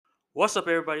What's up,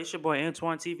 everybody? It's your boy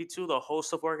Antoine TV2, the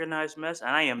host of Organized Mess, and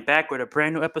I am back with a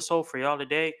brand new episode for y'all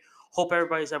today. Hope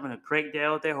everybody's having a great day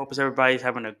out there. Hope everybody's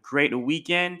having a great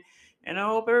weekend, and I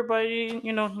hope everybody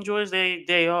enjoys their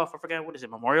day off. I forgot what is it,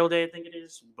 Memorial Day, I think it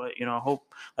is. But I hope,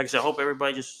 like I said, I hope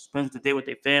everybody just spends the day with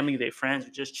their family, their friends,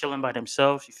 just chilling by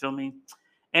themselves. You feel me?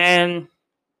 And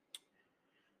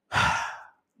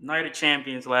Night of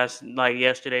Champions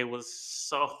yesterday was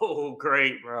so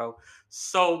great, bro.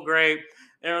 So great.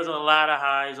 There was a lot of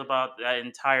highs about that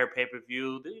entire pay per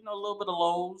view. A little bit of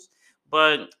lows,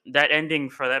 but that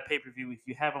ending for that pay per view. If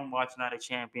you haven't watched Night of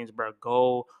Champions, bro,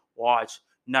 go watch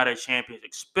Night of Champions,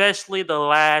 especially the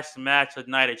last match of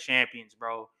Night of Champions,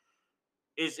 bro.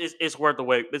 It's worth the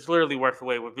wait. It's literally worth the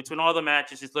wait. Between all the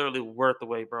matches, it's literally worth the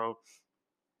wait, bro.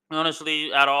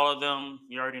 Honestly, out of all of them,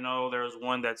 you already know there's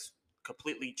one that's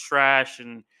completely trash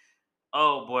and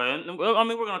oh boy. I mean,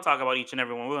 we're gonna talk about each and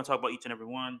every one. We're gonna talk about each and every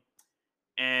one,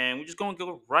 and we're just gonna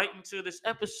go right into this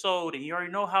episode. And you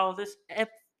already know how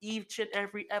each and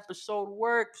every episode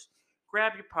works.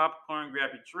 Grab your popcorn,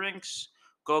 grab your drinks,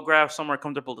 go grab somewhere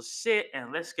comfortable to sit,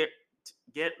 and let's get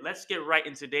right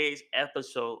into today's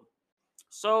episode.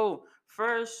 So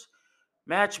first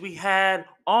match we had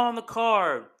on the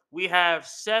card, we have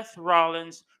Seth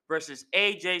Rollins versus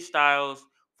AJ Styles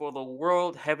for the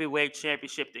World Heavyweight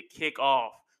Championship to kick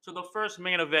off. So the first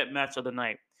main event match of the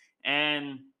night.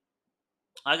 And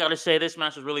I gotta say this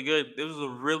match was really good. This was a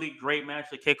really great match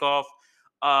to kick off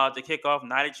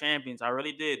Night of Champions. I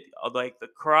really did. Like the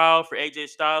crowd for AJ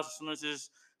Styles, as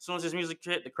soon as his music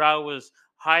hit, the crowd was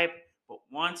hype. But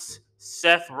once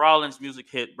Seth Rollins' music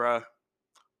hit, bruh,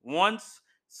 once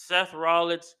Seth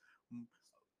Rollins'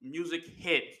 music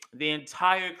hit, the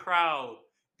entire crowd,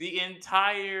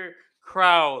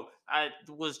 I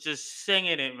was just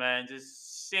singing it, man,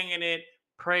 just singing it,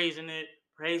 praising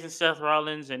Seth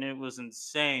Rollins, and it was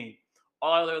insane.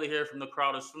 All I literally hear from the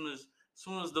crowd as soon as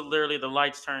the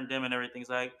lights turn dim and everything's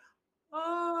like, oh,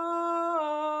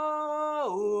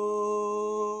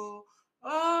 oh,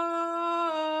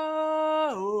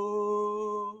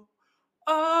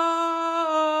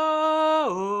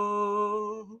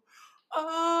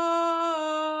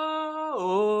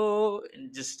 oh,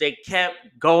 and just they kept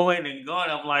going and going.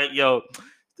 I'm like, yo,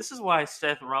 this is why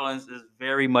Seth Rollins is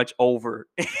very much over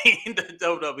in the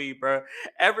WWE, bro.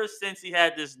 Ever since he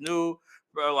had this new,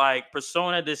 bro, like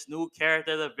persona, this new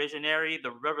character, the visionary,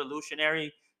 the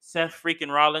revolutionary Seth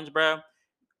freaking Rollins, bro.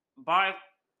 By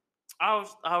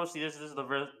obviously this is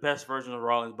the best version of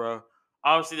Rollins, bro.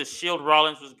 Obviously the Shield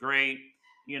Rollins was great.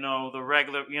 The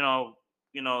regular,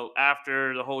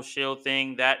 after the whole Shield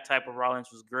thing, that type of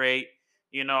Rollins was great.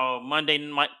 Monday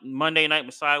Night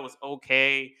Messiah was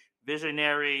okay.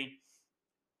 Visionary,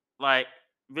 like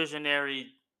Visionary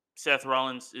Seth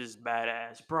Rollins is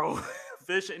badass, bro.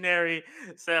 Visionary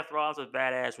Seth Rollins is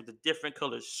badass with the different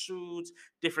color suits,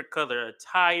 different color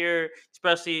attire,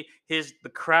 especially the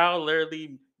crowd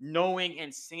literally knowing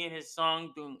and singing his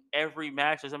song during every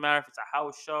match. Doesn't matter if it's a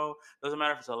house show, doesn't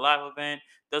matter if it's a live event,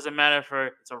 doesn't matter if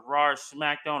it's a Raw or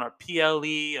SmackDown or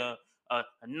PLE, a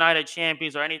Night of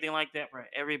Champions or anything like that, bro.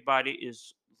 Everybody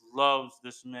is loves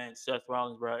this man, Seth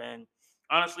Rollins, bro. And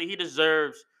honestly, he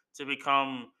deserves to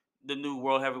become the new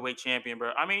world heavyweight champion,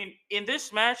 bro. I mean, in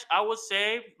this match, I would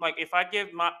say, like, if I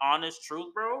give my honest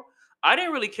truth, bro, I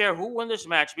didn't really care who won this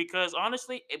match because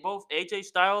honestly, both AJ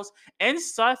Styles and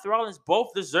Seth Rollins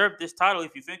both deserve this title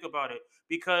if you think about it.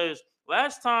 Because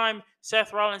last time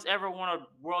Seth Rollins ever won a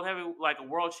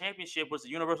world championship was the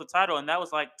Universal title, and that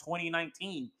was like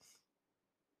 2019.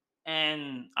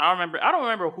 And I don't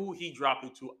remember who he dropped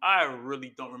it to. I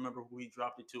really don't remember who he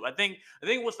dropped it to. I think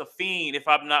it was the Fiend, if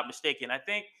I'm not mistaken. I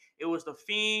think it was the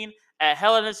Fiend at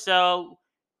Hell in a Cell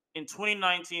in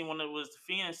 2019 when it was the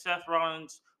Fiend and Seth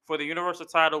Rollins for the Universal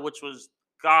title, which was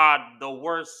God the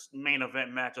worst main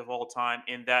event match of all time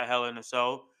in that Hell in a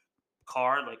Cell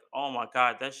card. Like, oh my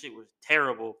God, that shit was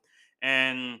terrible.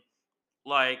 And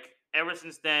like ever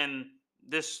since then,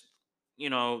 this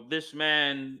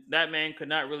that man could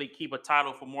not really keep a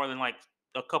title for more than like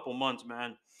a couple months,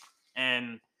 man.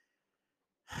 And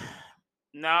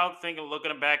now thinking,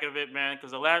 looking back at it, man, because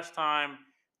the last time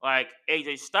like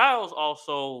AJ Styles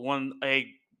also won the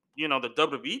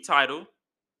WWE title,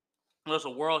 was a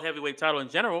world heavyweight title in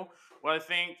general. Well, I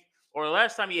think, or the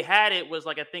last time he had it was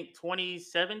like I think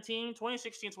 2017,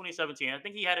 2016, 2017. I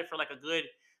think he had it for like a good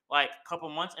like couple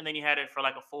months, and then he had it for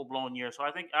like a full blown year. So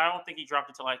I don't think he dropped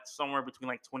it to like somewhere between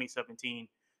like 2017.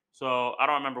 So I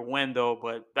don't remember when though,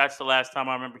 but that's the last time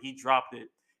I remember he dropped it.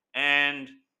 And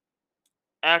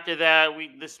after that,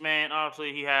 this man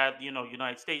obviously he had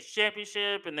United States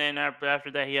Championship, and then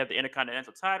after that he had the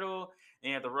Intercontinental title. And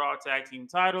he had the Raw Tag Team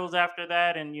titles after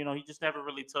that, and he just never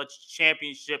really touched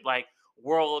championship like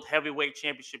World Heavyweight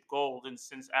Championship gold, and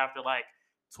since after like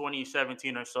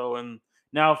 2017 or so. And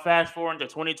now fast forward to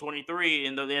 2023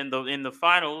 in the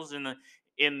finals in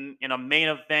a main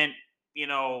event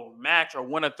match, or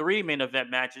one of three main event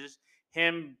matches,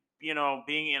 him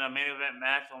being in a main event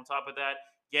match, on top of that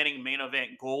getting main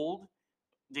event gold,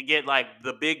 to get like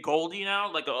the big Goldie now,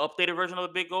 like an updated version of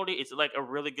the big Goldie. It's like a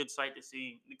really good sight to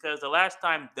see, because the last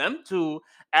time them two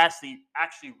actually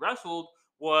wrestled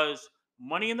was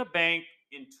Money in the Bank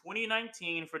in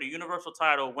 2019 for the Universal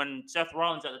title, when Seth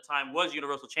Rollins at the time was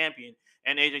Universal Champion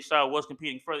and AJ Styles was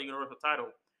competing for the Universal title.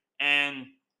 And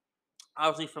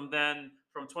obviously from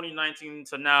 2019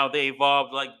 to now, they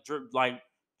evolved like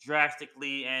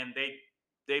drastically, and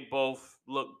they both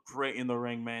look great in the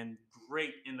ring, man.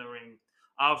 Great in the ring.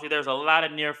 Obviously, there's a lot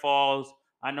of near falls.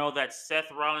 I know that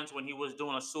Seth Rollins, when he was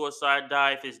doing a suicide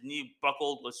dive, his knee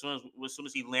buckled as soon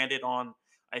as he landed on,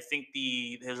 I think,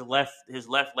 the his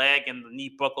left leg, and the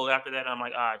knee buckled after that. And I'm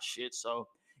like, ah, shit. So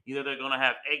either they're gonna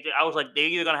have AJ. I was like, they're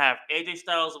either gonna have AJ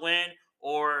Styles win,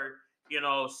 or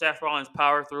Seth Rollins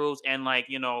power throughs and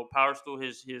powers through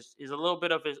his a little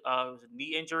bit of his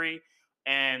knee injury,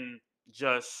 and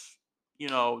just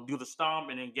do the stomp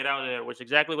and then get out of there, which is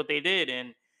exactly what they did.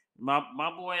 And my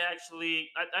boy actually,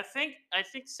 I think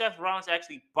Seth Rollins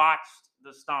actually botched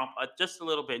the stomp just a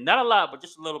little bit, not a lot, but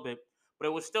just a little bit. But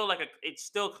it was still it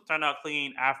still turned out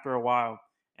clean after a while.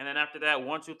 And then after that,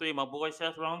 1, 2, 3, my boy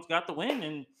Seth Rollins got the win.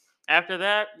 And after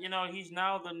that, he's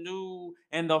now the new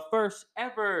and the first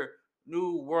ever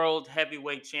new world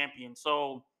heavyweight champion.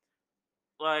 So,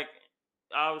 like,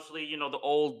 obviously, the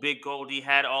old Big Goldie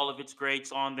had all of its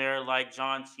greats on there, like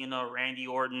John Cena, Randy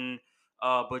Orton,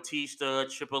 Batista,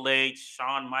 Triple H,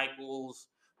 Shawn Michaels,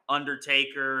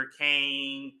 Undertaker,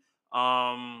 Kane.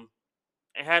 Um,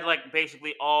 it had like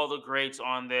basically all the greats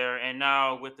on there. And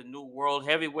now with the new world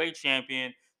heavyweight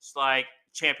champion, it's like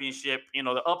championship,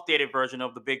 the updated version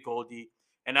of the Big Goldie.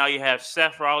 And now you have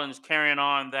Seth Rollins carrying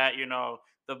on that,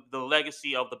 the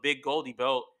legacy of the Big Goldie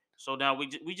belt. So now we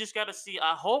just got to see.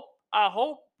 I hope I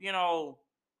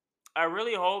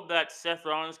really hope that Seth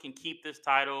Rollins can keep this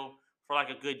title for like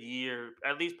a good year,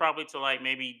 at least probably to like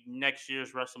maybe next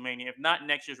year's WrestleMania. If not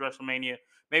next year's WrestleMania,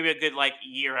 maybe a good like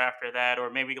year after that, or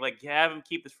maybe like have him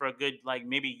keep this for a good like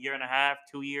maybe year and a half,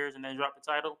 2 years, and then drop the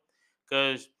title.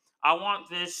 Because I want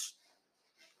this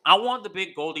I want the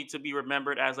Big Goldie to be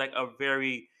remembered as like a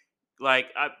very like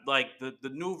the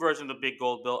new version of the Big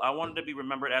Gold Belt. I want it to be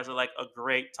remembered as like a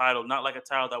great title, not like a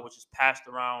title that was just passed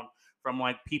around from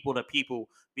like people to people.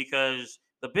 Because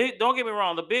the big don't get me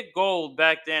wrong, the Big Gold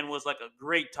back then was like a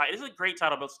great title. It's a great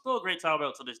title belt, still a great title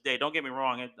belt to this day. Don't get me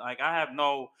wrong. Like I have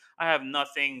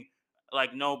nothing,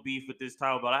 like no beef with this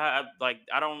title belt.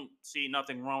 I don't see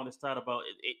nothing wrong with this title belt.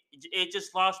 It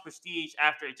just lost prestige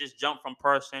after it just jumped from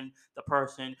person to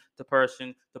person to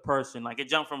person to person. Like it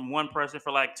jumped from one person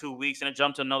for like 2 weeks, and it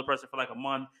jumped to another person for like a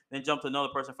month, then jumped to another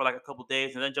person for like a couple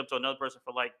days, and then jumped to another person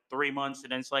for like 3 months,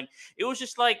 and then it's like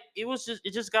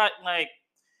it just got like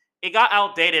it got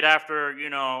outdated after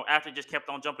it just kept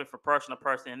on jumping from person to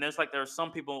person. And there's like there's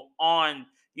some people on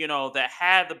that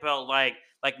had the belt, like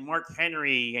Mark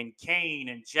Henry and Kane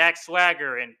and Jack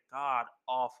Swagger, and god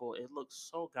awful, it looks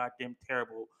so goddamn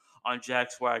terrible on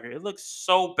Jack Swagger. It looks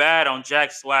so bad on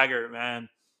Jack Swagger, man.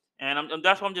 And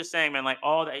that's what I'm just saying, man. Like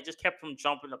all that, it just kept from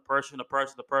jumping to person to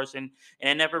person to person, and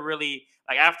it never really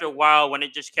like after a while when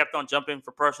it just kept on jumping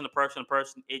from person to person to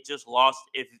person, it just lost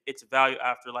its value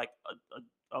after like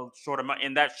a short amount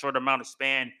in that short amount of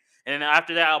span. And then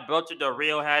after that, Alberto Del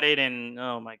Rio had it, and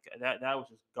oh my god, that was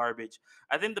just garbage.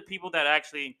 I think the people that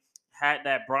actually had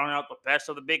that brought out the best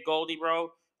of the Big Goldie,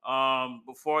 bro,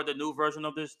 before the new version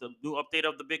of this, the new update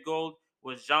of the Big Gold,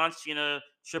 was John Cena,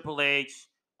 Triple H,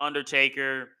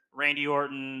 Undertaker, Randy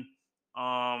Orton.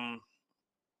 Um,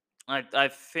 I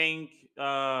think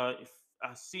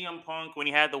CM Punk when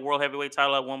he had the World Heavyweight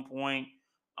title at one point.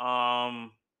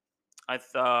 Um, I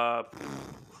thought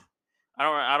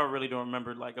I don't really don't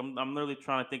remember. Like I'm literally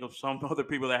trying to think of some other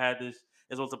people that had this.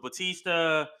 As well as a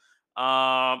Batista.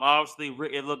 Obviously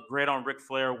it looked great on Ric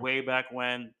Flair way back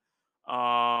when.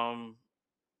 Um,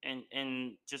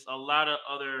 and just a lot of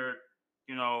other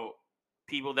you know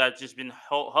people that just been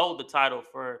hold the title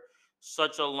for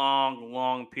such a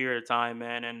long period of time,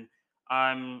 man. And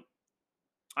I'm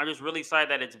I'm just really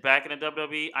excited that it's back in the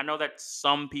WWE. I know that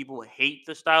some people hate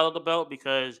the style of the belt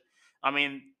because, I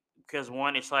mean, because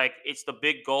one, it's like it's the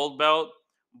big gold belt,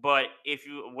 but if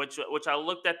you which I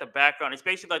looked at the background, it's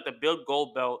basically like the big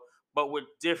gold belt, but with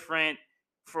different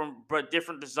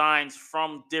designs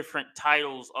from different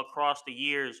titles across the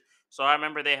years. So I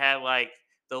remember they had like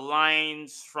the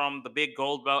lines from the big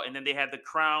gold belt, and then they had the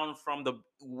crown from the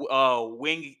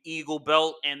winged eagle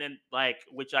belt, and then like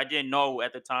which I didn't know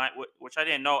at the time, which I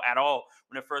didn't know at all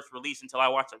when it first released until I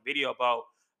watched a video about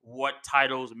what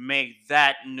titles make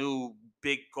that new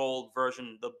big gold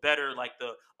version the better, like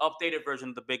the updated version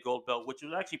of the big gold belt, which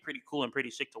was actually pretty cool and pretty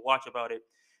sick to watch about it.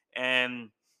 And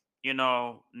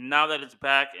now that it's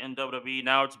back in WWE,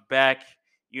 now it's back,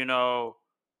 you know,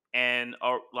 and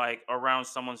like around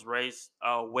someone's waist,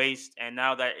 and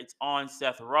now that it's on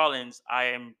Seth Rollins,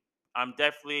 I'm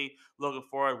definitely looking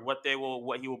forward what he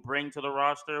will bring to the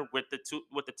roster with the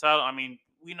title. I mean,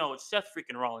 we know it's Seth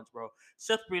freaking Rollins, bro.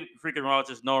 Freaking Rollins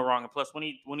is no wrong, and plus when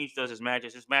he does his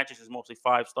matches is mostly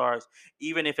 5 stars,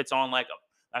 even if it's on like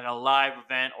a live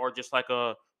event or just like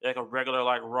a regular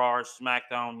like Raw or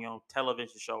SmackDown,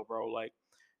 television show, bro. Like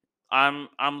I'm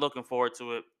looking forward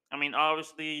to it. I mean,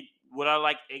 obviously, would I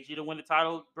like AJ to win the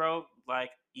title, bro?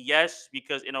 Like, yes,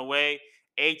 because in a way,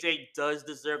 AJ does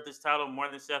deserve this title more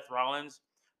than Seth Rollins.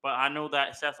 But I know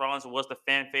that Seth Rollins was the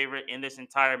fan favorite in this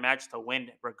entire match to win,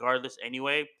 regardless,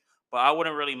 anyway. But I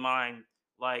wouldn't really mind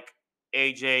like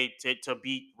AJ to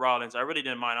beat Rollins. I really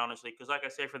didn't mind, honestly, because like I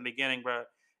said from the beginning, bro,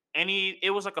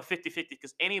 it was like a 50-50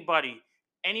 because anybody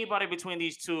between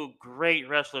these two great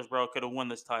wrestlers, bro, could have won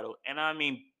this title. And I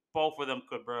mean, both of them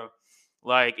could, bro.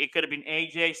 Like it could have been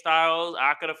AJ Styles.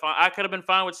 I could have been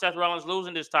fine with Seth Rollins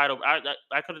losing this title. I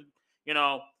could have, you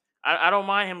know, I don't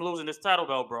mind him losing this title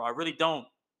belt, bro. I really don't.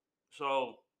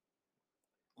 So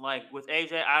like with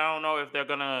AJ, I don't know if they're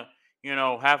gonna,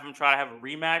 have him try to have a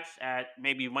rematch at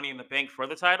maybe Money in the Bank for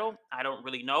the title. I don't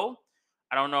really know.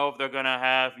 I don't know if they're gonna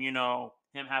have, him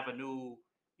have a new,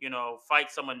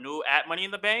 fight someone new at Money in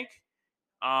the Bank.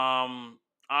 um,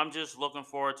 I'm just looking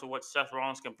forward to what Seth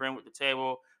Rollins can bring with the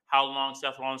table, how long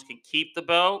Seth Rollins can keep the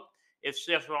belt, if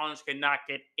Seth Rollins cannot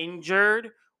get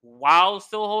injured while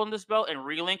still holding this belt and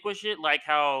relinquish it, like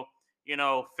how,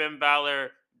 Finn Balor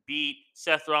beat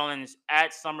Seth Rollins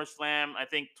at SummerSlam, I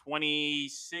think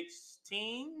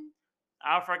 2016.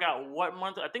 I forgot what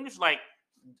month. I think it's like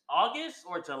August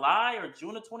or July or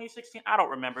June of 2016. I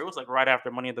don't remember. It was like right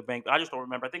after Money in the Bank. I just don't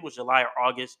remember. I think it was July or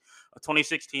August of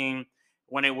 2016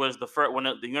 when it was the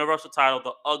Universal title,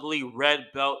 the ugly red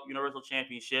belt Universal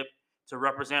Championship to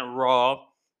represent Raw,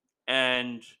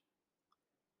 and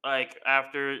like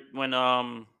after when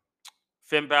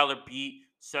Finn Balor beat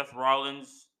Seth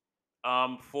Rollins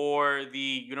for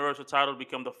the Universal title to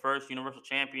become the first Universal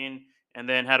Champion, and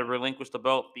then had to relinquish the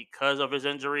belt because of his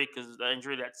injury, because the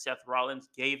injury that Seth Rollins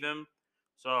gave him.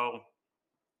 So,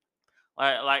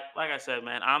 like I said,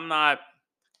 man,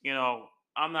 you know,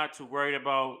 I'm not too worried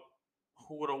about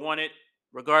who would have won it.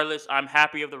 Regardless, I'm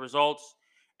happy of the results.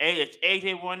 If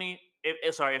AJ won it,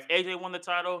 if AJ won the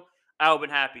title, I would have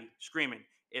been happy, screaming.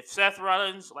 If Seth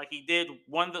Rollins, like he did,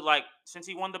 since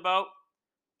he won the belt,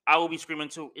 I will be screaming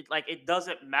too. It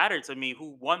doesn't matter to me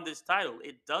who won this title.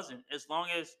 It doesn't. As long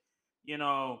as, you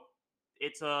know,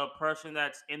 it's a person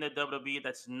that's in the WWE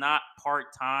that's not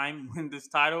part time win this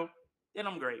title, then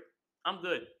I'm great. I'm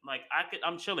good.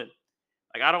 I'm chilling.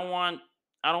 Like I don't want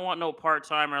no part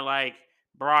timer like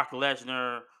Brock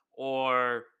Lesnar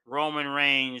or Roman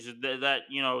Reigns that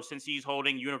since he's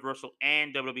holding Universal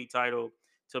and WWE title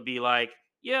to be like,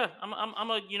 yeah, I'm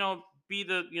a be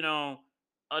the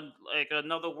like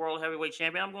another world heavyweight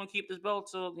champion. I'm going to keep this belt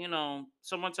till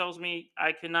someone tells me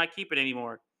I cannot keep it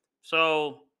anymore.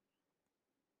 So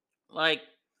like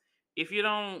if you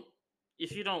don't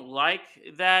if you don't like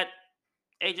that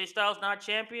AJ Styles not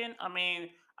champion, I mean,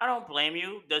 I don't blame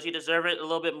you. Does he deserve it a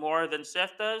little bit more than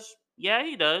Seth does? Yeah,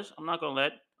 he does. I'm not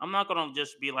gonna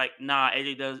just be like, nah,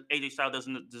 AJ Styles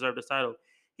doesn't deserve this title.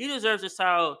 He deserves this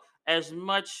title as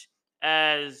much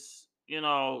as,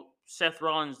 Seth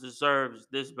Rollins deserves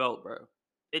this belt, bro.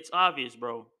 It's obvious,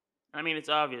 bro. I mean, it's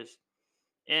obvious.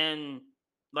 And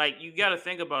like you got to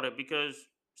think about it because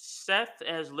Seth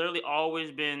has literally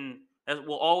always been, as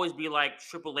will always be like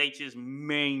Triple H's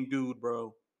main dude,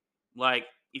 bro. Like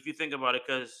if you think about it,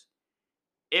 because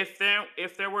if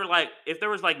there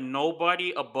was like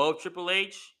nobody above Triple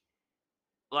H,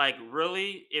 like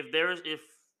really, if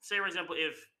say for example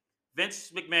if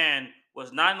Vince McMahon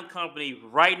was not in the company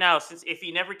right now, since if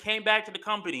he never came back to the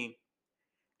company,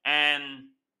 and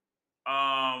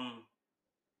um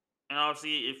and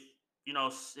obviously if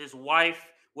his wife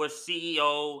was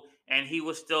CEO and he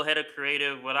was still head of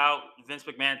creative without Vince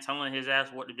McMahon telling his ass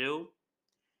what to do,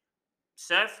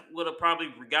 Seth would have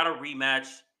probably got a rematch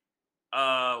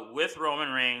with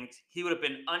Roman Reigns. He would have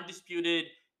been undisputed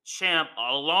champ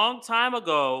a long time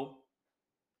ago,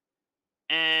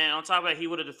 and on top of that, he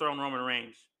would have dethroned Roman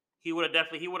Reigns. he would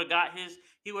have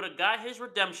got his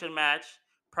redemption match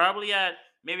probably at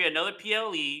maybe another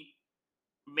PLE,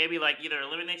 maybe like either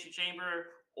Elimination Chamber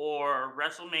or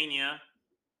WrestleMania,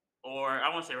 or I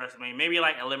won't say WrestleMania, maybe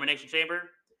like Elimination Chamber,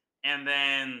 and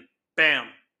then bam,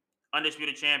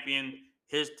 undisputed champion.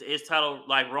 His title,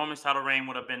 like Roman's title reign,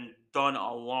 would have been done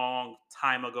a long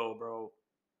time ago, bro.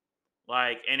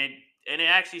 Like, and it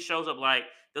actually shows up. Like,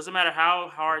 doesn't matter how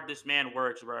hard this man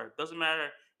works, bro. Doesn't matter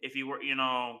if you work,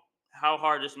 how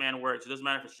hard this man works. It doesn't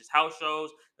matter if it's just house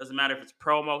shows. Doesn't matter if it's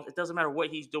promos. It doesn't matter what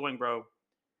he's doing, bro.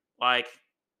 Like,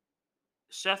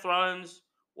 Seth Rollins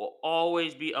will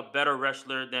always be a better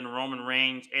wrestler than Roman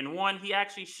Reigns. And one, he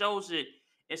actually shows it.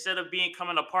 Instead of being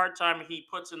coming a part time, he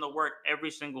puts in the work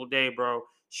every single day, bro.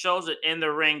 Shows it in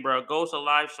the ring, bro. Goes to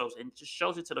live shows and just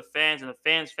shows it to the fans, and the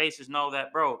fans' faces know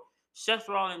that, bro. Seth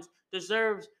Rollins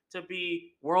deserves to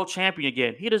be world champion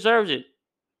again. He deserves it.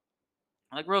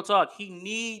 Like, real talk, he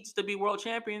needs to be world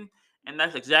champion, and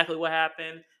that's exactly what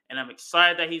happened. And I'm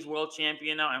excited that he's world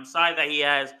champion now. I'm excited that he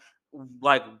has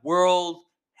like world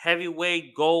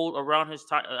heavyweight gold around his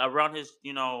belt,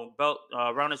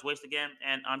 around his waist again.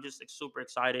 And I'm just like, super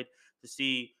excited to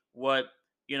see what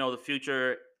the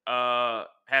future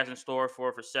has in store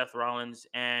for Seth Rollins.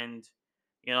 And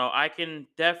I can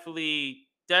definitely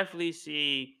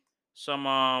see some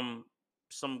um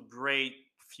some great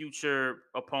future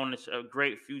opponents,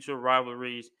 great future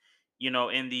rivalries, in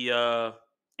the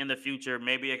future.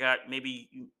 You got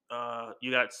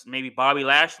maybe Bobby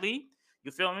Lashley,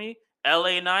 you feel me?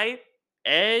 LA Knight,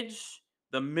 Edge,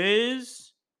 The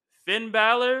Miz, Finn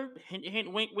Balor, hint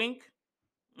hint wink wink.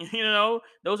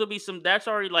 Those will be some. That's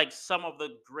already like some of the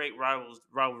great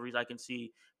rivalries I can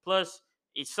see. Plus,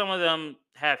 some of them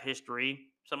have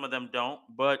history, some of them don't.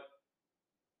 But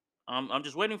I'm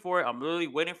just waiting for it. I'm really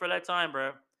waiting for that time,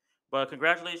 bro. But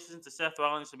congratulations to Seth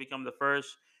Rollins to become the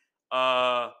first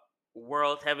uh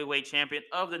world heavyweight champion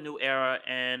of the new era,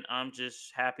 and I'm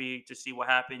just happy to see what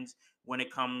happens when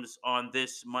it comes on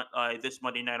this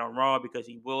Monday night on Raw, because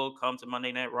he will come to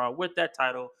Monday Night Raw with that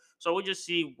title. So we'll just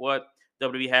see what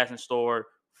WWE has in store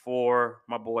for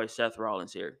my boy Seth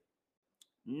Rollins here.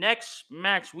 Next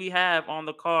match we have on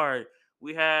the card,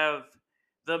 we have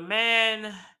the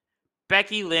man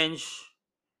Becky Lynch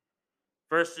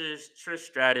versus Trish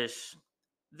Stratus.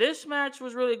 This match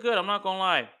was really good. I'm not gonna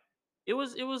lie. It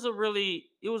was a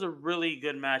really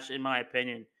good match in my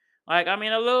opinion. Like, I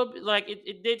mean, a little bit, like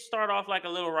it did start off like a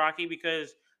little rocky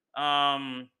because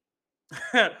um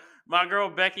my girl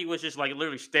Becky was just like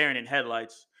literally staring in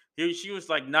headlights. She was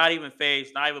like not even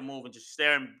phased, not even moving, just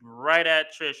staring right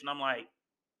at Trish, and I'm like,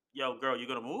 yo, girl, you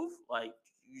gonna move? Like,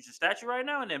 you just statue right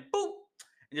now, and then boom,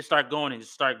 and just start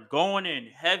going in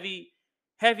heavy,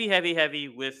 heavy, heavy, heavy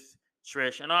with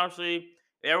Trish. And obviously,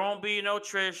 there won't be no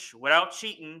Trish without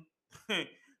cheating,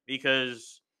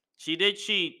 because she did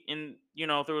cheat in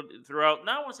throughout.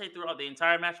 Not I want to say throughout the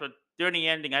entire match, but during the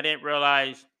ending, I didn't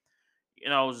realize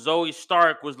Zoe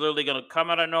Stark was literally gonna come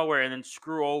out of nowhere and then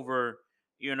screw over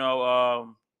you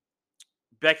know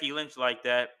Becky Lynch like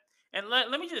that. And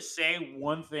let me just say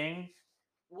one thing.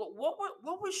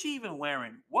 What was she even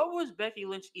wearing? What was Becky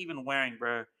Lynch even wearing,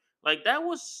 bro? Like, that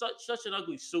was such an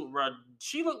ugly suit, bro.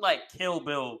 She looked like Kill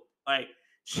Bill. Like,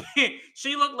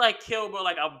 she looked like Kill Bill,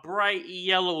 like a bright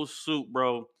yellow suit,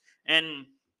 bro. And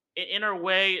in her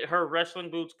way, her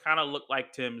wrestling boots kind of look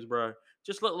like Tim's, bro.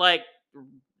 Just look like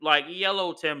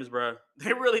yellow Tims, bro.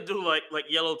 They really do like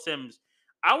yellow Tims.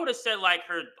 I would have said like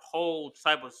her whole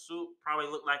type of suit probably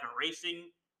looked like a racing,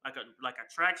 like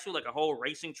a tracksuit, like a whole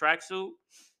racing tracksuit.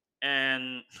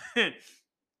 And I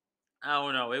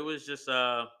don't know. It was just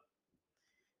I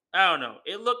don't know.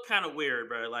 It looked kind of weird,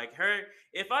 bro. Like, her,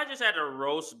 if I just had to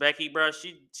roast Becky, bro,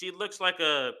 she looks like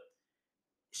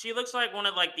one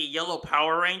of like the yellow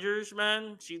Power Rangers,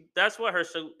 man. That's what her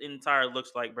suit entire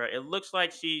looks like, bro. It looks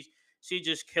like she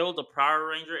just killed a Power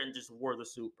Ranger and just wore the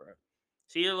suit, bro.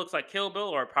 She either looks like Kill Bill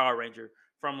or a Power Ranger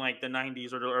from like the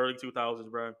 90s or the early 2000s,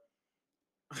 bro.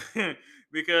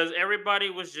 Because everybody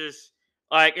was just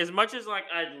like, as much as like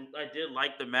I did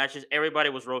like the matches, everybody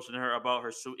was roasting her about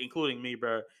her suit, including me,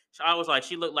 bro. So I was like,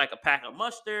 she looked like a pack of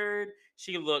mustard.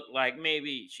 She looked like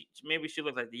maybe she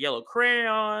looked like the yellow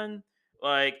crayon.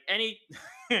 Like, any,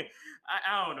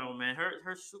 I don't know, man.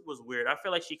 Her suit was weird. I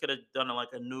feel like she could have done like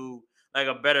a new, like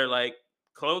a better like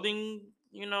clothing,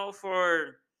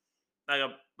 for like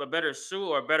a better suit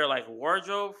or a better like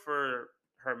wardrobe for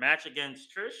her match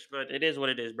against Trish. But it is what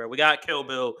it is, bro. We got Kill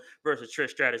Bill versus Trish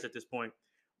Stratus at this point.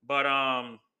 But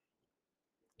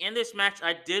in this match,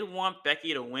 I did want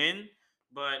Becky to win,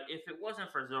 But if it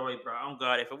wasn't for Zoe, bro, oh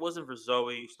God, if it wasn't for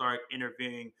Zoe Stark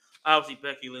intervening, obviously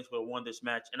Becky Lynch would have won this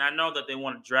match. And I know that they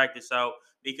want to drag this out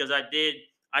because I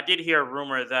did hear a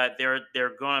rumor that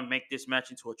they're going to make this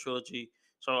match into a trilogy.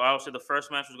 So obviously the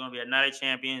first match was going to be at Night of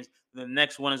Champions, the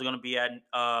next one is going to be at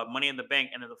Money in the Bank,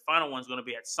 and then the final one is going to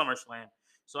be at SummerSlam.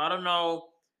 So I don't know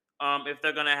if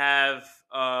they're going to have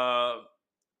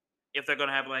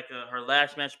like her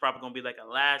last match probably gonna be like a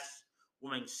last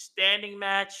woman standing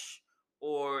match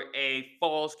or a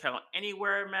falls count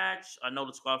anywhere match, a no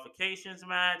disqualifications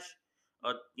match,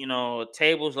 a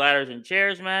tables, ladders, and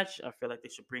chairs match. I feel like they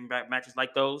should bring back matches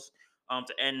like those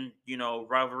to end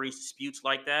rivalries, disputes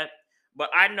like that. But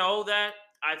I know that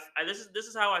this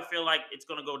is how I feel like it's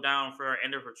gonna go down for her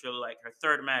end of her trilogy, like her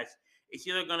third match. It's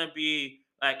either gonna be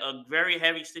like a very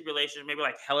heavy stipulation, maybe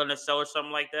like Hell in a Cell or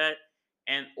something like that,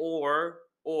 and or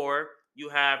you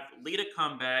have Lita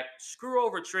come back, screw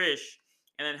over Trish,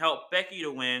 and then help Becky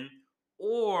to win,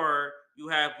 or you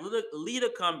have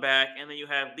Lita come back, and then you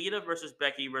have Lita versus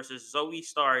Becky versus Zoe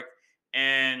Stark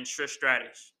and Trish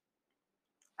Stratus.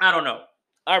 I don't know.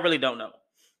 I really don't know.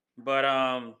 But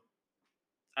I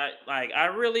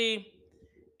really,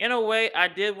 in a way, I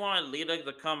did want Lita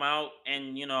to come out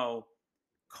and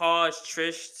cause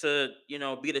Trish to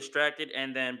be distracted,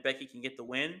 and then Becky can get the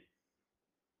win.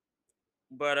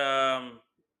 But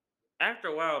after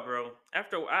a while, bro.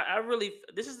 I really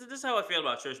this is how I feel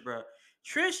about Trish, bro.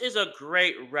 Trish is a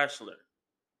great wrestler.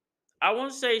 I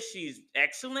won't say she's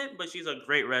excellent, but she's a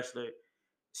great wrestler.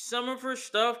 Some of her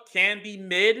stuff can be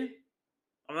mid.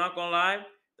 I'm not gonna lie.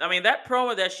 I mean, that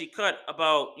promo that she cut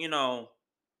about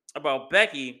about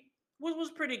Becky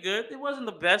was pretty good. It wasn't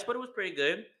the best, but it was pretty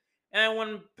good. And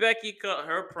when Becky cut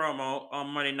her promo on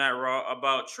Monday Night Raw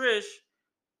about Trish,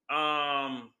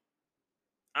 um,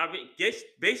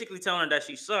 basically telling her that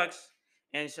she sucks,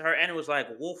 and her end was like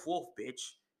 "wolf, wolf,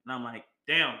 bitch," and I'm like,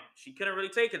 damn, she couldn't really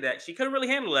take to that. She couldn't really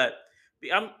handle that.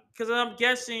 I'm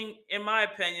guessing, in my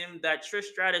opinion, that Trish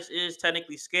Stratus is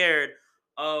technically scared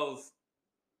of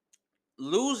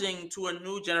losing to a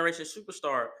new generation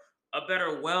superstar, a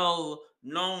better,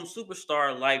 well-known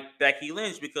superstar like Becky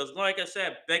Lynch. Because, like I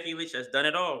said, Becky Lynch has done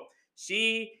it all.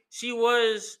 She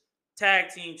was tag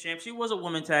team champ. She was a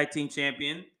woman tag team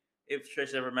champion. If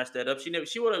Trish ever messed that up,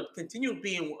 she would have continued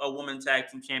being a woman tag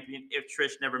team champion if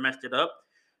Trish never messed it up.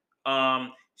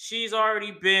 Um, she's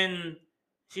already been,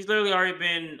 she's literally already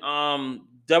been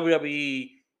WWE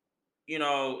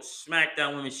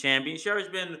SmackDown Women's Champion. She always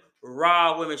been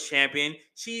Raw Women's Champion.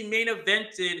 She main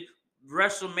evented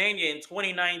WrestleMania in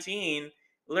 2019.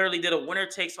 Literally did a winner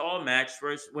takes all match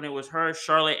first when it was her,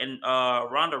 Charlotte, and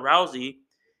Ronda Rousey,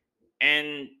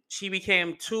 and she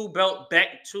became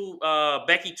Becky two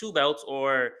belts,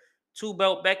 or two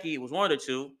belt Becky. It was one of the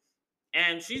two,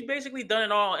 and she's basically done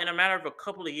it all in a matter of a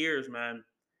couple of years, man.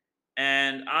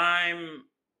 And I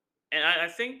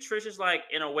think Trish is like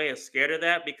in a way is scared of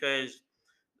that because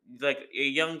like a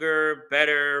younger,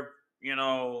 better,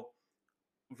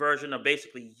 version of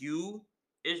basically you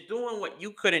is doing what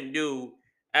you couldn't do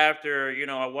after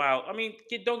a while. I mean,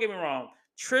 don't get me wrong.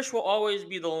 Trish will always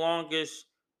be the longest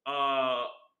uh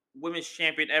women's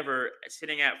champion ever,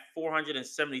 sitting at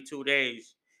 472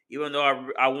 days. Even though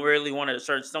I really wanted to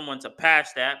search someone to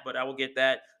pass that, but I will get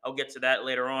that. I'll get to that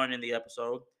later on in the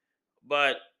episode.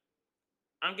 But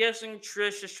I'm guessing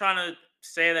Trish is trying to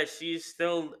say that she's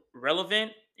still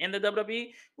relevant in the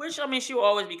WWE, which I mean, she will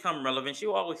always become relevant. She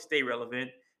will always stay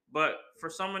relevant. But for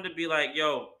someone to be like,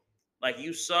 "Yo, like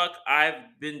you suck.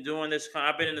 I've been doing this.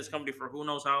 I've been in this company for who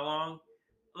knows how long."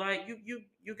 Like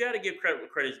you got to give credit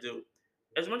what credit's due.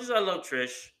 As much as I love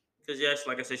Trish, because yes,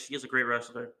 like I said, she is a great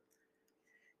wrestler.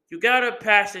 You gotta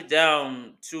pass it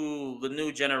down to the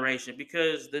new generation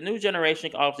because the new generation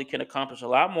obviously can accomplish a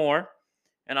lot more,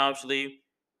 and obviously,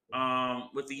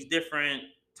 with these different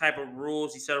type of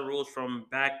rules, these set of rules from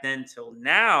back then till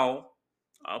now,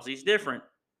 obviously it's different.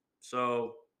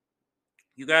 So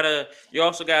you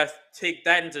also gotta take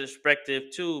that into perspective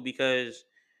too, because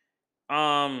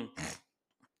um,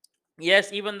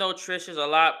 yes, even though Trish is a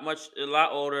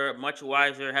lot older, much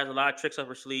wiser, has a lot of tricks up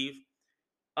her sleeve.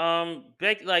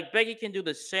 Becky can do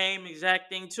the same exact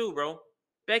thing too, bro.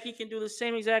 Becky can do the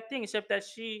same exact thing, except that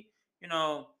you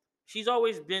know, she's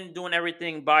always been doing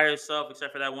everything by herself,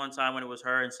 except for that one time when it was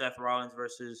her and Seth Rollins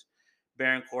versus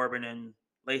Baron Corbin and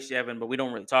Lacey Evans. But we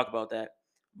don't really talk about that.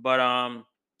 But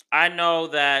I know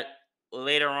that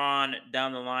later on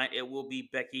down the line, it will be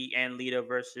Becky and Lita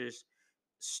versus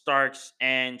Starks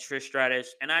and Trish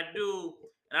Stratus, and I do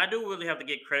really have to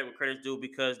get credit where credit's due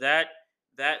because that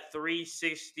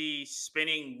 360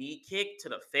 spinning knee kick to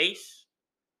the face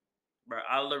bro.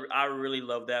 I really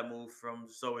love that move from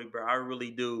Zoe, bro. I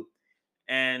really do.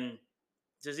 And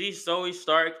to see Zoe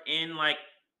Stark in like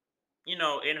in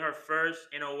her first,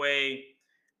 in a way,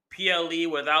 PLE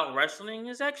without wrestling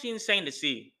is actually insane to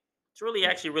see. It's really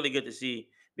actually really good to see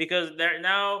because they're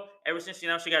now ever since she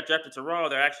got drafted to Raw,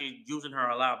 they're actually using her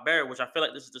a lot better, which I feel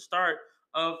like this is the start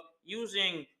of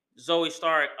using Zoe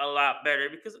Stark a lot better.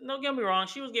 Because don't get me wrong,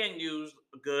 she was getting used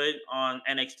good on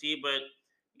NXT, but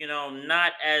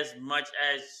not as much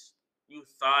as you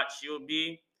thought she would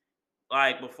be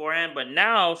like beforehand. But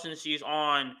now, since she's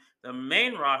on the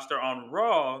main roster on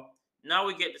Raw, now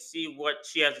we get to see what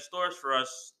she has in stores for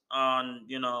us on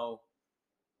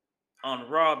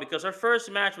Raw, because her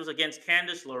first match was against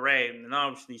Candice LeRae, and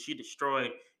obviously she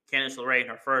destroyed Candice LeRae in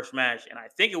her first match, and I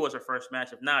think it was her first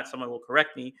match. If not, someone will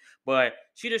correct me. But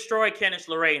she destroyed Candice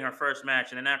LeRae in her first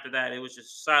match, and then after that, it was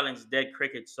just silence, dead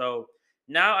crickets. So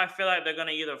now I feel like they're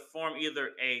gonna either form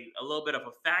either a little bit of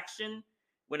a faction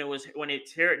when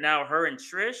it's here now her and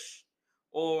Trish,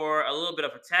 or a little bit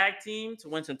of a tag team to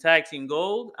win some tag team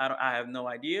gold. I have no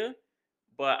idea,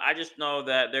 but I just know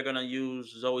that they're gonna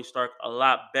use Zoe Stark a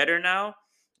lot better now.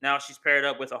 Now she's paired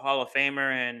up with a Hall of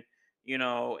Famer and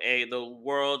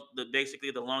the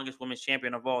basically the longest women's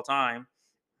champion of all time.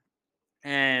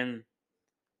 And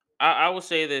I will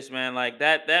say this, man, like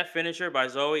that finisher by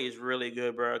Zoe is really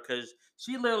good, bro, because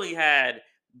she literally had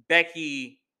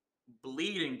Becky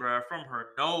bleeding, bro, from her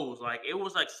nose. Like it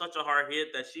was like such a hard hit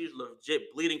that she's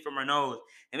legit bleeding from her nose.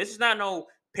 And this is not no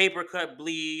paper cut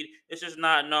bleed. This is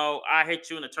not no I hit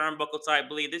you in the turnbuckle type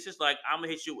bleed. This is like I'm gonna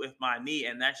hit you with my knee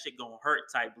and that shit gonna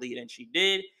hurt type bleed. And she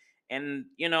did. And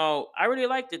I really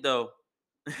liked it though.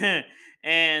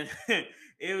 And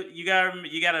you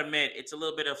gotta admit it's a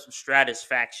little bit of some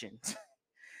stratisfaction.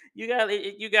 You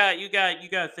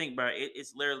gotta think, bro.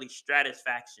 It's literally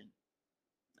stratisfaction.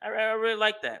 I really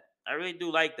like that. I really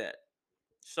do like that.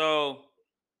 So,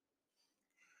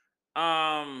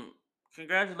 um,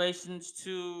 congratulations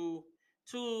to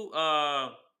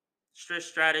Trish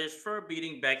Stratus for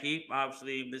beating Becky.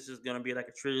 Obviously, this is gonna be like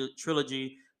a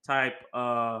trilogy type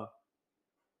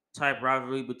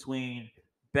rivalry between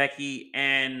Becky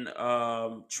and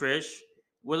Trish,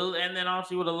 and then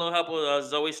obviously with a little help with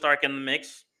Zoe Stark in the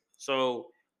mix. So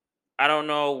I don't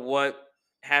know what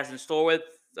has in store with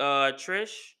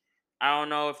Trish. I don't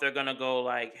know if they're gonna go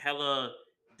like hella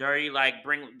dirty, like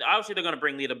bring. Obviously, they're gonna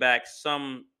bring Lita back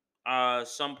some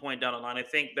point down the line. I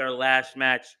think their last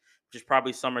match, which is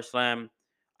probably SummerSlam.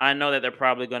 I know that they're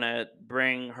probably gonna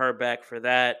bring her back for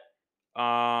that.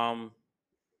 Um,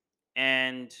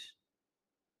 and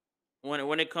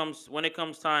when it comes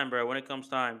time, bro, when it comes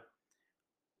time,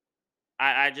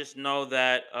 I just know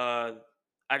that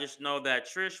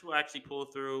Trish will actually pull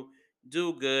through,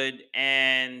 do good,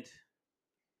 and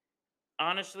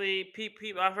honestly,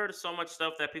 people, I've heard so much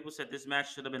stuff that people said this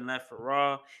match should have been left for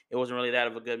Raw. It wasn't really that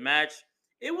of a good match.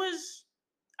 It was,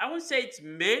 I wouldn't say it's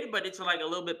mid, but it's like a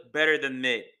little bit better than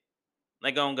mid.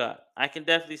 Like, oh God, I can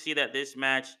definitely see that this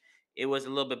match it was a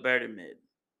little bit better than mid.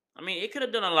 I mean, it could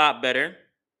have done a lot better,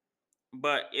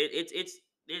 but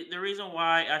the reason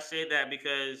why I say that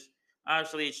because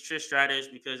obviously it's Trish Stratus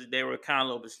because they were kind of a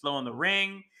little bit slow in the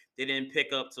ring. They didn't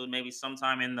pick up till maybe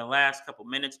sometime in the last couple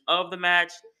minutes of the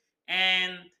match,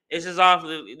 and this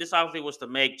obviously was to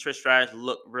make Trish Stratus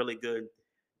look really good.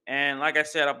 And like I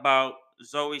said about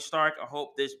Zoe Stark, I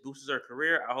hope this boosts her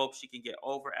career. I hope she can get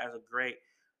over as a great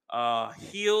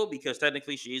heel because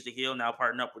technically she is the heel now,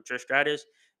 partnering up with Trish Stratus.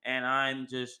 And I'm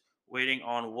just waiting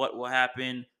on what will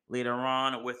happen later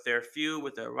on with their feud,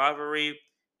 with their rivalry,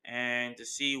 and to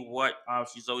see what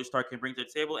obviously Zoe Stark can bring to the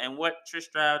table and what Trish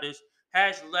Stratus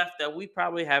has left that we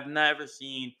probably have never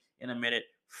seen in a minute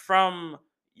from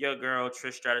your girl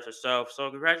Trish Stratus herself.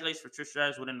 So congratulations for Trish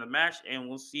Stratus winning the match, and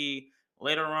we'll see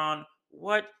later on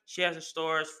what she has in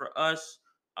stores for us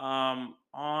on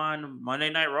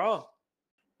Monday Night Raw.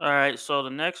 All right, so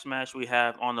the next match we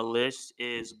have on the list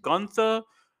is Gunther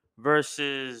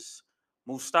versus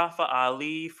Mustafa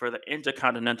Ali for the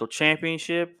Intercontinental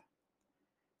Championship.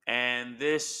 And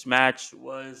this match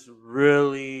was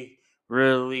really,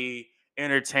 really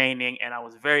entertaining, and I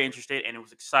was very interested, and it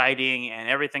was exciting, and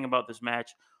everything about this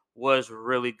match was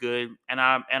really good. And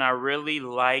I really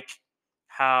like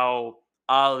how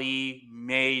Ali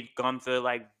made Gunther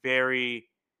like very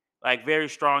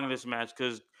strong in this match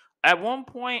because at one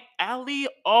point Ali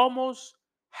almost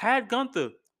had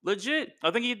Gunther legit.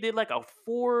 I think he did like a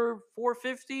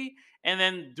 450 and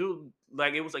then do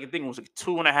like it was like I think it was like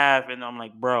 2.5, and I'm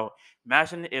like, bro,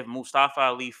 imagine if Mustafa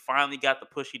Ali finally got the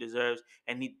push he deserves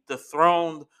and he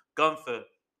dethroned Gunther.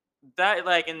 That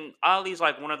like and Ali's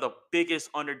like one of the biggest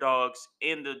underdogs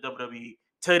in the WWE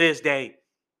to this day.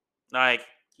 Like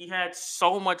he had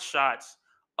so much shots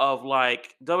of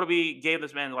like WWE gave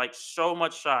this man like so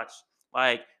much shots.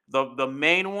 Like the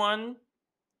main one,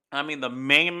 I mean the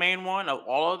main one of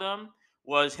all of them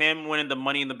was him winning the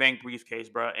Money in the Bank briefcase,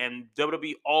 bro. And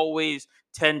WWE always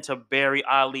tend to bury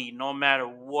Ali no matter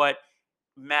what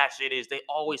match it is. They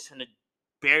always tend to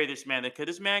bury this man because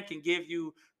this man can give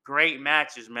you great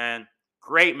matches, man.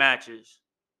 Great matches.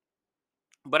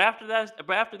 But after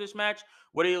this match,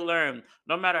 what do you learn?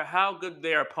 No matter how good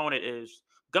their opponent is,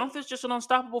 Gunther's just an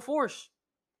unstoppable force.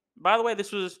 By the way,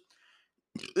 this was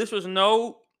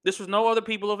no other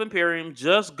people of Imperium,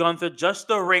 just Gunther, just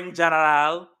the ring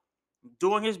general,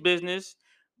 doing his business,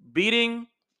 beating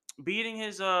beating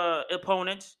his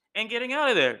opponents and getting out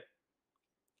of there.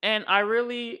 And I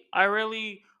really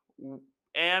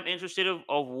am interested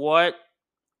of what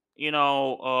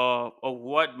of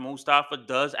what Mustafa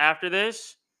does after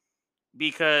this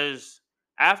because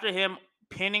after him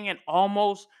pinning and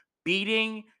almost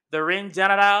beating the Ring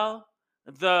General,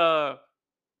 the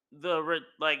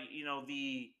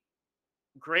the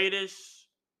greatest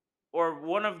or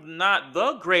one of not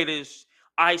the greatest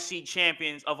IC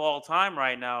champions of all time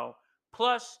right now,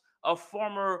 plus a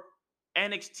former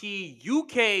NXT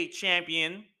UK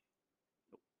champion,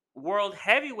 world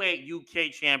heavyweight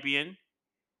UK champion,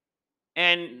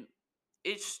 and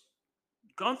it's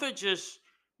Gunther just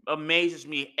amazes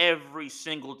me every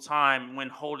single time when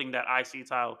holding that IC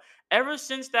title. Ever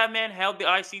since that man held the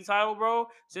IC title, bro,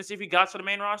 since if he got to the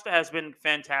main roster, has been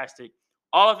fantastic.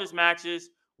 All of his matches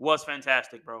was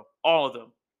fantastic, bro. All of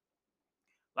them.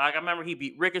 Like I remember he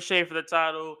beat Ricochet for the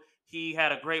title. He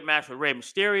had a great match with Rey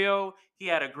Mysterio. He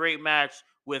had a great match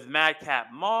with Madcap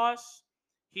Moss.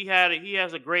 He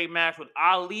has a great match with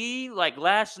Ali like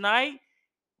last night.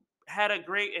 Had a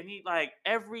great and he like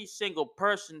every single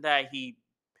person that he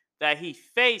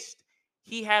faced,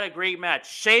 he had a great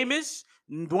match. Sheamus,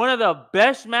 one of the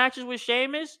best matches with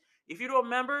Sheamus. If you don't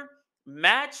remember,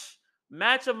 match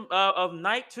of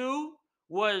night two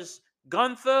was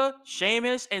Gunther,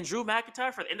 Sheamus, and Drew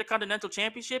McIntyre for the Intercontinental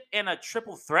Championship in a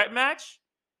triple threat match.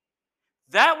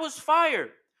 That was fire.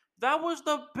 That was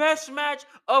the best match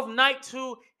of night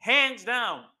two, hands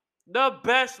down. The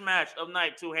best match of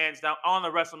night two, hands down, on the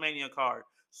WrestleMania card.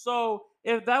 So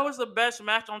if that was the best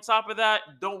match on top of that,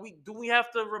 don't we do we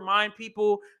have to remind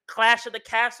people Clash of the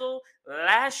Castle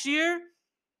last year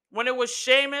when it was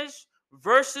Sheamus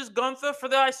versus Gunther for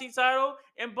the IC title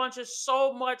and bunch of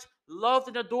so much loved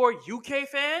and adored UK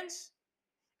fans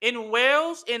in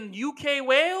Wales, in UK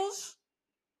Wales?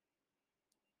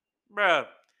 Bruh,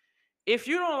 if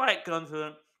you don't like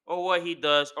Gunther or what he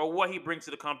does or what he brings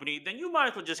to the company, then you might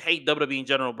as well just hate WWE in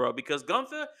general, bro. Because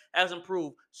Gunther has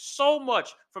improved so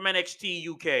much from NXT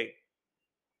UK.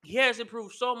 He has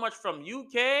improved so much from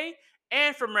UK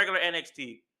and from regular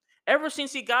NXT. Ever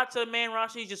since he got to the main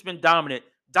roster, he's just been dominant,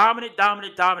 dominant,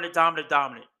 dominant, dominant, dominant,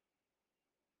 dominant.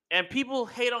 And people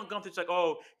hate on Gunther. It's like,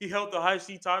 oh, he held the high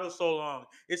C title so long.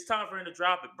 It's time for him to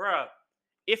drop it, bruh.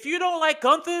 If you don't like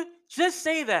Gunther, just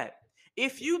say that.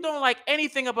 If you don't like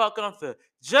anything about Gunther,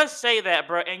 just say that,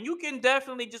 bro. And you can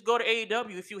definitely just go to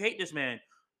AEW if you hate this man.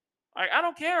 Like, I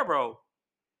don't care, bro.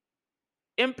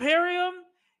 Imperium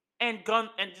and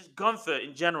just Gunther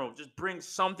in general just brings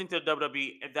something to the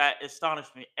WWE that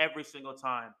astonishes me every single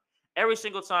time. Every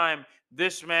single time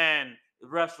this man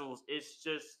wrestles, it's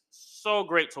just so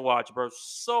great to watch, bro.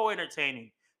 So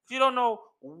entertaining. If you don't know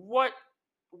what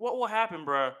will happen,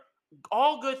 bro,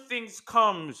 all good things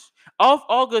comes.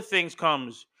 All good things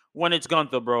comes when it's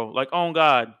Gunther, bro. Like, oh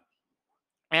God.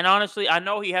 And honestly, I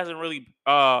know he hasn't really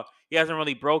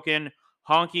broken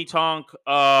Honky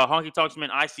Tonk's man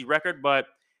IC record, but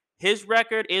his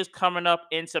record is coming up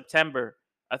in September.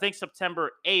 I think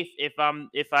September 8th,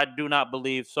 if I do not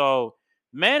believe. So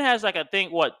man has like I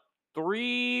think what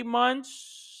 3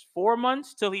 months, 4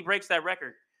 months till he breaks that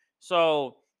record.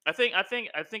 So I think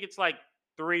it's like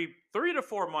three to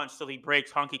 4 months till he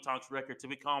breaks Honky Tonk's record to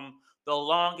become the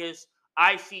longest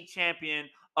IC champion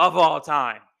of all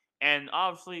time. And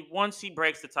obviously, once he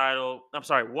breaks the title, I'm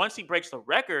sorry, once he breaks the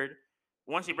record,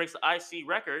 once he breaks the IC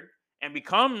record and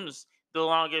becomes the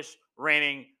longest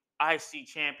reigning IC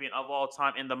champion of all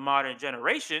time in the modern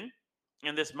generation,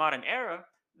 in this modern era,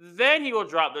 then he will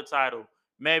drop the title.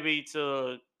 Maybe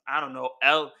to, I don't know,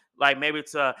 maybe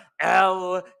to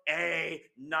LA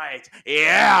Knight.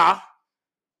 Yeah.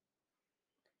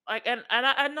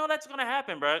 I know that's gonna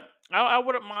happen, bro. I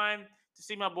wouldn't mind to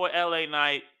see my boy LA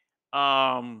Knight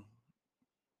um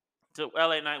to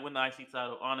LA Knight win the IC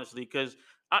title, honestly, because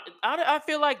I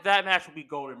feel like that match would be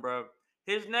golden, bro.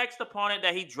 His next opponent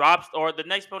that he drops, or the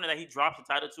next opponent that he drops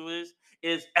the title to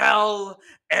is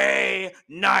L.A.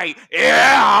 Knight.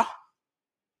 Yeah,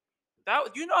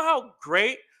 that you know how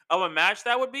great of a match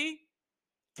that would be.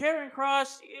 Karen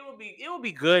Cross, it would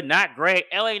be good, not great.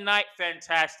 L.A. Knight,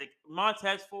 fantastic.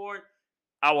 Montez Ford,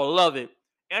 I will love it.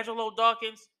 Angelo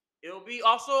Dawkins, it'll be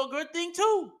also a good thing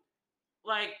too.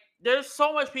 Like there's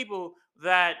so much people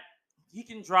that he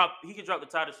can drop the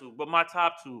title to. But my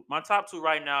top two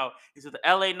right now is either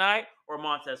LA Knight or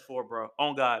Montez Ford, bro.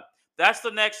 On God. That's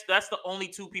the only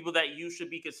two people that you should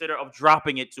be considered of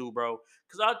dropping it to, bro.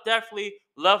 Because I would definitely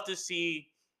love to see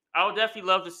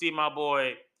my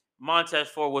boy Montez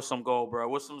Ford with some gold, bro.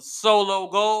 With some solo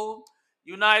gold.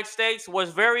 United States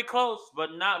was very close, but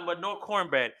no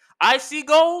cornbread. I see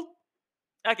gold.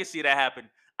 I can see that happen.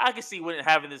 I can see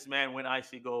having this man win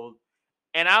IC gold,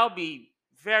 and I'll be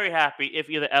very happy if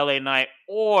either LA Knight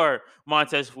or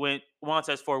Montez Ford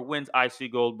wins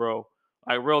IC gold, bro.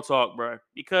 Like real talk, bro.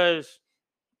 Because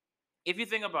if you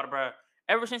think about it, bro,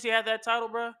 ever since he had that title,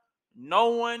 bro, no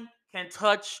one can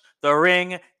touch the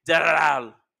ring.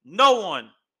 No one,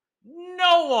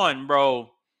 no one, bro.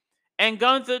 And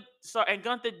Gunther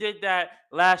did that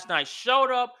last night.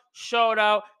 Showed up, showed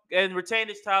out, and retained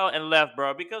his title and left,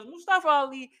 bro. Because Mustafa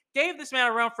Ali gave this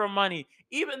man a run for money.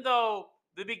 Even though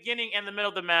the beginning and the middle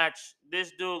of the match,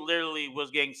 this dude literally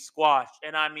was getting squashed.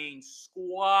 And I mean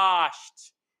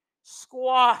squashed.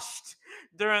 Squashed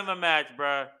during the match,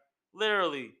 bro.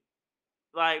 Literally.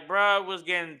 Like, bro was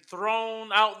getting thrown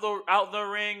out the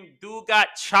ring. Dude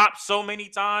got chopped so many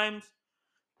times.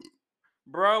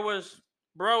 Bro was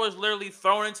bro was literally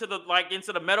thrown into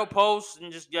the metal post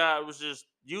and just was just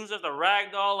used as a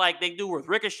rag doll like they do with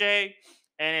Ricochet,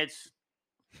 and it's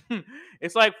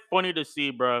it's like funny to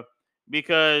see, bro,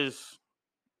 because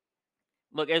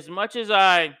look, as much as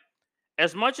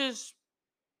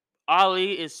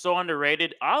Ali is so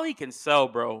underrated, Ali can sell,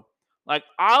 bro. Like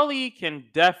Ali can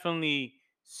definitely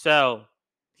sell.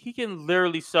 He can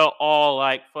literally sell all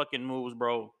like fucking moves,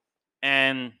 bro.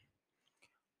 And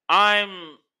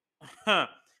I'm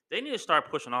they need to start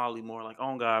pushing Ollie more. Like,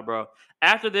 oh God, bro.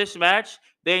 After this match,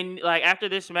 after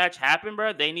this match happened,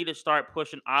 bro, they need to start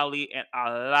pushing Ali and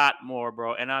a lot more,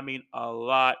 bro. And I mean a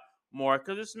lot more.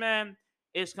 Cause this man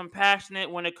is compassionate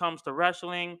when it comes to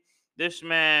wrestling. This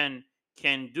man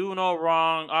can do no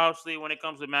wrong. Obviously, when it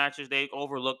comes to matches, they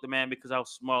overlook the man because how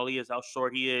small he is, how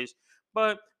short he is.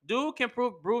 But dude can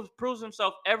proves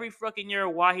himself every fucking year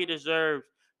why he deserves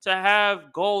to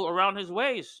have gold around his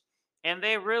waist, and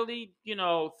they really,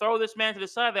 throw this man to the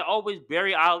side. They always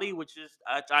bury Ali, which is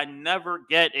I never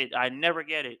get it. I never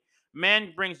get it.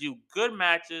 Man brings you good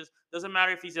matches. Doesn't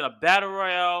matter if he's in a battle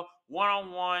royale,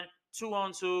 1-on-1,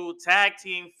 2-on-2, tag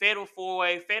team, fatal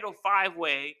 4-way, fatal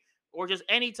 5-way, or just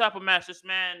any type of match. This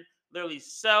man literally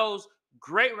sells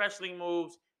great wrestling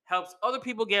moves, helps other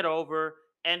people get over,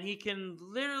 and he can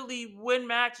literally win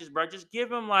matches, bro. Just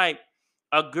give him like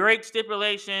a great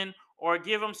stipulation or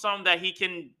give him something that he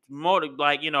can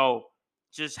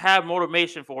just have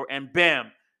motivation for, and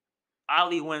bam,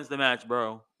 Ali wins the match,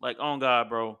 bro. Like, oh God,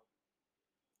 bro.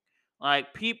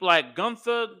 Like people like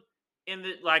Gunther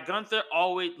Gunther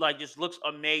always like just looks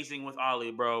amazing with Ali,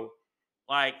 bro.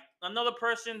 Like another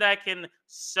person that can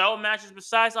sell matches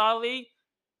besides Ali,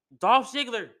 Dolph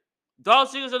Ziggler.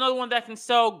 Dolph Ziggler's another one that can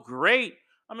sell great.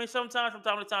 I mean, sometimes from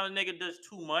time to time, the nigga does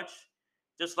too much.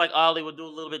 Just like Ali would do a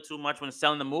little bit too much when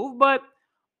selling the move. But,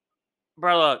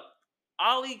 bro, look,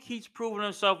 Ali keeps proving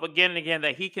himself again and again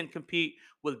that he can compete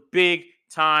with big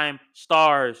time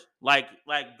stars like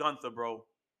Gunther, bro.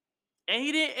 And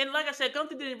he didn't, and like I said,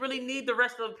 Gunther didn't really need the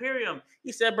rest of Imperium.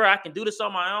 He said, bro, I can do this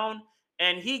on my own.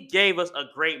 And he gave us a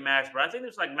great match, bro. I think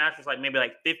this match was like maybe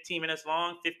like 15 minutes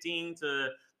long, 15 to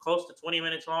close to 20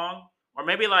 minutes long. Or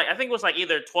maybe I think it was like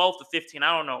either 12 to 15.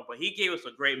 I don't know. But he gave us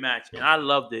a great match. And I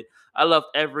loved it. I loved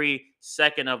every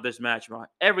second of this match, bro.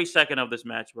 Every second of this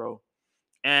match, bro.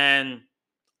 And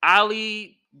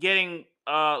Ali getting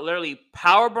literally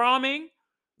power bombing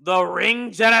the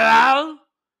ring general.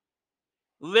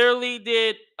 Literally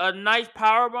did a nice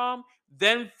power bomb,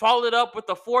 then followed up with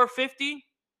the 450.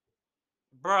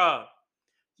 Bruh,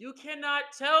 you cannot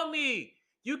tell me.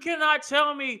 You cannot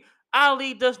tell me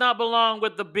Ali does not belong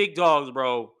with the big dogs,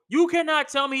 bro. You cannot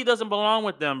tell me he doesn't belong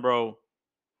with them, bro.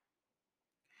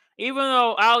 Even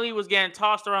though Ali was getting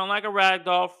tossed around like a rag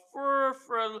doll for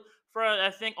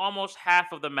I think almost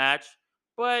half of the match,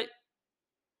 but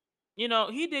he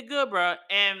did good, bro.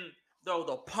 And though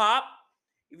the pop,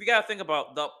 if you gotta think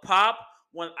about the pop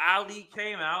when Ali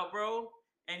came out, bro,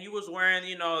 and he was wearing,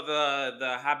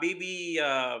 the Habibi.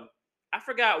 I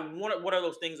forgot what are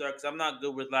those things are because I'm not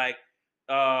good with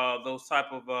those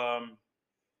type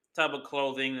of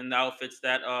clothing and outfits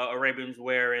that Arabians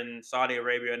wear in Saudi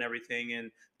Arabia and everything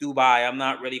in Dubai. I'm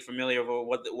not really familiar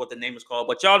with what the name is called,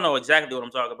 but y'all know exactly what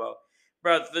I'm talking about.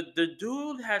 Bro, the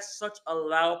dude has such a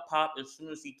loud pop as soon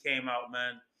as he came out,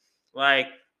 man. Like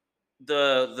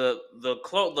the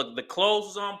clothes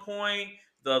was on point,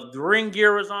 the ring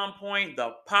gear was on point,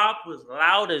 the pop was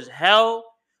loud as hell.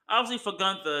 Obviously for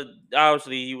Gunther,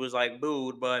 obviously he was like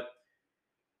booed, but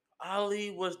Ali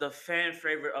was the fan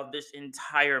favorite of this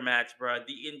entire match, bro.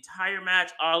 The entire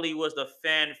match, Ali was the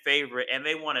fan favorite, and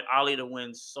they wanted Ali to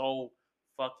win so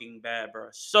fucking bad, bro.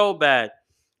 So bad.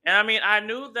 And I mean, I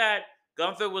knew that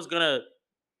Gunther was gonna,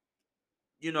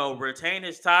 retain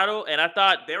his title, and I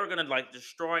thought they were gonna like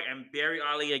destroy and bury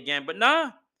Ali again, but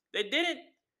nah, they didn't.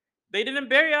 They didn't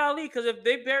bury Ali because if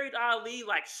they buried Ali,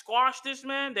 like squashed this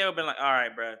man, they would have been like, all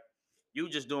right, bro, you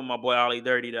just doing my boy Ali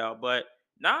dirty now. But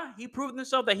nah, he proved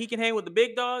himself that he can hang with the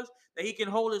big dogs, that he can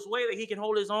hold his weight, that he can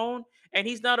hold his own, and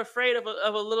he's not afraid of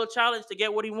a little challenge to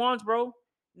get what he wants, bro.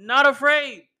 Not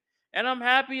afraid. And I'm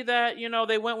happy that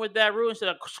they went with that route instead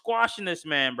of squashing this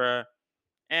man, bro.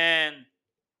 And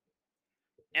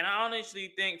I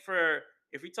honestly think for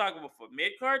if we talk about for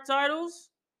mid card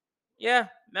titles, yeah,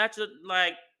 match of,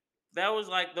 like that was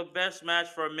like the best match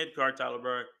for a mid card title,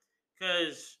 bro.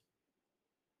 Because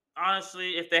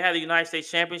honestly, if they had the United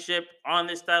States Championship on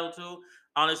this title too,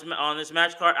 on this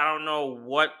match card, I don't know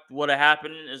what would have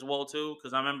happened as well too.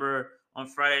 Because I remember on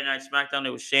Friday Night SmackDown, it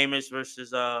was Sheamus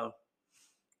versus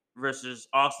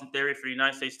Austin Theory for the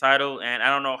United States title, and I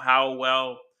don't know how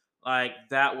well like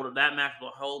that match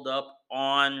will hold up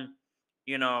on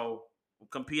you know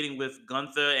competing with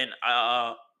Gunther and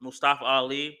Mustafa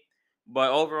Ali.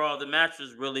 But overall, the match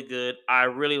was really good. I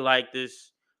really like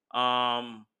this.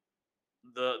 Um,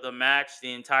 the match,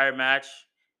 the entire match,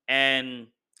 and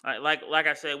like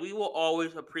I said, we will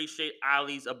always appreciate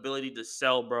Ali's ability to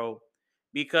sell, bro,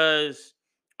 because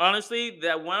honestly,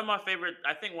 that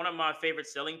I think one of my favorite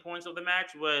selling points of the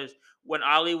match was when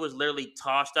Ali was literally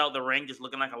tossed out the ring, just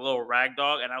looking like a little rag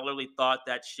dog, and I literally thought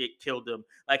that shit killed him.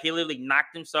 Like he literally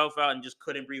knocked himself out and just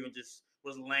couldn't breathe and just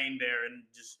was laying there and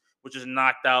just was just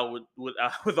knocked out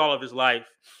with all of his life,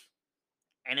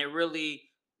 and it really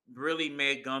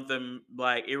made Gunther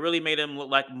like it really made him look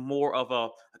like more of a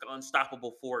like an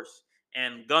unstoppable force.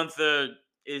 And Gunther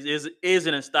is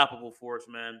an unstoppable force,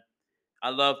 man. I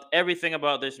loved everything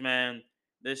about this man.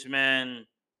 This man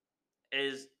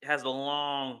is has a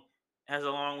long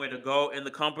way to go in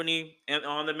the company and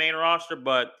on the main roster,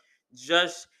 but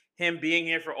just him being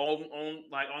here for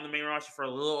like on the main roster for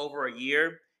a little over a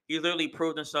year, he literally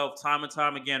proved himself time and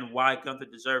time again why Gunther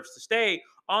deserves to stay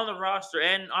on the roster.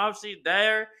 And obviously,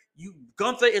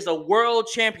 Gunther is a world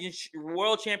champion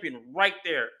right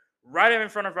there, right in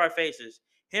front of our faces.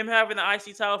 Him having the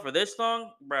IC title for this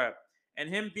long, bruh, and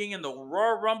him being in the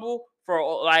Royal Rumble for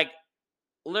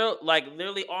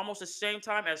literally almost the same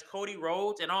time as Cody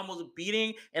Rhodes and almost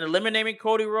beating and eliminating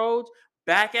Cody Rhodes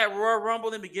back at Royal Rumble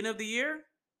in the beginning of the year,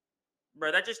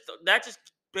 bro. That just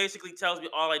basically tells me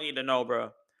all I need to know,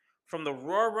 bro. From the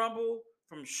Royal Rumble,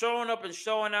 from showing up and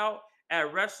showing out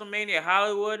at WrestleMania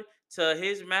Hollywood to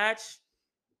his match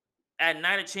at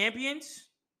Night of Champions,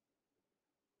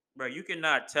 bro, you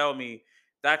cannot tell me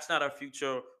that's not a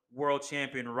future world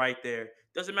champion right there.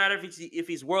 Doesn't matter if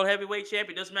he's world heavyweight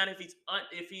champion. Doesn't matter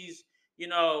if he's you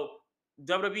know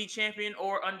WWE champion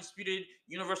or undisputed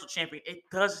Universal champion. It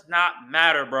does not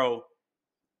matter, bro.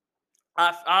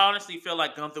 I honestly feel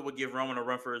like Gunther would give Roman a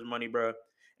run for his money, bro,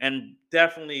 and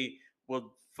definitely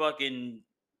will fucking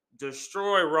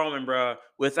destroy Roman, bro,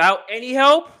 without any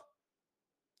help.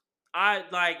 I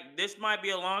like this might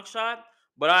be a long shot,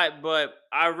 but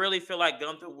I really feel like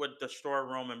Gunther would destroy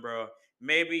Roman, bro.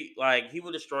 Maybe like he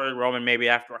would destroy Roman maybe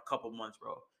after a couple months,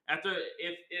 bro. After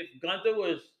if Gunther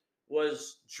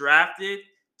was drafted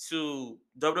to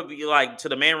WWE like to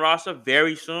the main roster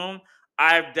very soon,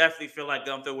 I definitely feel like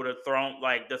Gunther would have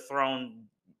dethroned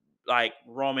like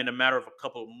Roman in a matter of a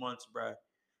couple of months, bro.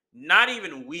 Not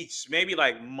even weeks, maybe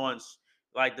like months.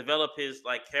 Like develop his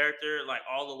like character like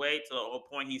all the way to a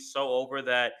point he's so over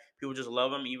that people just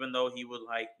love him, even though he would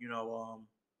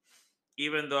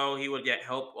even though he would get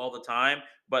help all the time.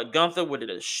 But Gunther would have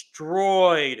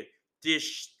destroyed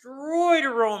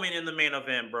Roman in the main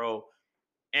event, bro.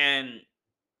 And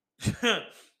and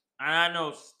I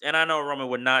know Roman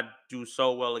would not do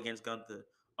so well against Gunther.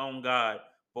 Oh God.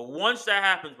 But once that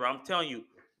happens, bro, I'm telling you,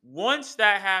 once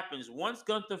that happens, once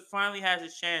Gunther finally has a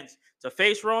chance to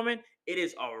face Roman, it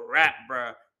is a wrap,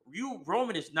 bro.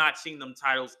 Roman is not seeing them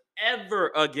titles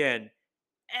ever again.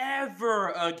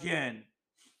 Ever again.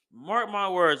 Mark my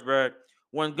words, bro.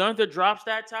 When Gunther drops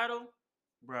that title,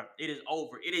 bro, it is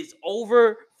over. It is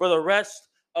over for the rest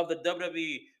of the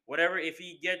WWE. Whatever, if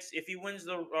he wins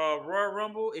the Royal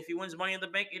Rumble, if he wins Money in the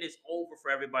Bank, it is over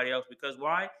for everybody else. Because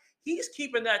why? He's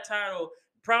keeping that title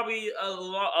probably a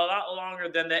lot longer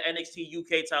than the NXT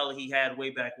UK title he had way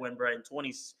back when, bro,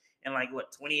 in like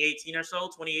what 2018 or so,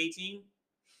 2018.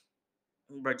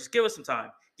 Bro, just give us some time.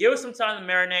 Give us some time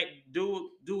to marinate.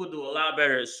 Do a lot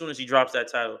better as soon as he drops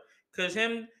that title. Cause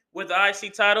him with the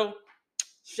IC title,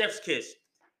 chef's kiss.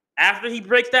 After he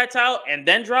breaks that title and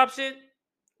then drops it,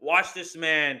 watch this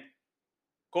man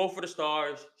go for the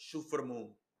stars, shoot for the moon.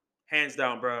 Hands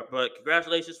down, bro. But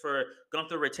congratulations for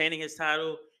Gunther retaining his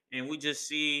title. And we just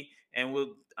see,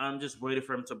 I'm just waiting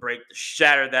for him to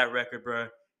shatter that record, bro.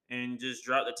 And just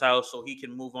drop the title so he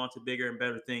can move on to bigger and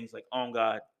better things like on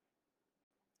God.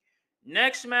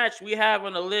 Next match we have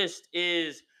on the list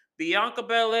is Bianca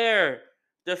Belair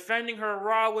defending her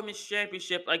Raw Women's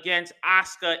Championship against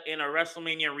Asuka in a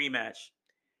WrestleMania rematch.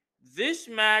 This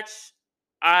match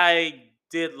I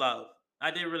did love. I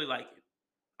did really like it.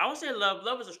 I won't say love.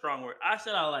 Love is a strong word. I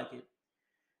said I like it.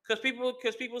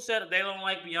 Because people said they don't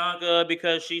like Bianca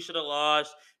because she should have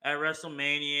lost at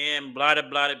WrestleMania and blah blah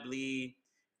blah blah.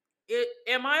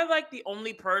 Am I like the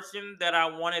only person that I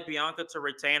wanted Bianca to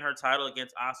retain her title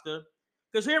against Asuka?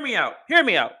 Because hear me out. Hear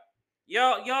me out.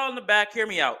 Y'all in the back, hear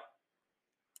me out.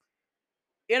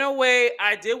 In a way,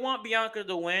 I did want Bianca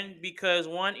to win because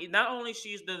one, not only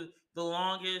she's the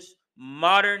longest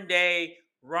modern day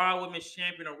Raw Women's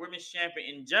Champion or Women's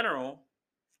Champion in general.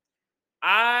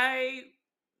 I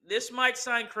This might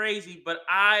sound crazy, but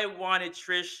I wanted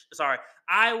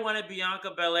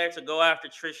Bianca Belair to go after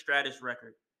Trish Stratus'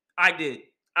 record. I did.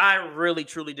 I really,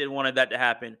 truly did wanted that to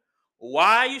happen.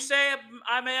 Why you say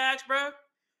I may ask, bro?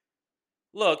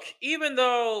 Look, even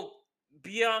though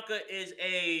Bianca is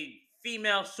a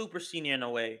female super senior in a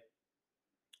way,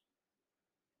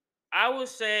 I would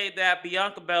say that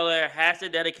Bianca Belair has the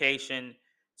dedication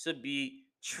to beat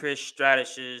Trish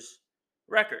Stratus's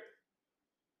record.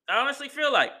 I honestly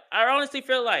feel like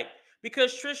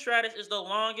because Trish Stratus is the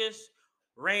longest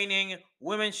reigning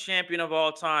women's champion of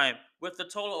all time with a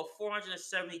total of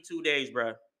 472 days,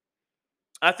 bro.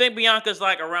 I think Bianca's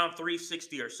like around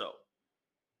 360 or so.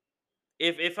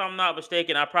 If I'm not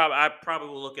mistaken, I probably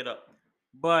will look it up.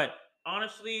 But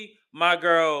honestly, my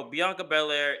girl Bianca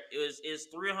Belair is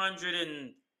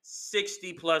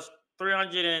 360 plus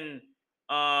 300 and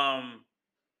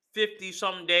 50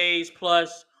 some days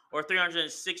plus or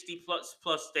 360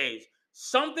 plus days.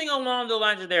 Something along the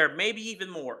lines of there, maybe even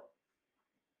more.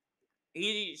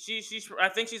 She's I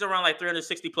think she's around like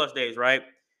 360 plus days, right?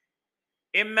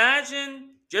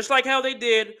 Imagine just like how they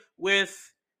did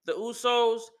with the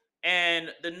Usos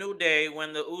and the New Day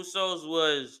when the Usos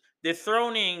was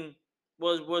dethroning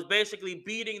was basically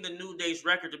beating the New Day's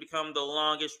record to become the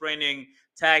longest reigning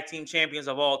tag team champions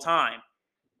of all time.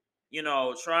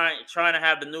 Trying to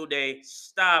have the New Day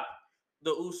stop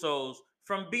the Usos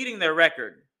from beating their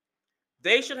record.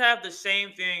 They should have the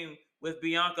same thing with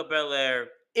Bianca Belair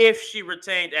if she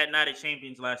retained at Night of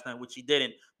Champions last night, which she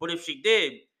didn't. But if she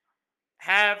did,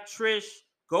 have Trish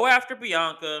go after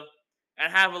Bianca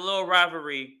and have a little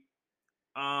rivalry.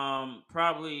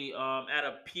 Probably at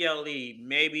a PLE,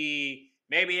 maybe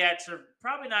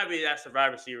probably not really at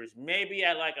Survivor Series, maybe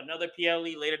at like another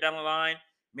PLE later down the line,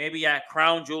 maybe at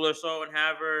Crown Jewel or so, and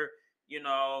have her,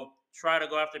 try to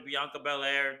go after Bianca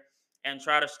Belair and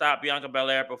try to stop Bianca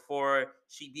Belair before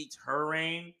she beats her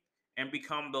reign and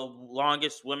become the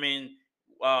longest women's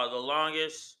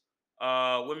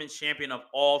champion of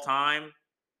all time.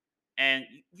 And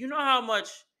you know how much,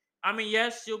 I mean,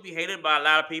 yes, she'll be hated by a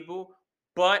lot of people,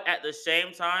 but at the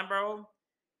same time, bro,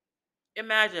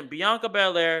 imagine Bianca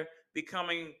Belair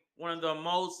becoming one of the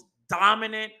most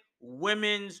dominant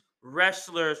women's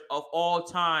wrestlers of all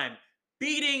time,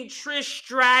 beating Trish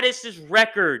Stratus's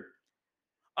record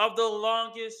of the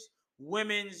longest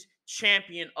women's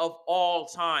champion of all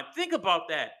time. Think about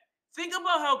that. Think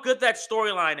about how good that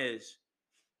storyline is.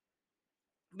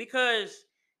 Because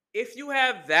if you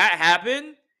have that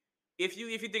happen, if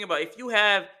you think about it, if you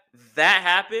have that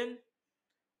happen,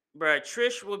 bro,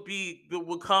 Trish will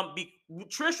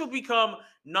become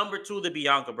number two to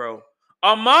Bianca, bro.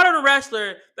 A modern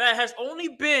wrestler that has only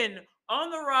been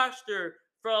on the roster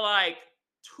for like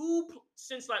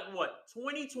since like what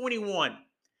 2021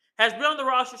 has been on the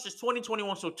roster since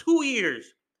 2021, so 2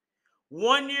 years.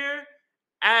 1 year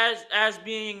as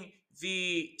being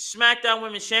the SmackDown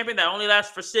Women's Champion that only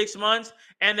lasts for 6 months,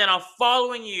 and then a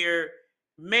following year,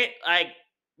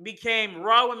 became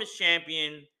Raw Women's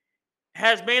Champion,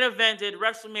 has main evented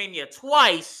WrestleMania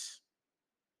twice,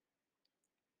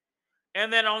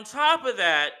 And then on top of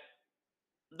that,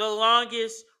 the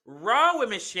longest Raw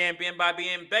Women's Champion by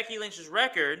being Becky Lynch's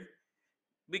record,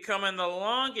 becoming the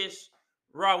longest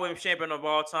Raw Women's Champion of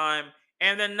all time,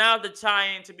 and then now the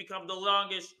tie-in to become the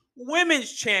longest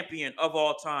Women's Champion of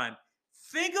all time.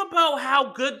 Think about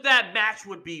how good that match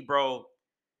would be, bro.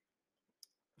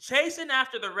 Chasing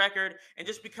after the record and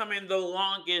just becoming the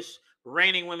longest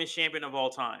reigning Women's Champion of all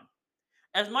time.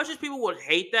 As much as people would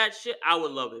hate that shit, I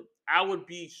would love it. I would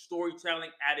be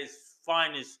storytelling at its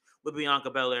finest with Bianca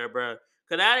Belair, bro.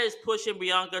 Cause that is pushing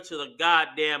Bianca to the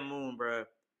goddamn moon, bro.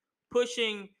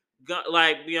 Pushing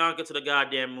like Bianca to the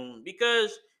goddamn moon.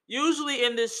 Because usually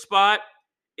in this spot,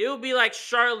 it would be like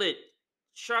Charlotte.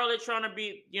 Charlotte trying to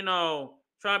be,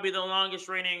 trying to be the longest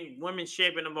reigning women's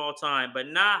champion of all time. But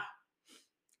nah,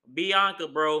 Bianca,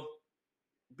 bro.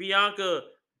 Bianca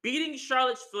beating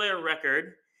Charlotte's Flair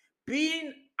record,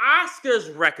 beating Asuka's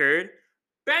record,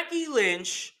 Becky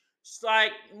Lynch,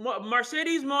 like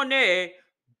Mercedes Moné,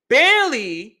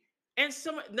 Bailey, and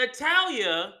some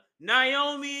Natalia,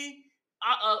 Naomi,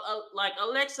 like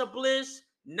Alexa Bliss,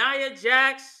 Nia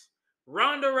Jax,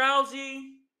 Ronda Rousey.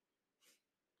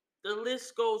 The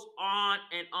list goes on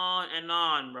and on and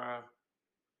on, bro.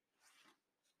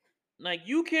 Like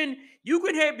you can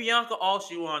hate Bianca all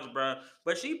she wants, bro,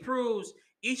 but she proves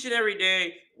each and every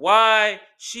day why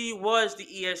she was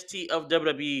the EST of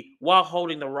WWE while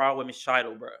holding the Raw Women's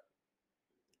title, bro.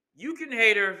 You can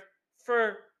hate her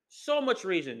for so much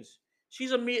reasons.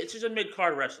 She's a mid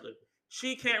card wrestler.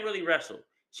 She can't really wrestle.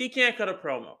 She can't cut a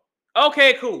promo.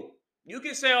 Okay, cool. You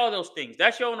can say all those things.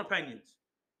 That's your own opinions.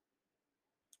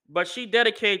 But she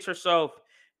dedicates herself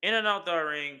in and out the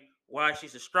ring. Why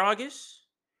she's the strongest,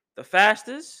 the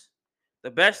fastest,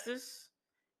 the bestest,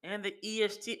 and the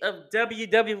EST of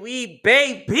WWE,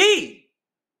 baby.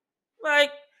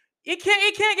 Like it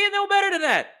can't get no better than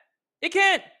that. It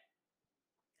can't.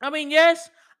 I mean, yes,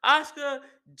 Asuka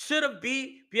should have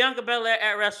beat Bianca Belair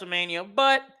at WrestleMania,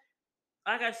 but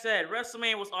like I said,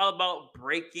 WrestleMania was all about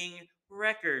breaking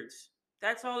records.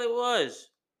 That's all it was.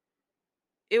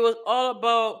 It was all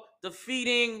about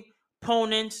defeating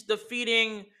opponents,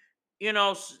 defeating,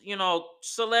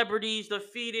 celebrities,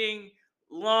 defeating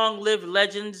long-lived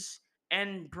legends,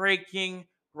 and breaking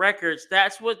records.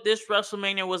 That's what this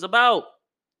WrestleMania was about.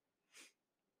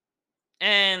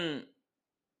 And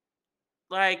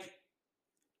like,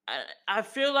 I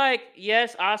feel like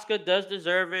yes, Asuka does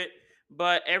deserve it,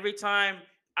 but every time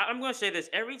I'm gonna say this,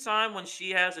 every time when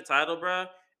she has the title, bruh,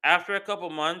 after a couple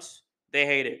months, they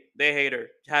hate it. They hate her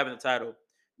having the title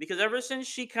because ever since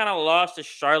she kind of lost to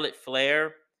Charlotte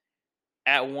Flair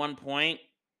at one point,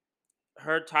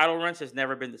 her title runs has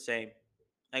never been the same.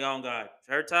 Like oh God,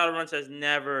 her title runs has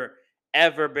never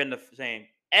ever been the same,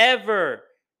 ever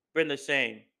been the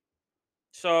same.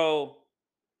 So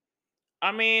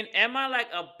I mean, am I like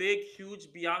a big,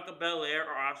 huge Bianca Belair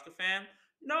or Oscar fan?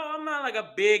 No, I'm not like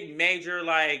a big, major,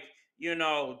 like,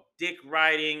 dick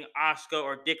riding Oscar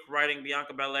or dick riding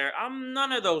Bianca Belair. I'm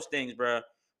none of those things, bruh.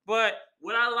 But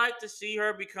would I like to see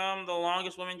her become the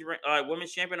longest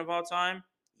women's champion of all time?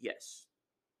 Yes.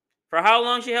 For how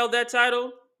long she held that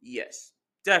title? Yes.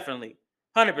 Definitely.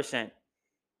 100%.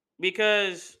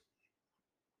 Because,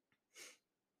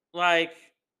 like,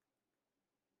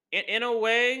 in a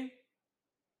way,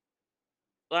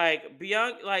 like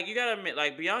Bianca, like you gotta admit,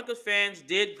 like Bianca's fans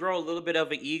did grow a little bit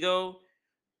of an ego,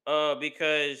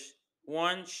 because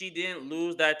one, she didn't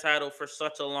lose that title for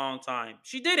such a long time.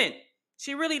 She didn't.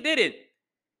 She really didn't.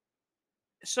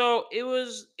 So it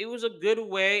was a good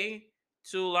way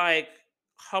to like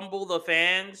humble the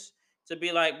fans to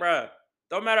be like, bruh,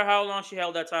 don't matter how long she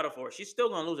held that title for, she's still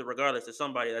gonna lose it regardless to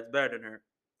somebody that's better than her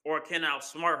or can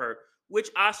outsmart her, which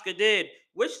Oscar did.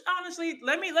 Which honestly,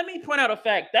 let me point out a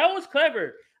fact that was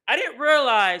clever. I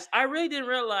really didn't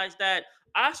realize that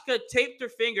Oscar taped her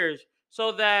fingers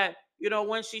so that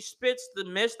when she spits the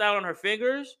mist out on her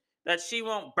fingers, that she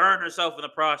won't burn herself in the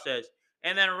process.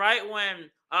 And then right when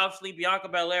obviously Bianca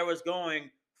Belair was going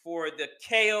for the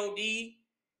KOD,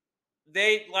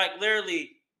 they like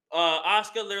literally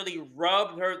Oscar literally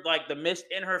rubbed her like the mist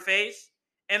in her face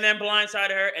and then blindsided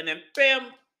her and then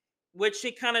bam, which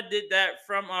she kind of did that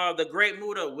from the Great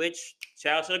Muta, which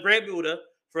shout out to the Great Muta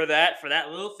for that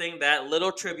little thing, that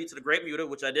little tribute to the Great Muta,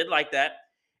 which I did like that.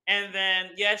 And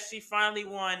then yes, she finally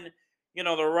won, the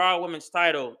Raw Women's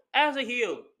title as a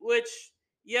heel, which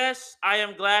yes, I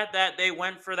am glad that they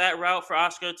went for that route for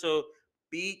Oscar to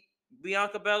beat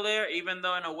Bianca Belair, even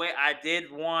though in a way I did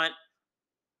want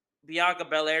Bianca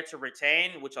Belair to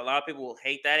retain, which a lot of people will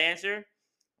hate that answer.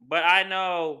 But I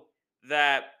know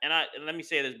that, and let me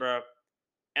say this, bro.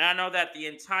 And I know that the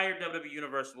entire WWE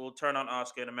universe will turn on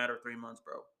Asuka in a matter of 3 months,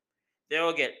 bro. They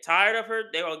will get tired of her.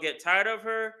 They will get tired of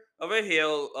her, of her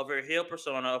heel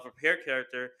persona, of her hair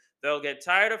character. They'll get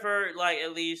tired of her, like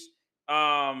at least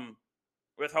um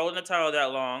with holding the title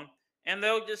that long, and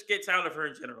they'll just get tired of her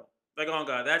in general. Like, oh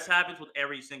god, that's happens with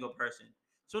every single person.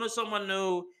 As soon as someone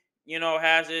new,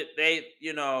 has it,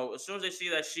 as soon as they see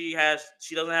that she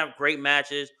doesn't have great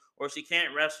matches, or she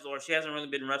can't wrestle, or she hasn't really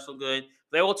been wrestled good,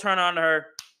 they will turn on her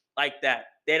like that.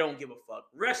 They don't give a fuck.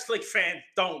 Wrestling fans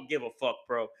don't give a fuck,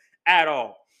 bro, at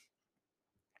all.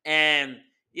 And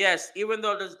yes, even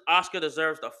though this Oscar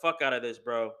deserves the fuck out of this,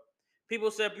 bro. People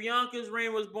said Bianca's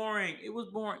reign was boring. It was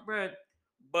boring, bro.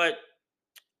 But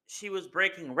she was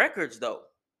breaking records, though.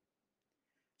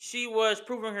 She was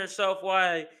proving herself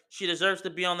why she deserves to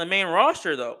be on the main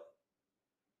roster, though.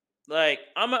 Like,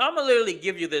 I'm gonna literally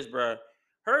give you this, bro.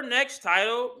 Her next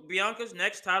title, Bianca's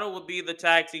next title, will be the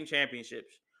tag team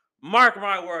championships. Mark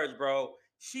my words, bro.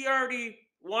 She already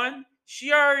won.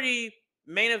 She already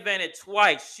main evented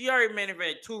twice. She already main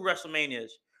evented 2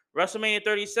 WrestleManias, WrestleMania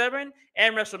 37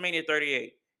 and WrestleMania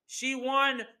 38. She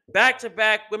won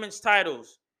back-to-back women's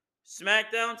titles.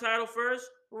 SmackDown title first,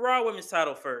 Raw women's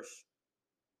title first.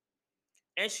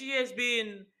 And she has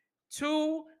been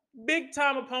two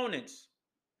big-time opponents.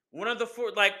 One of the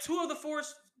four, like two of the four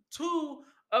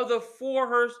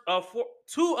horse,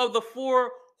 two of the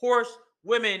four horse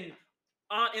women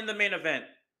in the main event.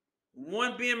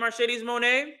 One being Mercedes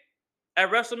Moné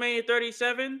at WrestleMania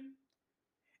 37,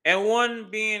 and one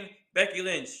being Becky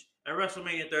Lynch at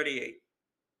WrestleMania 38.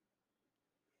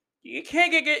 It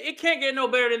can't get no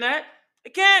better than that.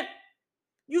 It can't.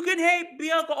 You can hate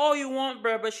Bianca all you want,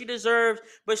 bro, but she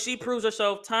proves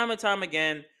herself time and time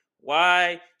again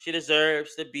why she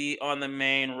deserves to be on the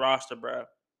main roster, bro.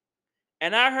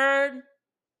 And I heard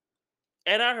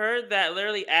that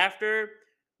literally after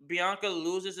Bianca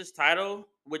loses this title,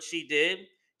 which she did,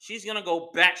 she's gonna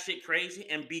go batshit crazy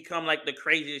and become like the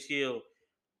craziest heel.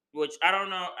 Which I don't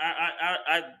know.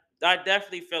 I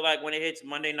definitely feel like when it hits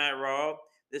Monday Night Raw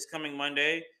this coming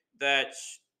Monday, that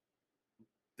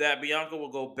that Bianca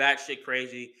will go batshit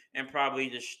crazy and probably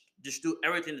just do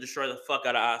everything to destroy the fuck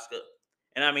out of Asuka.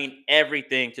 And I mean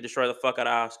everything to destroy the fuck out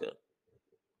of Asuka.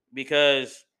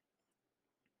 Because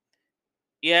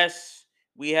yes,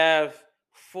 we have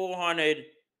 400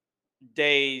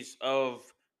 days of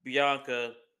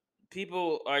Bianca.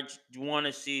 People are want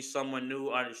to see someone new.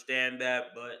 Understand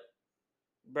that, but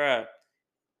bruh,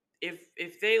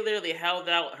 if they literally held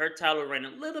out her title reign a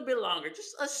little bit longer,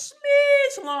 just a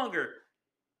smidge longer,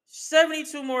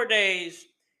 72 more days,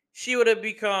 she would have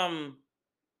become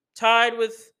tied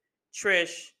with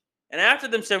Trish, and after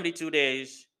them 72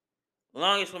 days,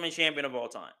 longest women's champion of all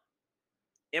time.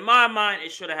 In my mind,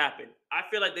 it should have happened. I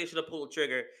feel like they should have pulled the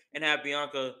trigger and have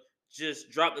Bianca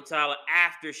just drop the title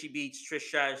after she beats Trish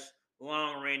Stratus'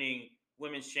 long reigning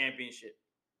women's championship.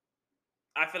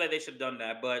 I feel like they should have done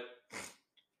that, but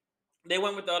they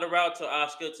went with the other route to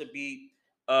Asuka to beat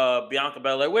Bianca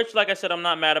Belair, which, like I said, I'm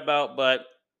not mad about, but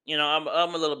I'm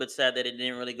a little bit sad that it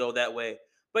didn't really go that way.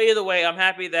 But either way, I'm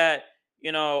happy that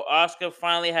Asuka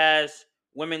finally has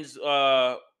women's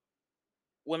gold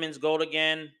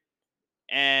again,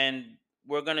 and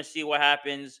we're gonna see what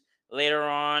happens later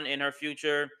on in her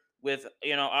future with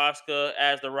Asuka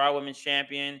as the Raw Women's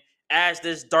Champion, as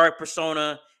this dark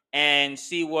persona, and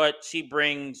see what she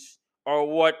brings or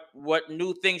what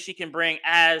new things she can bring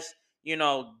as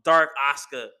Dark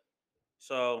Asuka.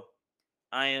 So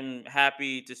I am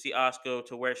happy to see Asuka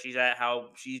to where she's at, how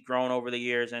she's grown over the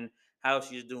years, and how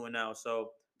she's doing now.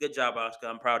 So good job, Asuka.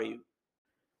 I'm proud of you.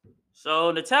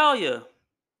 So Natalia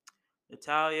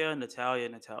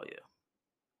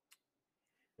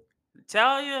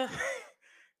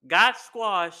got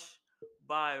squashed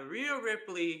by Rhea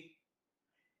Ripley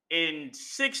in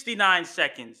 69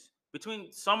 seconds.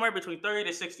 Somewhere between 30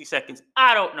 to 60 seconds.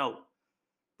 I don't know.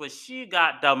 But she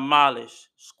got demolished,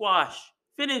 squashed,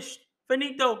 finished,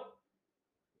 finito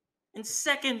in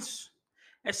seconds.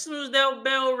 As soon as that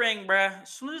bell rang, bruh. As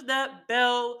soon as that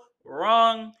bell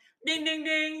rung, ding ding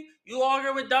ding. You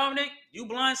argue with Dominic, you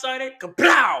blindsided,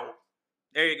 kablow.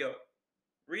 There you go.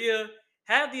 Rhea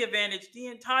had the advantage the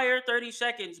entire 30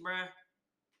 seconds, bruh,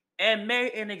 and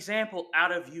made an example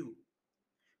out of you.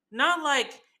 Not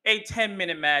like a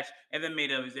 10-minute match and then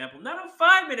made an example. Not a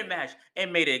 5-minute match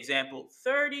and made an example.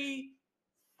 30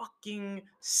 fucking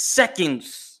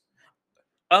seconds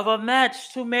of a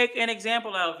match to make an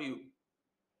example out of you.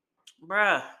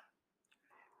 Bruh.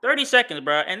 30 seconds,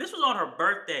 bruh. And this was on her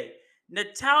birthday.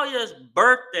 Natalia's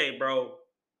birthday, bro.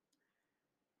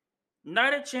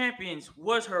 Night of Champions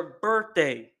was her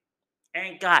birthday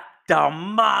and got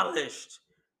demolished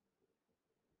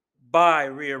by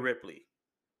Rhea Ripley.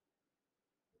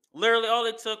 Literally, all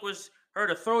it took was her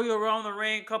to throw you around the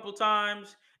ring a couple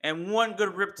times and one good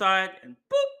riptide, and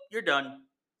boop, you're done.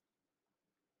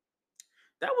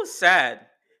 That was sad.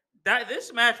 That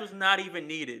this match was not even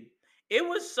needed. It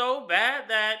was so bad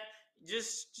that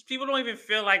just people don't even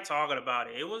feel like talking about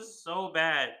it. It was so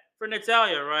bad for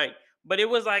Natalia, right? But it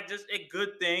was like just a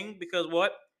good thing because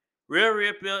what? Rhea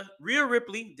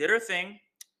Ripley did her thing,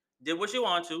 did what she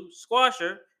wanted to, squash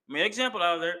her, made an example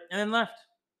out of her, and then left.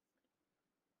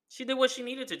 She did what she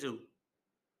needed to do.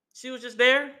 She was just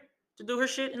there to do her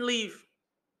shit and leave.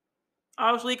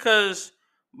 Obviously, because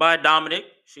by Dominic,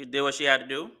 she did what she had to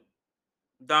do.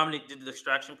 Dominic did the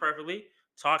distraction perfectly,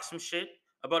 talked some shit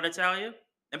about Natalia,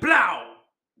 and blow!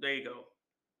 There you go.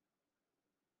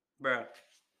 Bruh.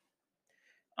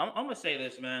 I'm gonna say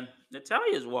this, man.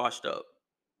 Natalia's washed up.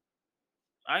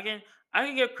 I can I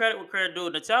can give credit where credit due.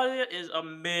 Natalia is a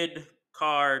mid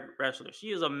card wrestler. She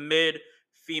is a mid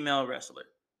female wrestler.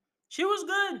 She was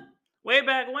good way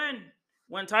back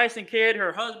when Tyson Kidd,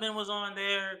 her husband, was on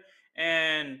there,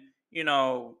 and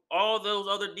all those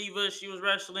other divas she was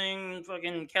wrestling,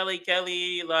 fucking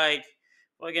Kelly, like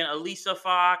fucking Elisa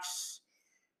Fox,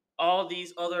 all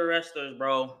these other wrestlers,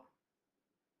 bro,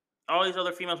 all these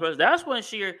other female wrestlers. That's when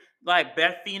she like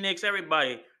Beth Phoenix,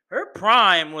 everybody. Her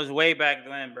prime was way back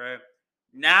then, bro.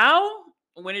 Now,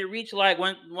 when it reached like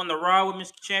when the Raw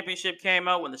Women's Championship came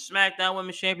out, when the SmackDown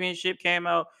Women's Championship came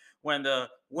out, when the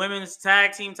women's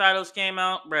tag team titles came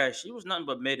out, bruh, she was nothing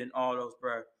but mid in all those,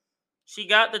 bruh. She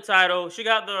got the title. She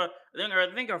got I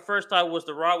think her first title was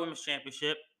the Raw Women's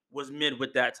Championship, was mid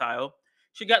with that title.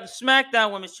 She got the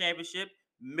SmackDown Women's Championship,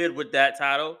 mid with that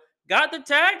title. Got the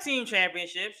tag team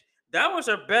championships. That was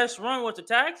her best run with the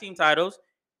tag team titles,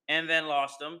 and then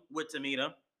lost them with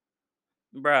Tamina.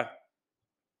 Bruh.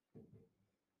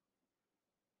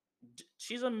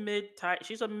 She's a mid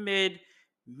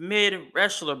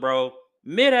wrestler, bro.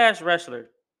 Mid ass wrestler.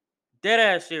 Dead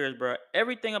ass serious, bro.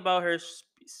 Everything about her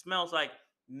smells like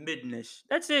midness.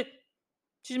 That's it.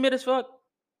 She's mid as fuck.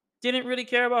 Didn't really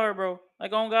care about her, bro.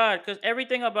 Like on God, because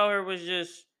everything about her was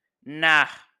just nah.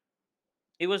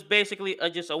 It was basically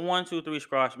just a 1, 2, 3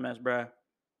 squash match, bro.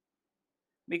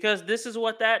 Because this is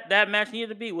what that match needed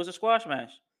to be, was a squash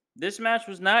match. This match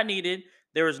was not needed.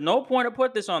 There was no point to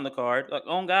put this on the card. Like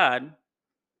on God,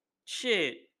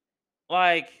 shit.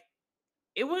 Like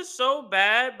it was so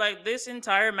bad. Like this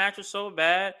entire match was so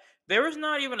bad. There was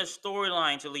not even a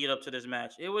storyline to lead up to this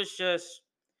match. It was just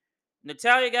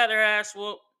Natalia got her ass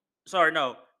whooped. Sorry,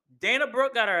 no. Dana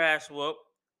Brooke got her ass whooped.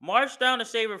 Marched down to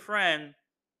save her friend,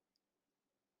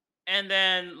 and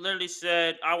then literally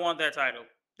said, "I want that title."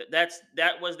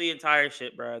 That was the entire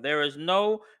shit, bro. There is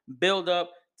no build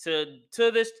up to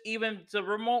this, even to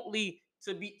remotely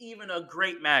to be even a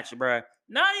great match, bro.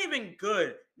 Not even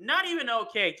good, not even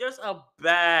okay, just a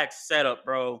bad setup,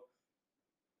 bro.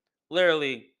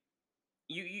 Literally,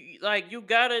 you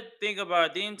gotta think about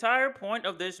it. The entire point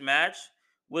of this match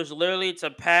was literally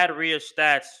to pad Rhea's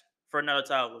stats for another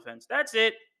title defense. That's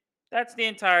it. That's the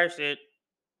entire shit.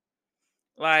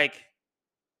 Like,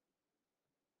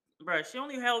 bro, she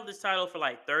only held this title for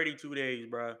like 32 days,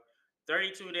 bro.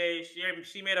 32 days.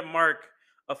 She made a mark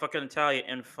of fucking Natalia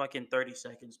in fucking 30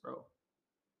 seconds, bro.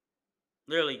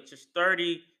 Literally, just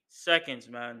 30 seconds,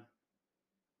 man.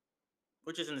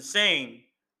 Which is insane.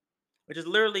 Which is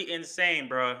literally insane,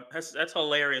 bro. That's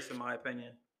hilarious in my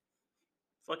opinion.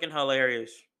 Fucking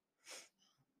hilarious.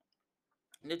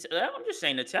 I'm just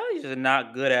saying, Natalia's is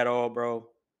not good at all, bro.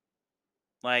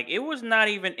 Like, it was not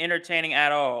even entertaining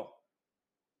at all.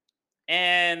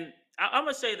 And I'm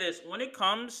gonna say this: when it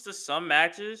comes to some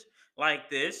matches like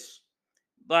this,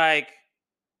 like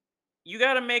you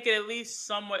got to make it at least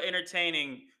somewhat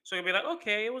entertaining, so you'll be like,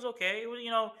 okay, it was okay. It was,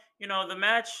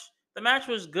 the match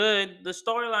was good. The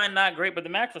storyline not great, but the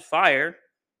match was fire.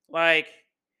 Like,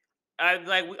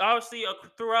 we obviously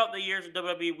throughout the years of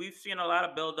WWE, we've seen a lot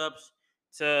of build-ups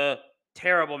to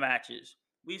terrible matches.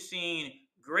 We've seen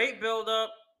great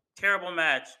build-up, terrible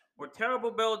match, or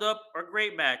terrible build-up or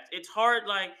great match. It's hard,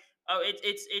 like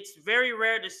it's very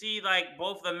rare to see like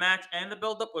both the match and the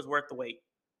build-up was worth the wait.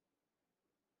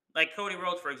 Like Cody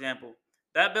Rhodes, for example,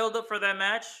 that build-up for that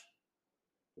match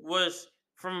was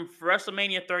from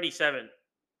WrestleMania 37.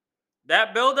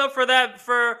 That build-up for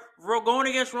going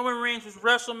against Roman Reigns was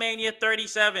WrestleMania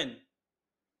 37.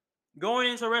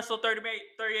 Going into Wrestle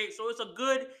 38. So it's a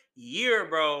good year,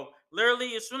 bro.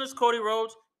 Literally, as soon as Cody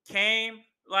Rhodes came,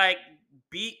 like,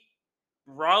 beat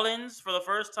Rollins for the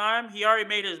first time, he already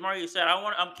made his mark. He said,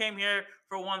 I came here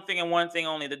for one thing and one thing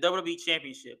only, the WWE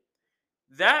Championship.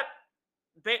 That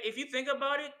if you think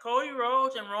about it, Cody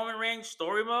Rhodes and Roman Reigns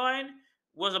storyline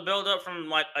was a build up from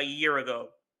like a year ago.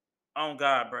 Oh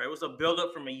God, bro, it was a build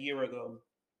up from a year ago.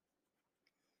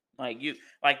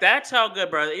 Like that's how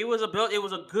good, bro. It was a build. It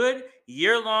was a good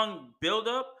year long build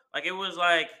up. Like it was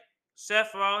like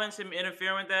Seth Rollins him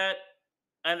interfering with that,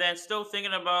 and then still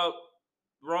thinking about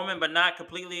Roman, but not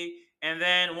completely. And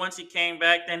then once he came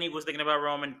back, then he was thinking about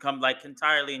Roman come like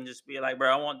entirely and just be like,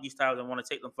 bro, I want these titles. I want to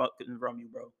take them fucking from you,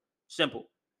 bro. Simple.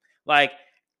 Like,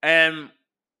 and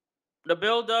the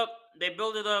build up, they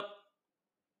build it up.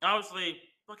 Obviously,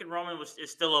 fucking Roman was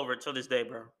is still over till this day,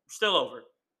 bro. Still over.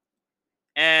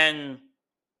 And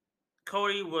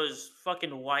Cody was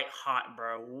fucking white hot,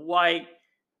 bro. White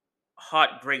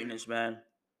hot greatness, man.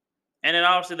 And then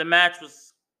obviously the match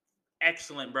was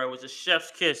excellent, bro. It was a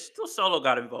chef's kiss. Still Solo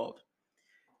got involved.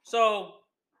 So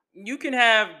you can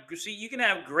have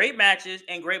great matches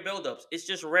and great build-ups. It's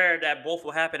just rare that both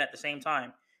will happen at the same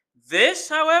time. This,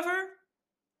 however,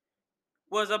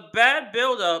 was a bad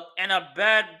build-up and a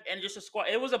bad and just a squash.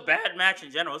 It was a bad match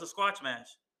in general. It was a squash match.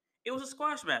 It was a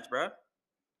squash match, bro.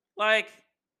 Like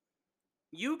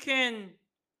you can.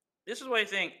 This is what I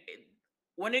think.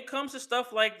 When it comes to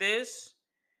stuff like this,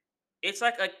 it's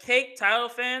like a cake title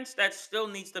fans that still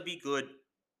needs to be good.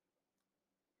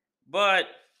 But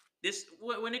this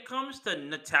when it comes to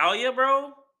Natalia,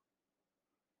 bro,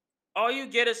 all you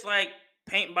get is like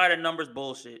paint by the numbers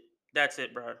bullshit. That's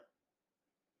it, bro.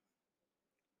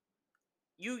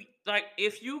 You like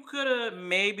if you could have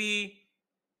maybe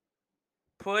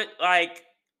put like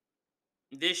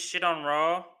this shit on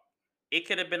Raw, it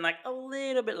could have been like a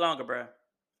little bit longer, bro.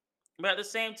 But at the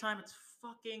same time, it's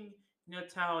fucking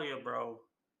Natalia, bro.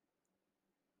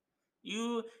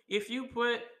 You if you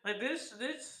put like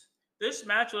this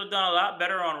match would have done a lot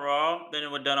better on Raw than it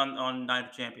would have done on Night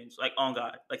of Champions. Like on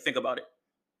God. Like think about it.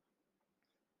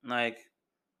 Like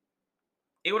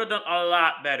it would have done a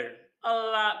lot better. A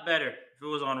lot better if it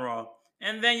was on Raw.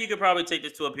 And then you could probably take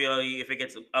this to a PLE if it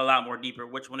gets a lot more deeper,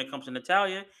 which when it comes to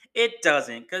Natalia, it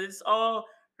doesn't. Because it's all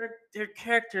her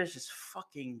character is just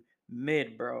fucking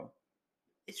mid, bro.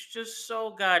 It's just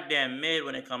so goddamn mid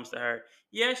when it comes to her.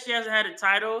 Yes, she hasn't had a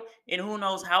title in who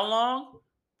knows how long,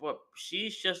 but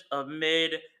she's just a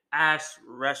mid ass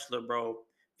wrestler, bro.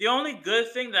 The only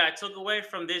good thing that I took away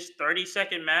from this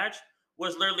 30-second match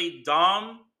was literally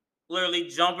Dom literally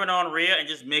jumping on Rhea and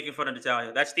just making fun of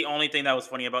Natalia. That's the only thing that was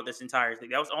funny about this entire thing.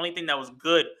 That was the only thing that was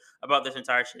good about this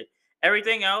entire shit.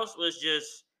 Everything else was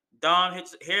just Dom hit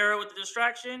her with the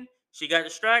distraction. She got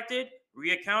distracted.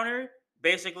 Rhea countered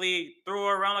basically threw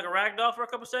her around like a rag doll for a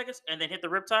couple seconds, and then hit the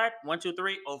riptide. 1, 2,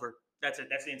 3, over. That's it.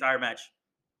 That's the entire match.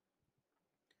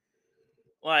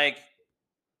 Like,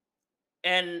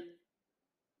 and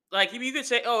like you could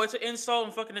say, oh, it's an insult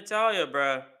on fucking Natalia,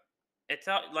 bro.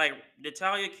 Like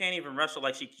Natalia can't even wrestle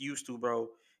like she used to, bro.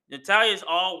 Natalia's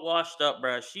all washed up,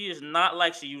 bro. She is not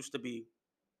like she used to be.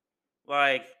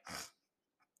 Like,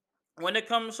 when it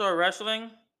comes to her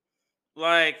wrestling,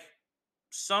 like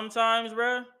sometimes,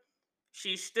 bro,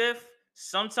 she's stiff.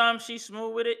 Sometimes she's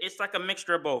smooth with it. It's like a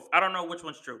mixture of both. I don't know which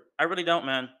one's true. I really don't,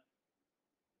 man.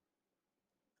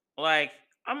 Like,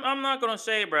 I'm not gonna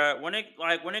say, bro. When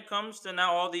it comes to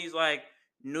now all these like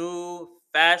new,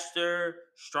 faster,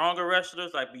 stronger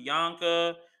wrestlers like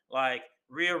Bianca, like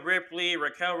Rhea Ripley,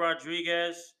 Raquel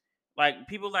Rodriguez, like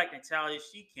people like Natalia,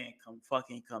 she can't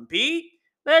fucking compete.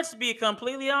 Let's be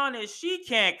completely honest. She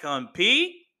can't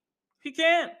compete. She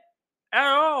can't at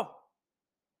all.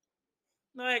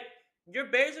 Like,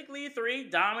 you're basically three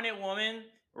dominant women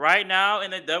right now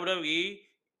in the WWE.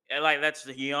 And like that's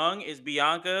the young is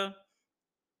Bianca,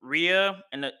 Rhea,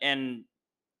 and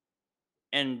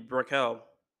Raquel.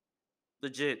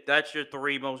 Legit, that's your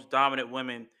three most dominant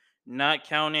women. Not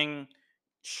counting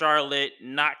Charlotte,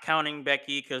 not counting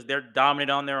Becky because they're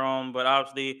dominant on their own. But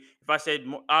obviously, if I said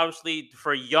obviously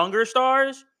for younger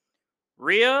stars,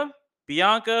 Rhea,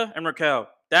 Bianca, and Raquel.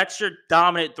 That's your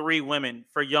dominant three women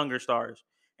for younger stars.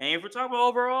 And if we're talking about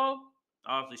overall,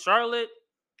 obviously Charlotte,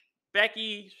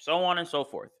 Becky, so on and so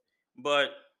forth. But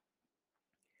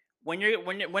when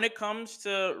it comes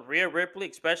to Rhea Ripley,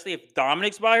 especially if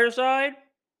Dominic's by her side,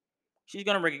 she's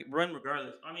gonna win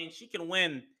regardless. I mean, she can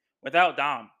win without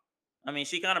Dom. I mean,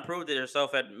 she kind of proved it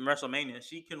herself at WrestleMania.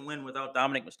 She can win without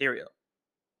Dominic Mysterio.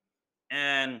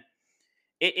 And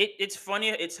it's funny,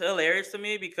 it's hilarious to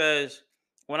me because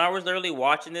when I was literally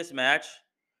watching this match,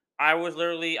 I went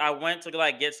to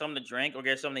like get something to drink or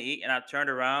get something to eat, and I turned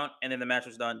around and then the match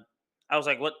was done. I was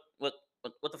like, what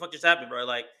the fuck just happened, bro?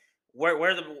 Like,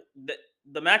 where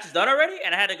the match is done already?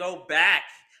 And I had to go back.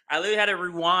 I literally had to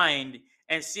rewind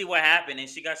and see what happened, and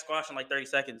she got squashed in like 30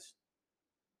 seconds.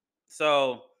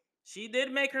 So she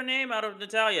did make her name out of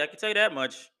Natalia. I can tell you that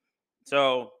much.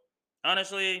 So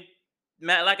honestly,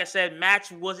 like I said, match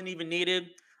wasn't even needed.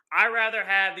 I rather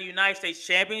have the United States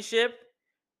Championship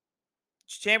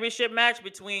match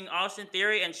between Austin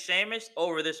Theory and Sheamus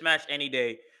over this match any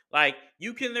day. Like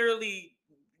you can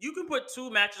put two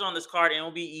matches on this card and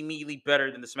it'll be immediately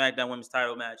better than the SmackDown Women's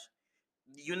Title match.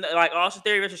 Like Austin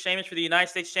Theory versus Sheamus for the United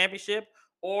States Championship,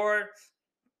 or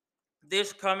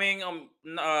this coming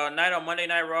night on Monday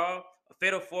Night Raw, a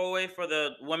Fatal 4-Way for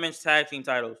the Women's Tag Team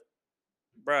titles,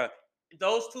 bruh.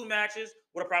 Those two matches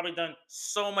would have probably done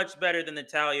so much better than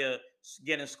Natalia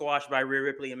getting squashed by Rhea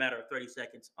Ripley in a matter of 30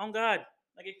 seconds. Oh God,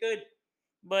 like it could.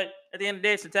 But at the end of the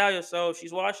day, it's Natalia, so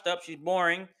she's washed up. She's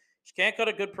boring. She can't cut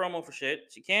a good promo for shit.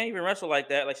 She can't even wrestle like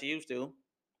that, like she used to.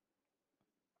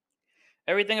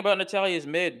 Everything about Natalia is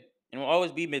mid and will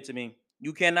always be mid to me.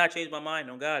 You cannot change my mind,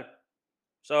 oh God.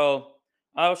 So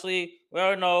obviously, we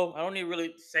all know. I don't need to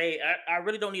really say. I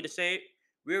really don't need to say it.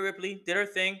 Rhea Ripley did her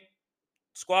thing,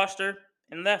 squashed her,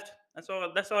 and left. That's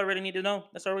all. That's all I really need to know.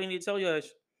 That's all I really need to tell you guys.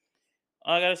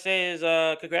 All I gotta say is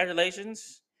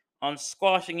congratulations on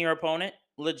squashing your opponent,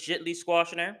 legitly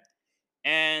squashing her,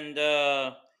 and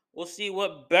we'll see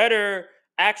what better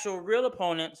actual real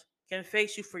opponents can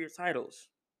face you for your titles.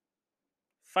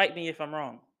 Fight me if I'm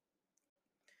wrong.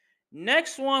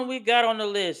 Next one we got on the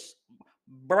list: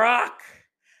 Brock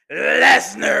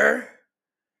Lesnar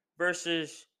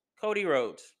versus Cody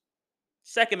Rhodes.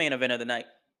 Second main event of the night.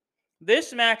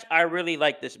 This match, I really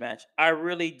liked this match. I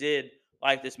really did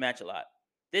like this match a lot.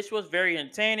 This was very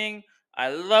entertaining. I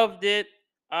loved it.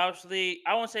 Obviously,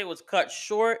 I won't say it was cut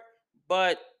short,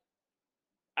 but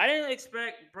I didn't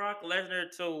expect Brock Lesnar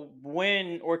to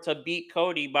win or to beat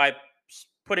Cody by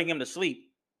putting him to sleep.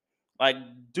 Like,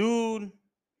 dude,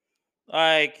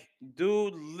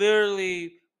 dude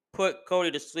literally put Cody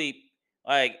to sleep.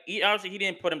 Like, obviously he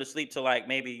didn't put him to sleep till like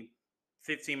maybe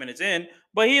 15 minutes in,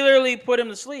 but he literally put him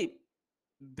to sleep.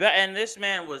 And this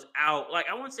man was out. Like,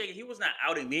 I wouldn't say he was not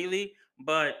out immediately,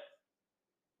 but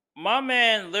my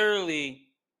man literally,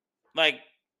 like,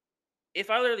 if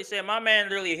I literally say my man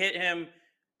literally hit him,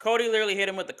 Cody literally hit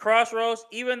him with the crossroads,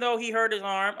 even though he hurt his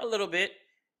arm a little bit.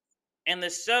 And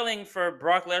the selling for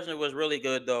Brock Lesnar was really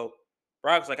good, though.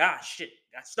 Brock's like, ah, shit,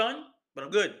 got stunned, but I'm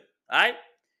good. All right.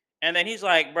 And then he's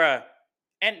like, bruh.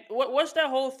 And what's that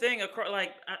whole thing?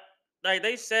 Like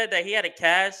they said that he had a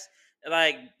cast,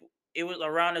 like it was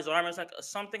around his arm. It's like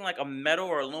something like a metal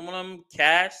or aluminum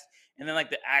cast, and then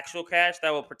like the actual cast that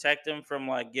will protect him from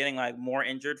like getting like more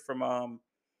injured from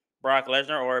Brock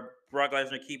Lesnar, or Brock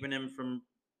Lesnar keeping him from,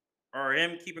 or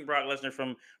him keeping Brock Lesnar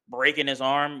from breaking his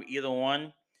arm. Either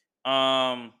one.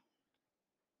 Um,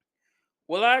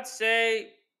 will I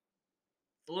say?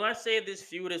 Will I say this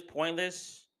feud is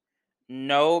pointless?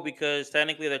 No, because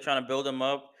technically they're trying to build him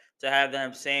up to have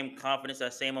that same confidence,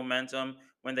 that same momentum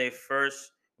when they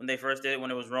first did it,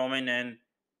 when it was Roman and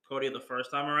Cody the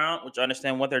first time around, which I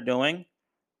understand what they're doing.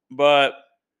 But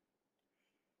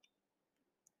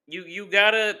you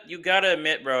gotta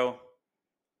admit, bro,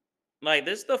 like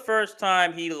this is the first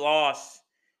time he lost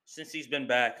since he's been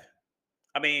back.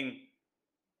 I mean,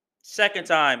 second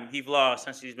time he's lost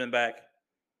since he's been back.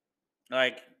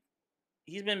 Like,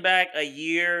 he's been back a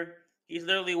year. He's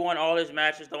literally won all his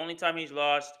matches. The only time he's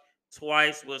lost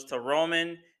twice was to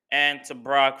Roman and to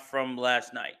Brock from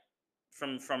last night,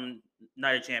 from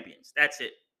Night of Champions. That's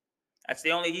it. That's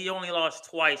the only he only lost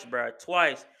twice, bro.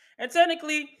 Twice. And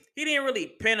technically, he didn't really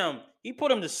pin him. He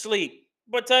put him to sleep.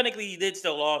 But technically, he did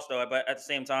still lost though. But at the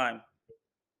same time,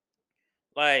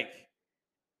 like,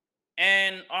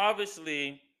 and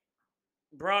obviously,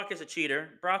 Brock is a cheater.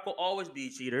 Brock will always be a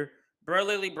cheater. Bro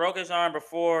literally broke his arm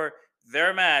before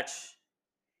their match,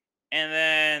 and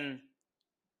then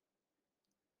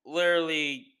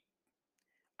literally,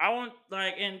 I want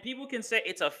like, and people can say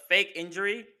it's a fake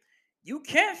injury. You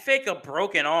can't fake a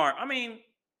broken arm. I mean,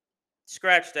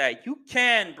 scratch that. You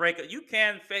can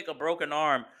fake a broken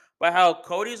arm. But how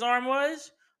Cody's arm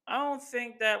was, I don't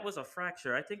think that was a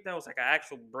fracture. I think that was like an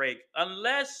actual break,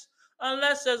 unless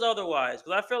says otherwise,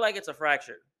 because I feel like it's a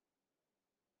fracture.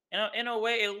 In a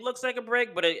way, it looks like a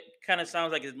break, but it kind of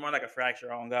sounds like it's more like a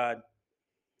fracture. On God,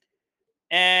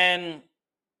 and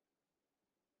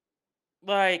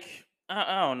like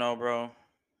I don't know, bro.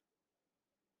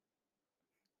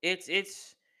 It's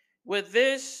with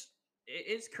this.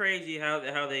 It's crazy how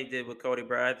they did with Cody,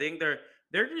 bro. I think they're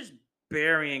just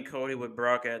burying Cody with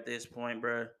Brock at this point,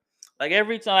 bro. Like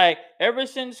every time, ever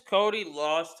since Cody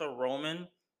lost to Roman,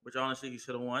 which honestly he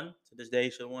should have won. To this day, he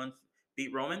should have won,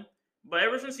 beat Roman. But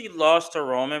ever since he lost to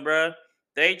Roman, bro,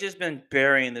 they just been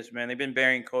burying this man. They've been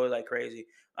burying Cody like crazy.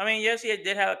 I mean, yes, he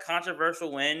did have a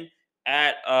controversial win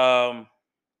at um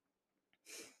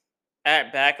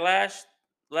at Backlash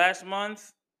last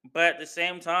month, but at the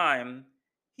same time,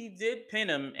 he did pin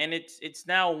him, and it's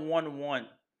now 1-1.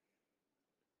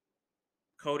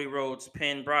 Cody Rhodes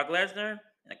pinned Brock Lesnar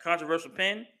in a controversial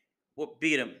pin. What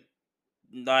beat him?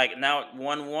 Like now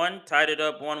 1-1, tied it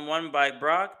up 1-1 by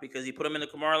Brock because he put him in the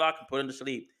Kimura lock and put him to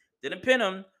sleep. Didn't pin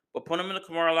him, but put him in the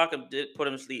Kimura lock and did put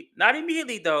him to sleep. Not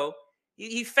immediately though.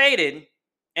 He faded,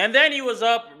 and then he was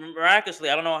up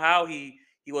miraculously. I don't know how he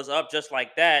was up just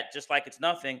like that, just like it's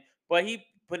nothing. But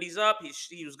he's up.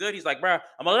 He was good. He's like, bro,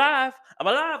 I'm alive. I'm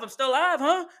alive. I'm still alive,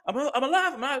 huh? I'm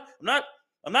alive. I'm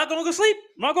not gonna go sleep.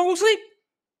 I'm not gonna go sleep.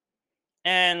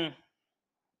 And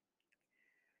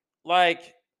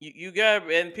like you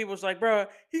got, and people's like, bro,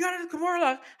 he got in the Kimura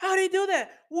lock. How did he do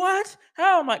that? What?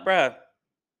 How? I'm like, bro,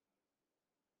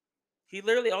 he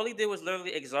literally all he did was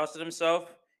literally exhausted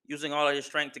himself using all of his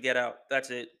strength to get out. That's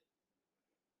it.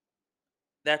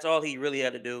 That's all he really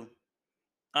had to do.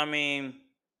 I mean,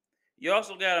 you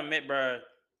also gotta admit, bro,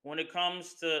 when it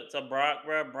comes to Brock,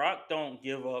 bro, Brock don't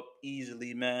give up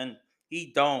easily, man.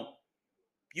 He don't.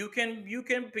 You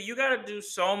gotta do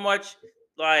so much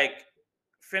like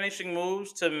finishing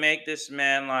moves to make this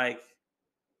man like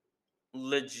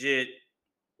legit,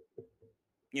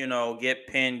 get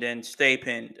pinned and stay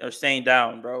pinned or staying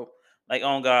down, bro. Like,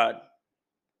 on God.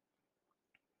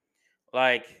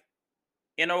 Like,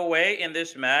 in a way, in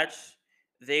this match,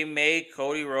 they made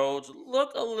Cody Rhodes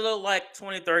look a little like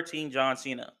 2013 John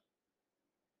Cena.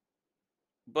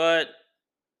 But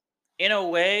in a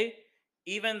way,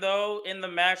 even though in the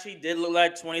match he did look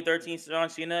like 2013 John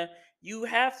Cena, you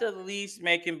have to at least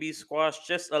make him be squashed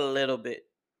just a little bit.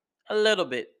 A little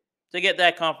bit. To get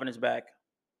that confidence back.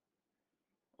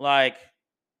 Like,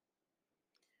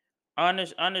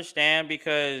 understand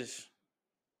because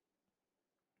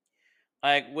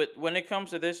like when it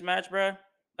comes to this match, bro,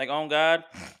 like on God,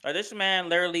 this man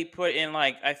literally put in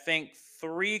like I think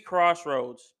 3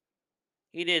 crossroads.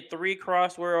 He did 3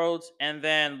 crossroads, and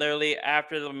then literally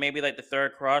after maybe like the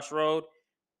third crossroad,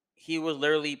 he was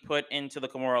literally put into the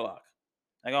Kimura lock.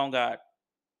 Like on God,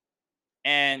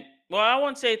 and well, I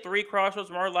wouldn't say 3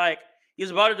 crossroads, more like he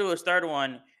was about to do his third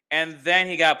one, and then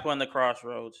he got put in the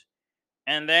crossroads.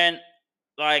 And then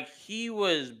like he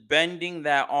was bending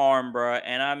that arm, bro.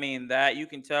 And I mean that you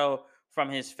can tell from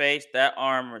his face that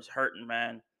arm was hurting,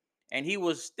 man. And he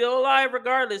was still alive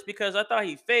regardless because I thought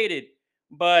he faded.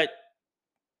 But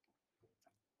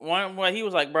when he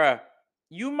was like, bro,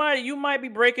 you might be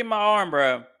breaking my arm,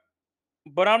 bro,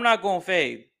 but I'm not gonna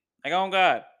fade. Like, oh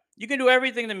God, you can do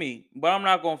everything to me, but I'm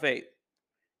not gonna fade.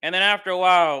 And then after a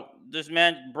while, this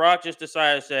man Brock just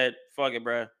decided said, fuck it,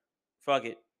 bro. Fuck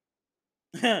it.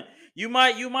 You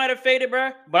might have faded,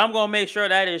 bro, but I'm gonna make sure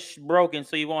that is broken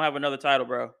so you won't have another title,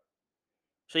 bro.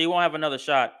 So you won't have another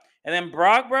shot. And then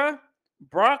Brock, bro,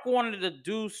 Brock wanted to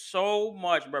do so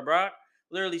much, bro. Brock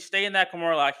literally stay in that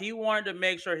Kimura lock. He wanted to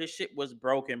make sure his shit was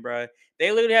broken, bro.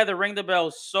 They literally had to ring the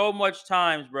bell so much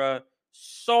times, bro.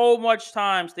 So much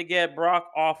times to get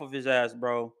Brock off of his ass,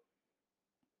 bro.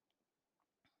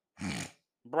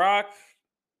 Brock,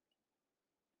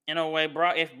 in a way,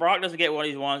 Brock. If Brock doesn't get what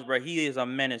he wants, bro, he is a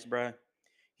menace, bro.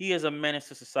 He is a menace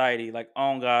to society. Like,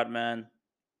 oh God, man.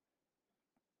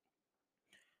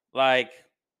 Like,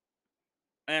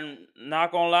 and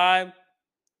not gonna lie,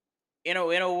 in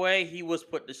a way, he was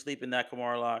put to sleep in that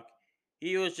Kimura lock.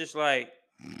 He was just like,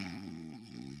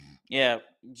 yeah,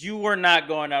 you were not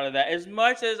going out of that. As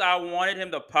much as I wanted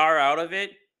him to power out of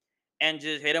it and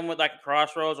just hit him with like a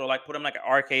crossroads or like put him like an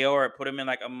RKO or put him in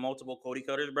like a multiple Cody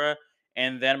cutters, bro,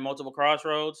 and then multiple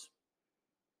crossroads.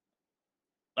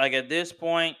 Like at this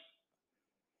point,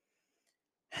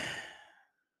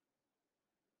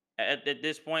 at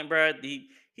this point, bro, he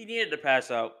needed to pass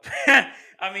out.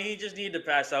 I mean, he just needed to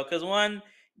pass out because one,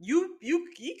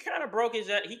 he kind of broke his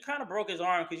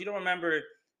arm because you don't remember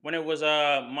when it was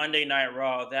Monday Night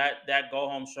Raw that go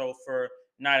home show for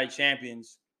Night of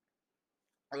Champions.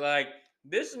 Like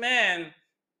this man,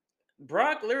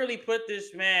 Brock literally put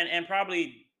this man and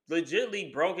probably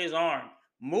legitly broke his arm,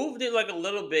 moved it like a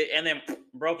little bit, and then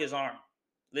broke his arm.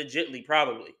 Legitly,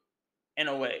 probably in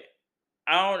a way.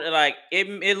 I don't like it.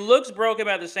 It looks broken,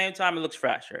 but at the same time, it looks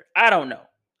fractured. I don't know.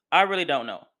 I really don't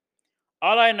know.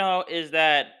 All I know is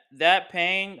that that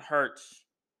pain hurts.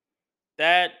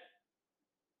 That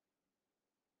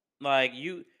like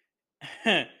you,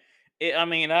 I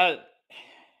mean,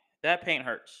 that pain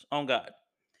hurts. On God,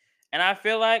 and I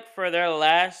feel like for their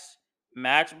last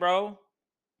match, bro,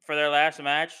 for their last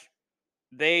match,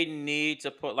 they need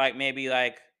to put like maybe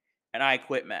like an I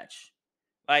quit match.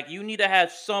 Like you need to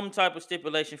have some type of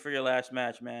stipulation for your last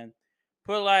match, man.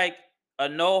 Put like a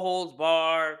no holds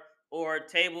bar or a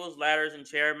tables, ladders, and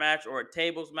chair match or a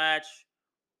tables match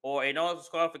or a no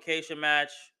disqualification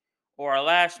match or a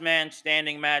last man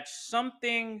standing match.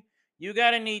 Something you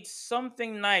gotta need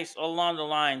something nice along the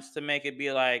lines to make it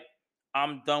be like,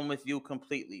 I'm done with you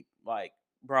completely. Like,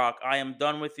 Brock, I am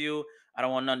done with you. I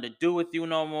don't want nothing to do with you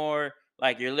no more.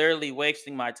 Like you're literally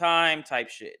wasting my time, type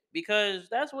shit. Because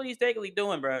that's what he's technically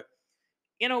doing, bro.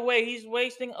 In a way, he's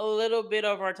wasting a little bit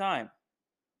of our time.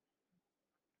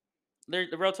 The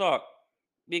real talk.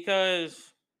 Because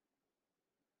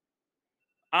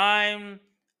I'm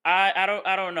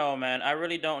I don't know, man. I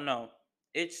really don't know.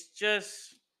 It's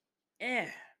just eh.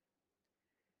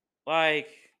 Like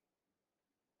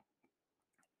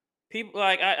people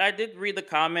like I did read the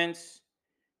comments,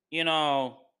 you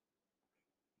know,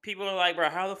 people are like, bro,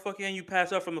 how the fuck can you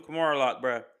pass up from the Kimura lock,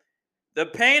 bro? The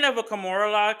pain of a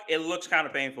Kimura lock, it looks kind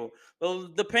of painful.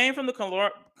 The pain from the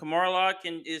Kimura lock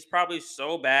is probably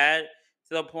so bad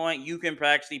to the point you can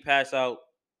actually pass out.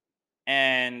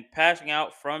 And passing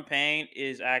out from pain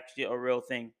is actually a real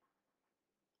thing.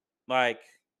 Like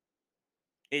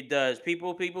it does.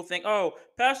 People think, oh,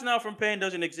 passing out from pain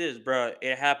doesn't exist, bro.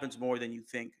 It happens more than you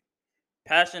think.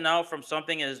 Passing out from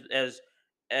something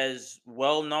as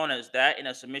well known as that in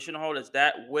a submission hold as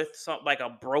that with something like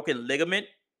a broken ligament,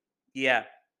 yeah,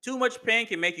 too much pain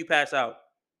can make you pass out.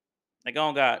 Like,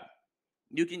 oh God,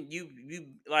 you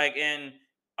like, and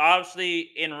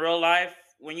obviously in real life,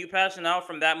 when you passing out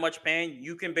from that much pain,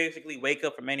 you can basically wake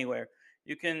up from anywhere.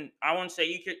 You can, I wouldn't say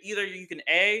you can either. You can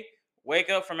a wake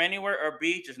up from anywhere or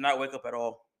b just not wake up at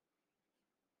all.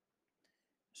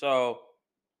 So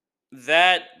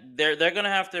that they're gonna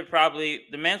have to probably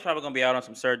the man's probably gonna be out on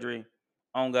some surgery.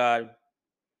 On God,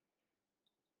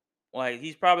 like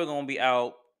he's probably gonna be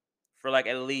out for like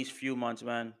at least few months,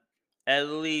 man. At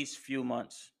least few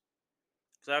months.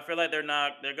 So I feel like they're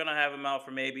gonna have him out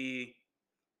for maybe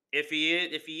if he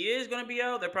is gonna be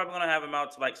out, they're probably gonna have him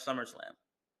out to like SummerSlam.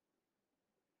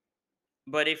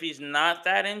 But if he's not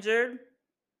that injured,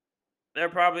 they're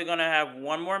probably gonna have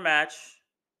one more match,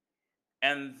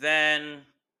 and then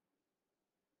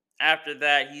after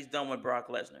that, he's done with Brock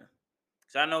Lesnar.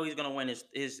 Because I know he's gonna win his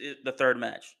the third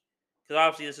match. Because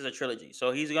obviously this is a trilogy,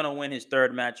 so he's gonna win his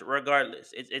third match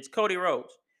regardless. It's Cody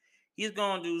Rhodes. He's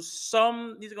gonna do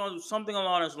something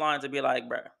along his lines to be like,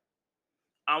 bruh,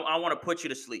 I want to put you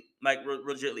to sleep, like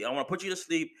legitly. I want to put you to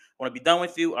sleep. I want to be done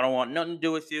with you. I don't want nothing to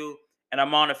do with you, and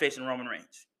I'm on to facing Roman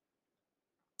Reigns.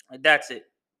 Like, that's it.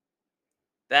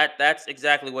 That's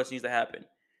exactly what needs to happen,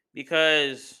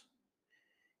 because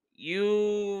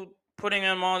you putting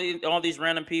in all these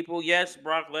random people. Yes,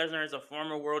 Brock Lesnar is a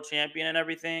former world champion and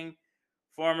everything,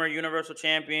 former Universal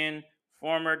Champion,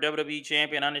 former WWE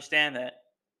Champion. I understand that,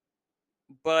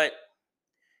 but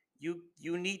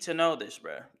you need to know this,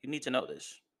 bro. You need to know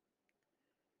this.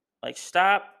 Like,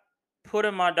 stop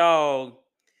putting my dog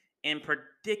in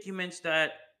predicaments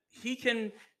that he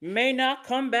can may not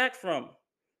come back from.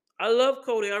 I love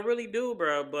Cody, I really do,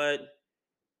 bro, but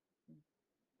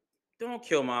don't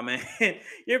kill my man.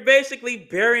 You're basically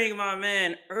burying my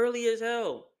man early as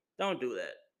hell. Don't do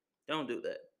that. Don't do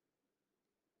that.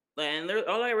 And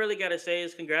all I really gotta say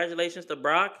is congratulations to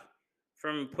Brock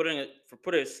for putting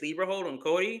a sleeper hold on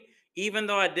Cody. Even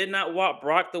though I did not want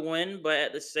Brock to win, but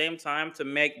at the same time to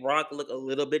make Brock look a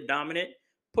little bit dominant,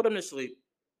 put him to sleep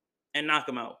and knock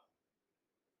him out.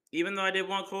 Even though I did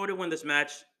want Cody to win this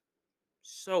match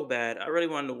so bad, I really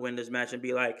wanted to win this match and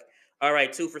be like, all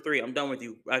right, 2 for 3, I'm done with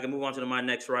you. I can move on to my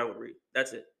next rivalry.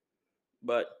 That's it.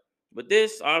 But with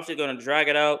this, obviously going to drag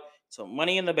it out to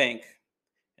Money in the Bank.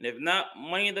 And if not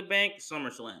Money in the Bank,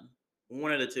 SummerSlam.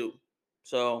 One of the two.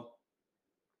 So,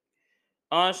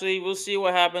 honestly, we'll see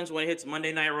what happens when it hits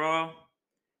Monday Night Raw.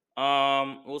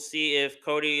 We'll see if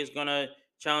Cody is going to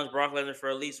challenge Brock Lesnar for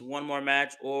at least one more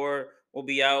match, or will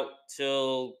be out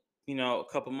till, a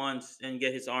couple months and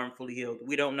get his arm fully healed.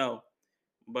 We don't know.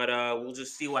 But we'll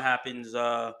just see what happens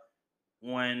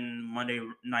when Monday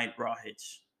Night Raw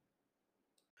hits.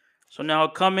 So now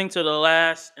coming to the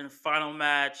last and final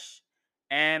match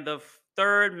and the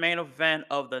third main event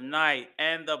of the night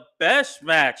and the best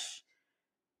match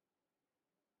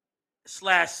 /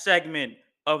 segment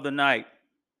of the night.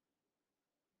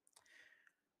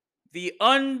 The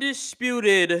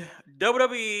undisputed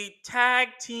WWE Tag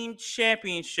Team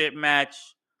Championship match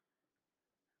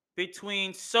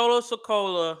between Solo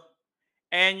Sikoa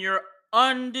and your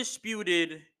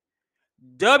undisputed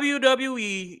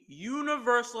WWE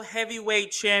Universal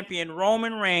Heavyweight Champion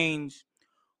Roman Reigns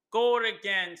going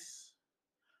against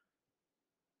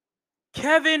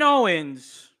Kevin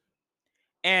Owens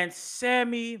and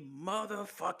Sami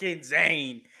motherfucking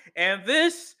Zayn. And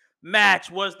this match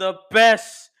was the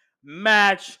best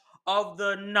match of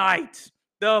the night.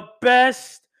 The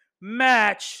best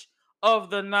match of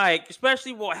the night.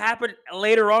 Especially what happened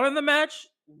later on in the match.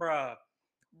 Bruh,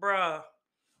 bruh,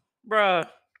 bruh.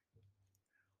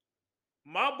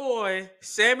 My boy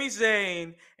Sami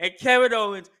Zayn and Kevin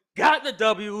Owens got the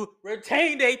W,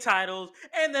 retained their titles,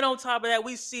 and then on top of that,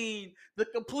 we seen the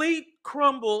complete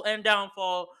crumble and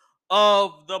downfall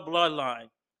of the bloodline,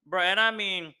 bro. And I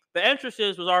mean, the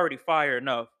entrances was already fire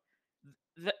enough.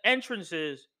 The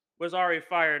entrances was already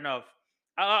fire enough.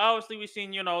 Obviously, we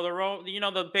seen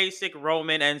the basic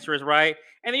Roman entrance, right?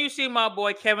 And then you see my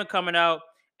boy Kevin coming out,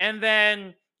 and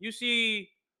then you see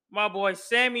my boy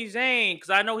Sami Zayn, because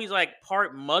I know he's like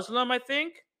part Muslim, I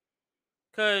think,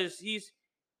 because he's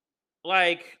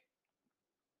like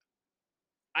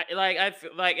I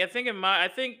think I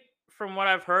think from what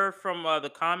I've heard from the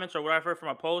comments or what I've heard from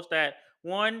a post that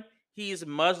one, he's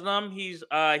Muslim, he's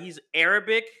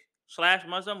Arabic slash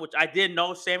Muslim, which I didn't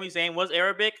know Sami Zayn was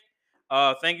Arabic.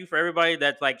 Thank you for everybody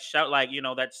that's like shout like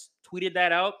that's tweeted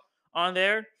that out on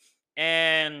there.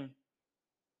 And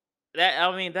that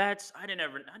I mean that's I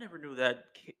never knew that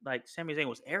like Sami Zayn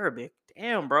was Arabic.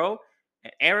 Damn, bro,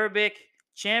 an Arabic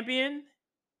champion,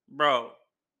 bro.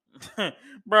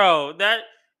 Bro, that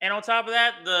and on top of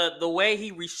that, the way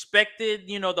he respected,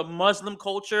 the Muslim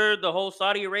culture, the whole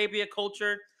Saudi Arabia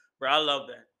culture, bro, I love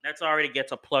that. That's already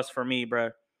gets a plus for me,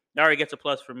 bro. That already gets a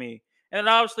plus for me. And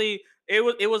then obviously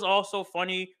it was also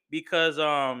funny because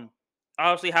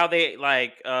obviously how they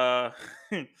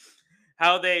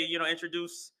how they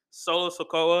introduced Solo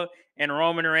Sokoa and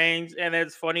Roman Reigns, and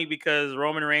it's funny because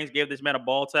Roman Reigns gave this man a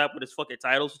ball tap with his fucking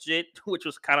titles and shit, which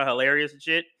was kind of hilarious and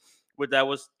shit.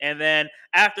 And then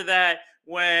after that,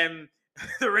 when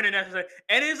the ring announcer said,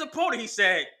 and his opponent, he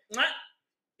said, "Nah,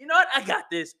 you know what, I got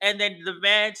this." And then the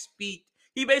man speak.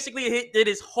 He basically did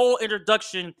his whole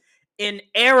introduction in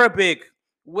Arabic,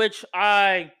 which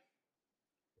I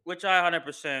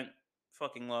 100%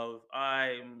 fucking love.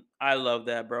 I love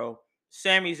that, bro.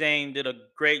 Sami Zayn did a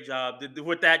great job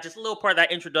with that, just a little part of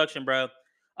that introduction, bro.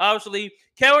 Obviously,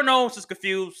 Kevin Owens was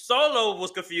confused. Solo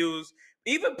was confused.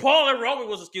 Even Paul and Roman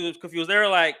was confused. They were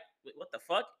like, "Wait, what the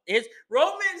fuck?" Is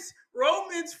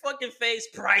Roman's fucking face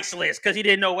priceless because he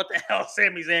didn't know what the hell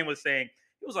Sami Zayn was saying.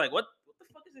 He was like, what the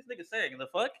fuck is this nigga saying? The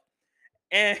fuck?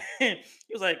 And he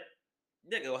was like,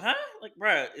 "Nigga, huh? Like,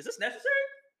 bro, is this necessary?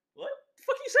 What the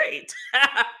fuck you saying?"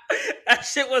 That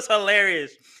shit was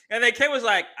hilarious. And then Ken was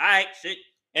like, "All right, shit.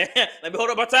 Let me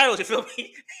hold up my titles, you feel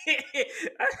me?"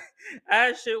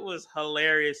 That shit was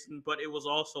hilarious, but it was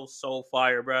also so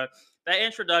fire, bro. That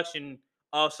introduction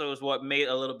also is what made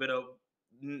a little bit of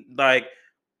like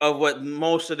of what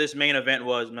most of this main event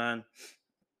was, man.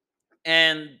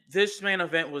 And this main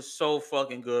event was so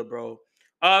fucking good, bro.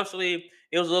 Obviously,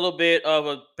 it was a little bit of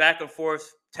a back and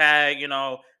forth tag,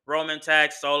 Roman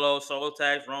tags Solo, Solo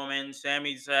tags Roman,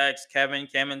 Sammy tags Kevin,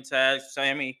 Kevin tags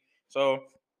Sammy. So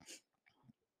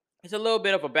it's a little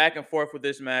bit of a back and forth with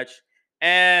this match.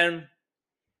 And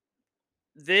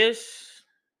this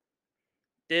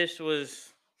this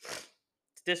was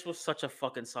this was such a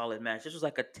fucking solid match. This was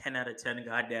like a 10 out of 10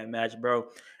 goddamn match, bro.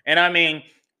 And I mean,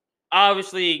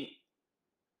 obviously,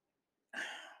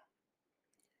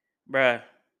 bruh,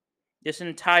 this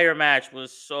entire match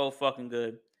was so fucking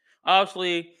good.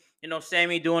 Obviously,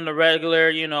 Sammy doing the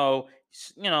regular,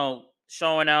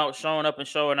 showing up and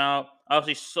showing out.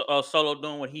 Obviously, Solo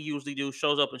doing what he usually do,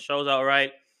 shows up and shows out,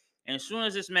 right? And as soon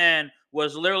as this man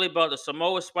was literally about to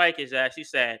Samoa spike his ass, he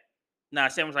said, "Nah."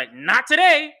 Sammy was like, "Not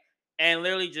today," and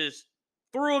literally just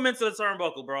threw him into the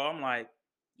turnbuckle, bro. I'm like,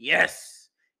 yes,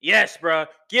 yes, bro.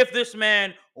 Give this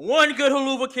man one good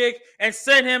haluva kick and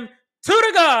send him to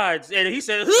the gods. And he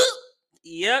said, "Huh?"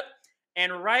 Yep.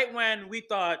 And right when we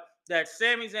thought that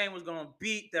Sami Zayn was gonna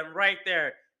beat them right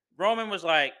there, Roman was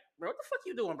like, "Bro, what the fuck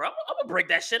you doing, bro? I'm gonna break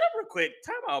that shit up real quick.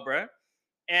 Time out, bro."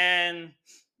 And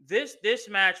this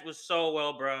match was so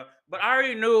well, bro. But I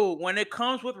already knew when it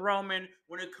comes with Roman,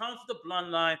 when it comes with the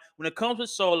bloodline, when it comes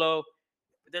with Solo,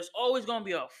 there's always gonna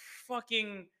be a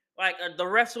fucking the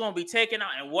refs are gonna be taken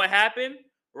out. And what happened?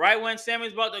 Right when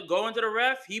Sammy's about to go into the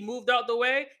ref, he moved out the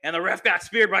way, and the ref got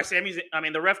speared by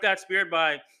the ref got speared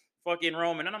by fucking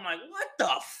Roman. And I'm like, what the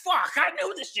fuck? I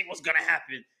knew this shit was gonna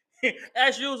happen.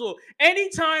 As usual,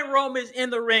 anytime Roman's in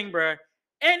the ring, bruh,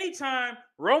 anytime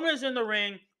Roman's in the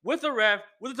ring with the ref,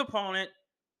 with his opponent,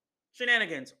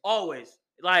 shenanigans. Always.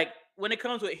 Like when it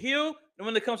comes with heel, and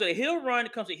when it comes with a heel run,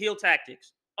 it comes with heel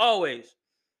tactics. Always.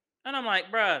 And I'm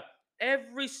like, bruh,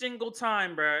 Every single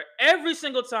time, bro. Every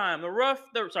single time. The ref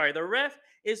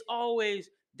is always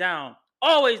down.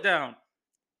 Always down.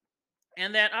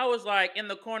 And then I was like in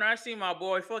the corner, I see my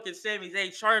boy fucking Sami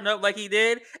Zayn charting up like he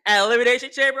did at Elimination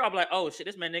Chamber. I'm like, oh shit,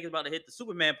 this man nigga's about to hit the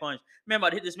Superman punch. Man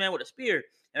about to hit this man with a spear.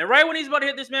 And right when he's about to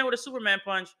hit this man with a Superman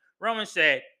punch, Roman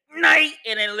said, night,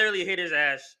 and then literally hit his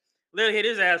ass. Literally hit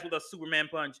his ass with a Superman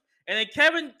punch. And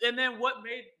then what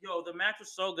made the match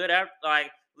was so good after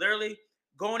literally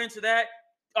going into that,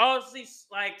 obviously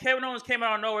like Kevin Owens came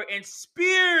out of nowhere and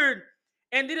speared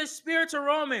and did a spear to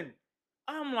Roman.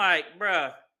 I'm like,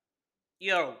 bruh.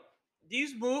 Yo,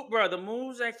 these the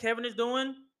moves that Kevin is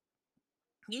doing,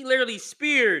 he literally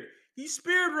speared. He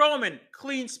speared Roman.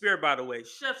 Clean spear, by the way.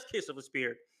 Chef's kiss of a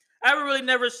spear. I haven't really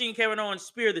never seen Kevin Owens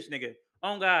spear this nigga.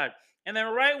 Oh God. And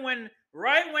then right when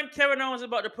Kevin Owens is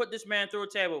about to put this man through a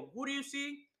table, who do you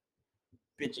see?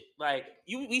 Bitch,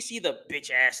 we see the bitch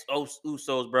ass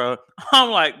Usos, bro. I'm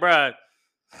like, bro.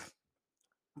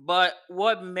 But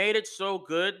what made it so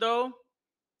good though,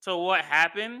 to what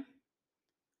happened?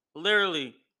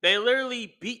 They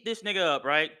literally beat this nigga up,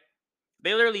 right?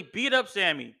 They literally beat up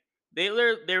Sammy.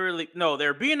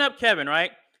 They're beating up Kevin,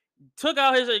 right? Took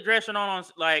out his aggression on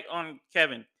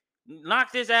Kevin,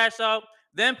 knocked his ass out,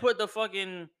 then put the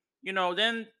fucking,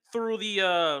 then threw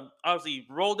the obviously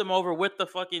rolled him over with the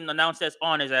fucking announce that's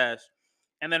on his ass.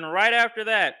 And then right after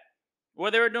that,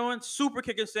 what they were doing? Super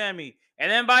kicking Sammy.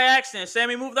 And then by accident,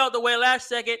 Sammy moved out the way last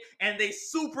second and they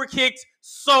super kicked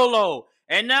Solo.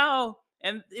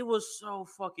 And it was so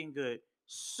fucking good.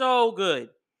 So good.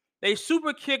 They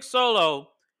super kicked Solo.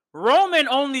 Roman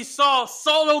only saw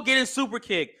Solo getting super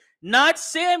kicked, not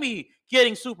Sammy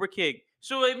getting super kicked.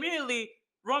 So immediately,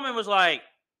 Roman was like,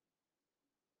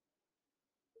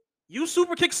 you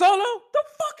super kick Solo? The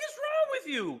fuck is wrong with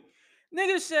you?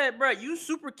 Nigga said, bro, you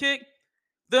super kick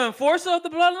the enforcer of the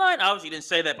bloodline? Obviously, he didn't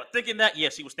say that, but thinking that,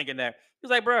 yes, he was thinking that. He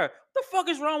was like, bro, what the fuck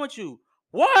is wrong with you?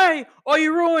 Why are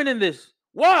you ruining this?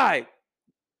 Why?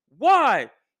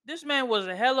 This man was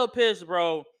hella pissed,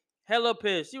 bro. Hella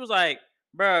pissed. He was like,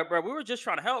 bro, we were just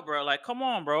trying to help, bro. Like, come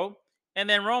on, bro. And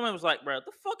then Roman was like, bro, what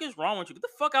the fuck is wrong with you? Get the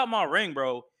fuck out my ring,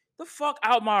 bro. The fuck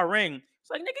out my ring. It's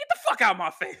like, nigga, get the fuck out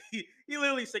my face. He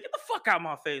literally said, get the fuck out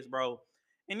my face, bro.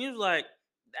 And he was like,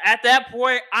 at that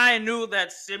point, I knew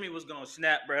that Simi was gonna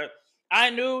snap, bro.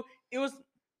 I knew it was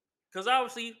because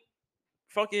obviously,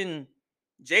 fucking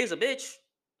Jay's a bitch.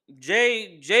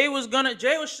 Jay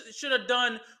should have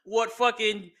done what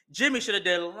fucking Jimmy should have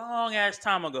did a long ass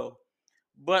time ago.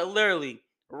 But literally,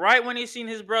 right when he seen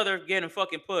his brother getting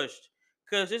fucking pushed,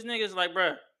 cause this nigga's like,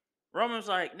 bro, Roman's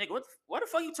like, nigga, what the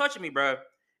fuck you touching me, bro?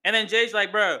 And then Jay's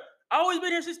like, bro, I always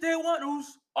been here since day one,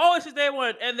 Oos. Always since day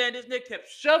one. And then this nigga kept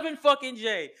shoving fucking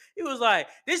Jay. He was like,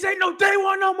 this ain't no day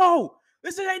one no more.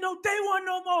 This ain't no day one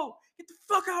no more. Get the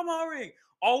fuck out of my ring.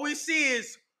 All we see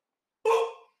is, boop.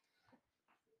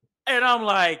 And I'm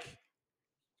like,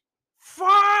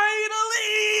 finally,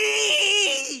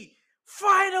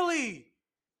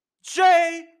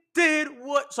 Jimmy did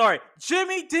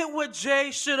what Jay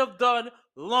should have done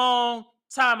long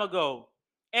time ago.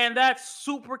 And that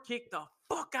super kicked the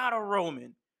fuck out of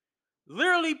Roman.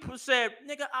 Literally said,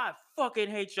 nigga, I fucking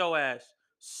hate your ass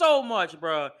so much,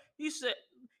 bro.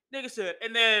 Nigga said,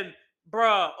 and then,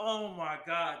 bro, oh my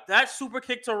God. That super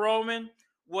kick to Roman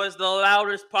was the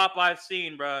loudest pop I've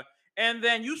seen, bro. And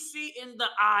then you see in the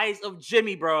eyes of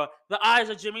Jimmy, bro. The eyes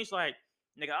of Jimmy's like,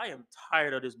 nigga, I am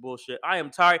tired of this bullshit. I am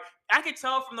tired. I could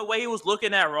tell from the way he was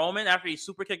looking at Roman after he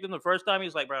super kicked him the first time. He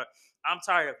was like, bro, I'm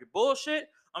tired of your bullshit.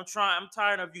 I'm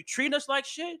tired of you treating us like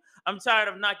shit. I'm tired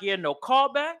of not getting no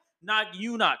call back. Not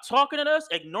talking to us,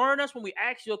 ignoring us when we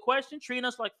ask you a question, treating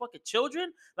us like fucking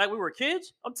children, like we were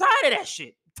kids. I'm tired of that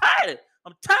shit.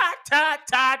 I'm tired of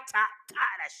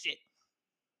that shit.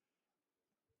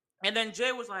 And then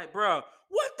Jay was like, bro,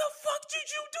 what the fuck did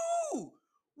you do?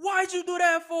 Why'd you do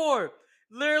that for?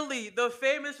 Literally, the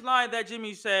famous line that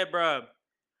Jimmy said, bro,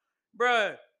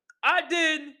 I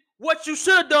did what you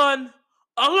should have done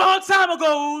a long time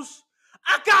ago.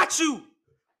 I got you.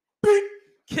 Beep.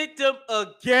 Kicked him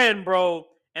again, bro.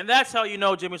 And that's how you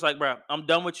know Jimmy's like, bro, I'm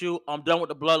done with you. I'm done with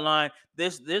the bloodline.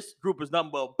 This group is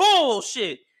nothing but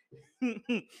bullshit. You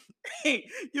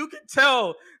can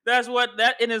tell that's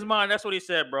in his mind. That's what he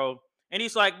said, bro. And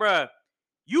he's like, bro,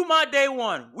 you my day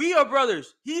one. We are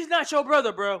brothers. He's not your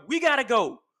brother, bro. We gotta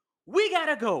go. We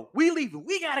leaving.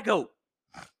 We gotta go.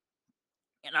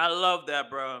 And I love that,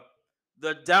 bro.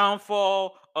 The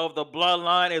downfall of the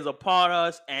bloodline is upon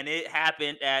us, and it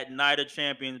happened at Night of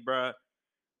Champions, bro.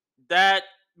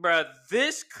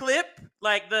 This clip,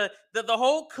 like the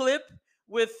whole clip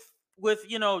with with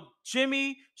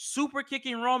Jimmy super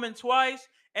kicking Roman twice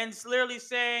and literally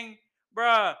saying,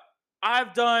 "Bruh,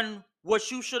 I've done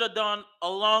what you should have done a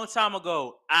long time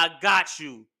ago. I got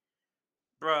you."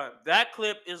 Bruh, that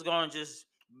clip is going to just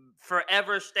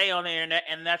forever stay on the internet,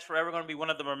 and that's forever going to be one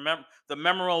of the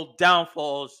memorable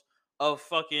downfalls of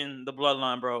fucking the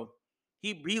Bloodline, bro.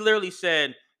 He literally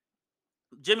said,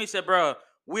 Jimmy said, "Bruh,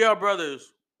 we are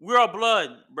brothers. We are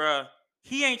blood, bruh.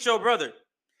 He ain't your brother.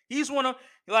 He's one of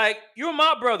you're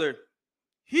my brother.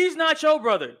 He's not your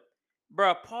brother,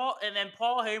 bruh." Paul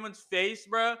Heyman's face,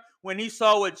 bruh, when he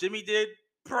saw what Jimmy did,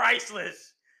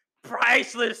 priceless,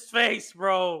 priceless face,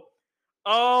 bro.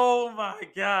 Oh my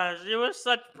gosh, it was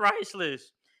such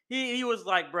priceless. He was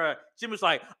like, bruh. Jim was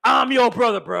like, "I'm your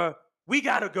brother, bruh. We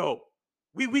gotta go.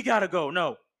 We gotta go.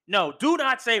 No, do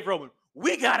not save Roman.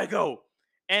 We gotta go."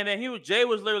 And then Jay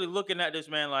was literally looking at this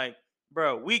man like,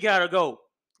 "Bro, we gotta go.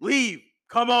 Leave.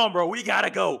 Come on, bro. We gotta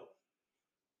go."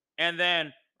 And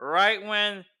then right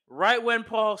when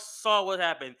Paul saw what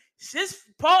happened,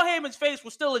 Paul Heyman's face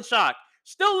was still in shock,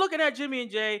 still looking at Jimmy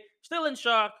and Jay, still in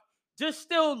shock, just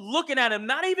still looking at him,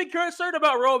 not even concerned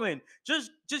about Roman,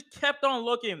 just kept on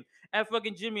looking at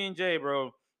fucking Jimmy and Jay,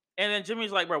 bro. And then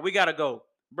Jimmy's like, "Bro, we gotta go,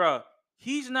 bro.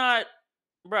 He's not,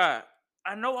 bro.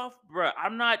 I know, bro.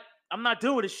 I'm not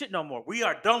doing with this shit no more. We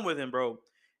are done with him, bro."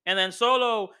 And then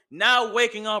Solo, now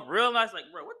waking up, realized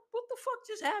like, "Bro, what the fuck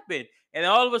just happened?" And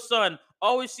then all of a sudden,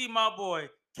 always see my boy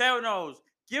Kevin Owens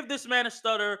give this man a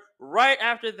stutter. Right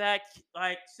after that,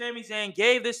 like Sami Zayn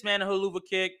gave this man a haluva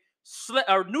kick.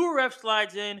 Our new ref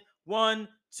slides in. 1,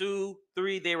 2,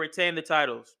 3. They retain the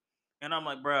titles. And I'm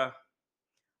like, bruh,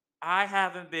 I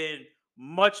haven't been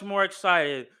much more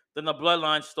excited than the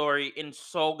Bloodline story in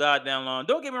so goddamn long.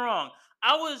 Don't get me wrong.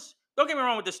 Don't get me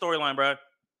wrong with this storyline, bruh.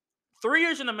 3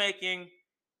 years in the making.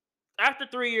 After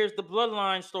 3 years, the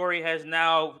Bloodline story is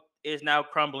now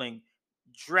crumbling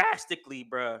drastically,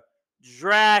 bruh.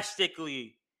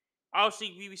 Drastically.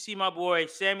 Obviously, we see my boy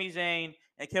Sami Zayn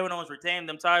and Kevin Owens retain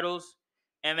them titles,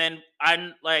 and then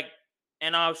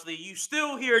and obviously you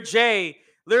still hear Jay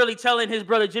literally telling his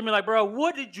brother Jimmy like, "Bro,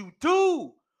 what did you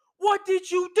do? What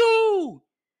did you do?"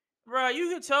 Bro, you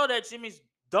can tell that Jimmy's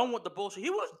done with the bullshit.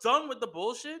 He was done with the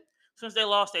bullshit since they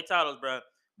lost their titles, bro.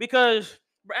 Because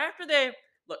after that,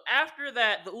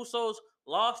 the Usos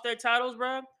lost their titles,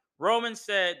 bro. Roman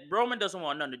said Roman doesn't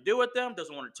want nothing to do with them,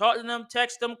 doesn't want to talk to them,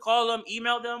 text them, call them,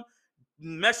 email them,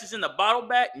 message in the bottle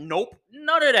back. Nope,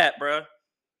 none of that, bro.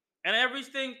 And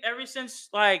everything, ever since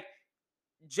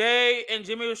Jay and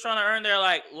Jimmy was trying to earn their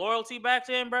loyalty back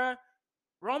to him, bro.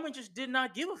 Roman just did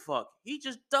not give a fuck. He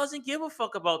just doesn't give a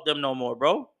fuck about them no more,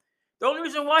 bro. The only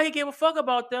reason why he gave a fuck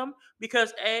about them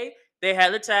because A, they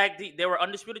had they were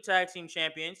undisputed tag team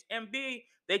champions, and B,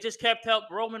 they just kept help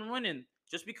Roman winning.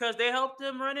 Just because they helped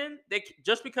him winning,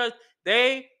 just because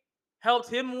they helped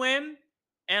him win,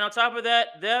 and on top of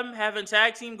that, them having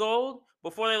tag team gold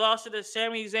before they lost to the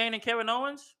Sami Zayn and Kevin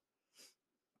Owens,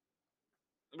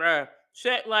 bruh,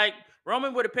 shit,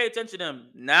 Roman would have paid attention to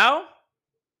them. Now,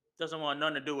 doesn't want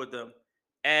nothing to do with them.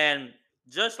 And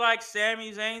just like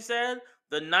Sami Zayn said,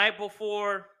 the night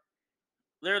before,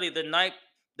 literally the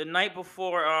night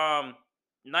before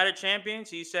Night of Champions,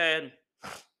 he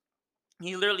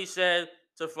literally said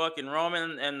to fucking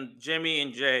Roman and Jimmy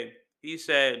and Jay, he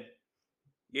said,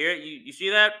 "Yeah, you see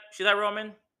that? See that,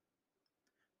 Roman?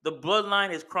 The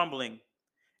bloodline is crumbling,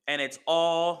 and it's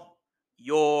all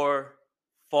your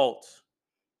fault."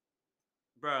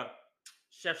 Bruh.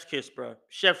 Chef's kiss, bruh.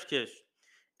 Chef's kiss.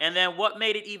 And then what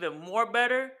made it even more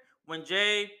better when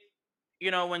Jay,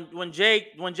 when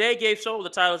Jay gave Solo the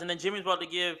titles, and then Jimmy's about to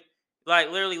give,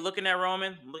 literally looking at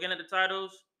Roman, looking at the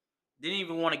titles, didn't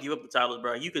even want to give up the titles,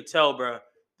 bro. You could tell, bro,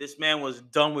 this man was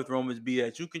done with Roman's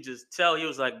BS. You could just tell he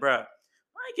was like, bro, I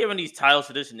ain't giving these titles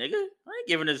to this nigga. I ain't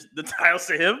giving the titles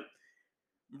to him,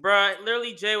 bro.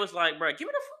 Literally, Jay was like, bro, give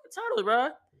me the fucking titles, bro.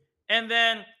 And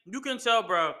then you can tell,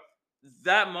 bro,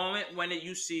 that moment when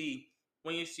you see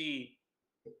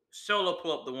Solo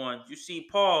pull up the one. You see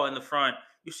Paul in the front.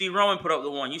 You see Roman put up the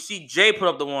one. You see Jay put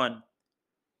up the one.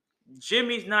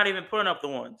 Jimmy's not even putting up the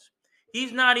ones.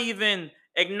 He's not even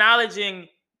acknowledging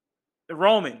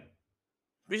Roman.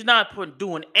 He's not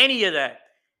doing any of that.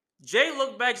 Jay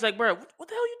looked back. He's like, bro, what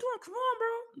the hell are you doing? Come on,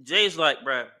 bro. Jay's like,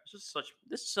 bro,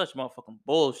 this is such motherfucking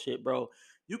bullshit, bro.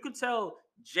 You can tell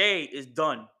Jay is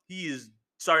done. He is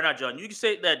sorry, not John. You can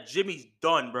say that Jimmy's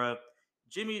done, bro.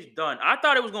 Jimmy's done. I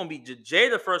thought it was gonna be Jay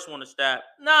the first one to snap.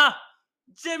 Nah,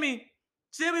 Jimmy.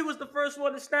 Jimmy was the first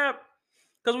one to snap.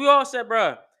 Cause we all said,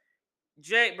 bro,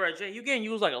 Jay, you getting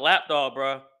used like a lapdog,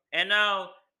 bro. And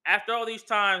now, after all these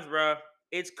times, bro,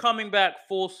 It's coming back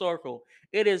full circle.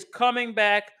 It is coming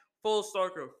back full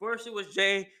circle. First, it was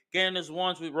Jay getting his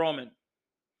ones with Roman.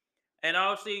 And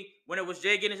obviously, when it was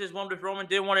Jay getting his one with Roman,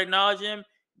 didn't want to acknowledge him.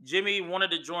 Jimmy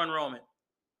wanted to join Roman.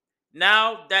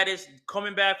 Now that is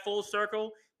coming back full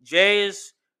circle. Jay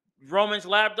is Roman's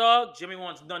lapdog. Jimmy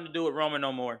wants nothing to do with Roman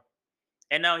no more.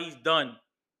 And now he's done.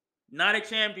 Night of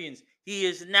Champions. He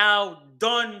is now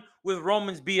done with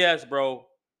Roman's BS, bro.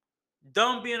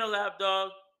 Done being a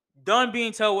lapdog. Done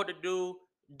being told what to do.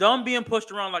 Done being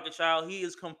pushed around like a child. He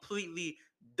is completely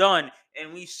done.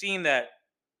 And we've seen that.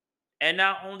 And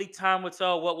now only time will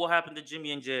tell what will happen to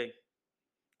Jimmy and Jay.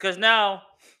 Because now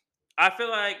I feel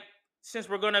like since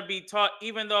we're gonna be taught,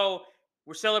 even though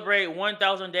we're celebrating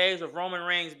 1,000 days of Roman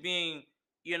Reigns being,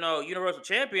 Universal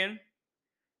Champion,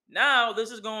 now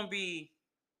this is gonna be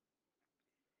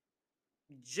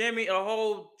Jimmy a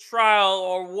whole trial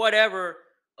or whatever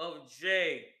of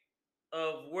Jay,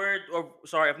 of where, or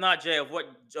sorry, if not Jay, of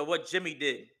what Jimmy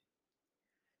did.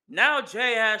 Now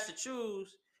Jay has to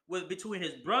choose with between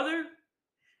his brother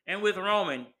and with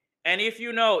Roman. And if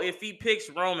he picks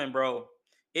Roman, bro,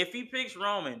 if he picks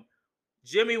Roman,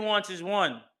 Jimmy wants his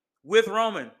one with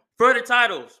Roman for the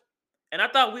titles. And I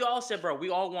thought we all said, bro, we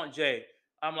all want Jay.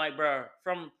 I'm like, bro,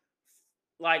 from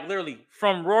like literally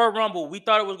from Royal Rumble, we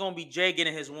thought it was gonna be Jay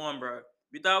getting his one, bro.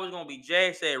 We thought it was gonna be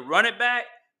Jay said, run it back.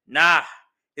 Nah.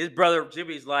 His brother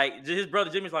Jimmy's like,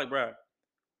 bro,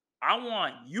 I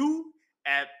want you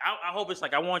at I hope it's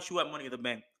like I want you at Money in the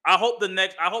Bank. I hope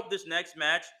this next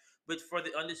match, but for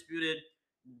the undisputed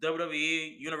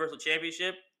WWE Universal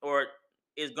Championship, or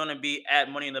is gonna be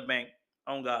at Money in the Bank.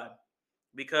 On God.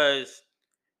 Because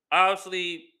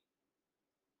obviously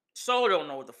Solo don't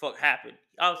know what the fuck happened.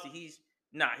 Obviously he's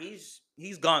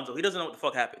gonzo. He doesn't know what the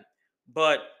fuck happened.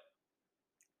 But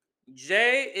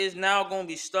Jay is now gonna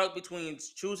be stuck between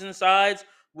choosing sides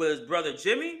with his brother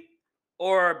Jimmy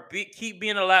or keep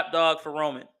being a lapdog for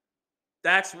Roman.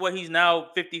 That's what he's now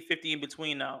 50-50 in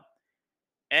between now.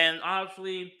 And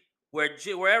obviously,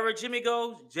 wherever Jimmy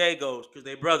goes, Jay goes because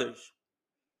they're brothers.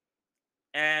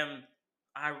 And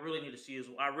I really need to see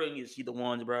I really need to see the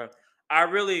ones, bro. I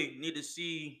really need to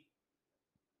see.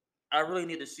 I really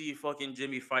need to see fucking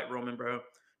Jimmy fight Roman, bro.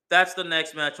 That's the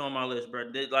next match on my list,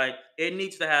 bro. Like it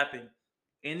needs to happen.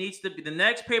 It needs to be the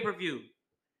next pay per view.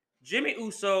 Jimmy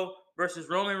Uso versus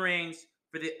Roman Reigns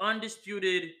for the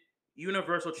undisputed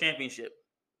Universal Championship.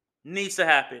 Needs to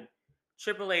happen.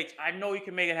 Triple H, I know you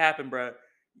can make it happen, bro.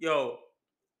 Yo,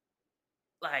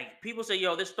 like people say,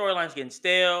 yo, this storyline's getting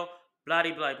stale, blah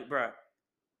blah blah.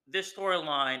 This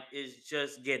storyline is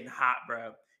just getting hot,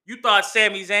 bro. You thought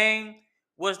Sami Zayn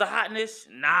was the hotness?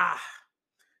 Nah.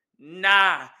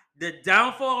 The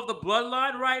downfall of the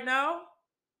bloodline right now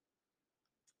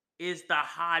is the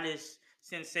hottest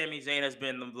since Sami Zayn has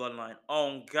been in the bloodline.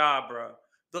 Oh God, bro.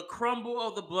 The crumble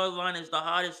of the bloodline is the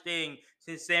hottest thing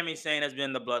since Sami Zayn has been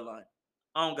in the bloodline.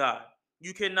 Oh God.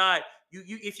 You cannot, you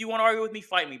if you want to argue with me,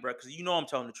 fight me, bro, because you know I'm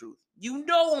telling the truth. You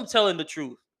know I'm telling the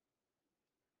truth.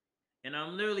 And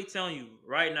I'm literally telling you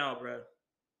right now, bro.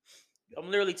 I'm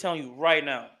literally telling you right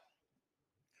now.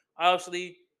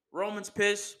 Obviously, Roman's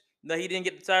pissed that he didn't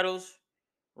get the titles.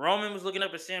 Roman was looking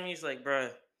up at Sammy. He's like, bruh,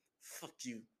 fuck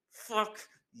you. Fuck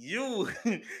you.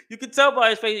 You could tell by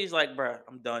his face. He's like, bruh,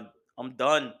 I'm done. I'm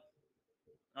done.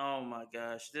 Oh my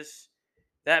gosh.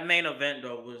 That main event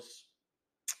though was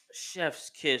chef's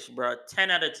kiss, bro.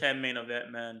 10 out of 10 main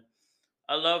event, man.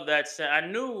 I love that. I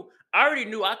already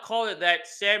knew. I called it that.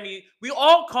 Sammy. We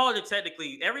all called it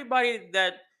technically. Everybody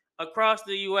that across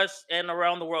the U.S. and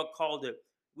around the world called it.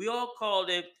 We all called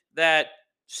it that.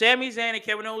 Sami Zayn and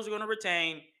Kevin Owens are going to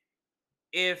retain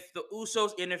if the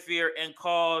Usos interfere and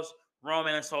cause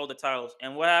Roman and Solo the titles.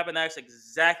 And what happened? That's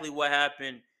exactly what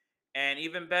happened. And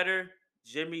even better,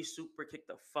 Jimmy super kicked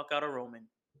the fuck out of Roman.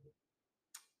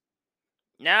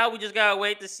 Now we just gotta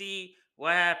wait to see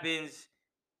what happens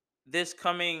this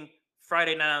coming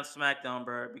Friday night on SmackDown,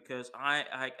 bro, because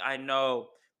I know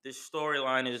this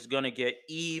storyline is gonna get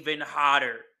even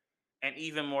hotter and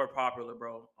even more popular,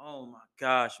 bro. Oh my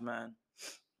gosh, man.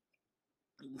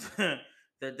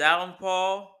 The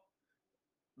downfall,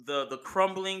 the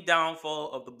crumbling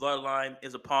downfall of the bloodline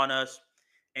is upon us,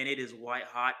 and it is white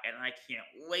hot, and I can't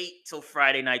wait till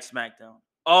Friday night SmackDown.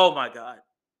 Oh my god.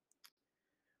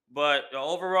 But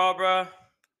overall, bro,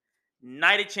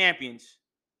 Night of Champions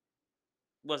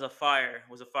was a fire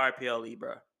PLE,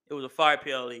 bro. It was a fire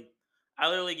PLE. I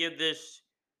literally give this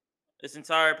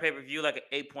entire pay per view like an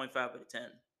 8.5 out of 10.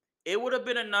 It would have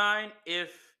been a 9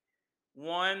 if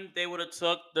one they would have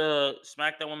took the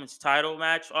SmackDown Women's Title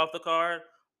match off the card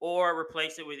or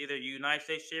replaced it with either United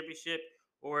States Championship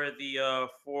or the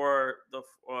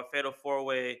fatal four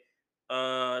way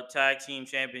tag team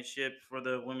championship for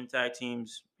the women tag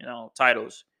teams,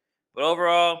 titles. But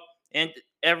overall, and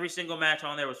every single match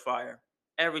on there was fire.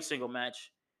 Every single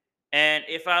match. And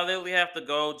if I literally have to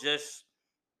go just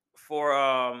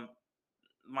for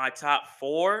my top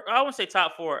four, I wouldn't say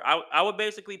top four. I would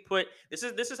basically put this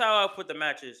is how I'll put the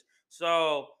matches.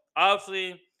 So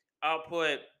obviously I'll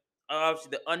put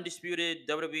obviously the undisputed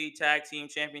WWE Tag Team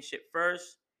Championship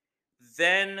first,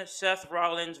 then Seth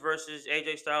Rollins versus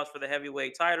AJ Styles for the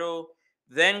heavyweight title,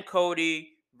 then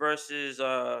Cody versus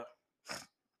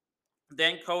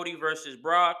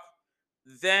Brock,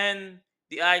 then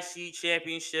the IC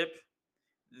Championship,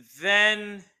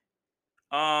 then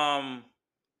um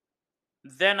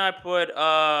then I put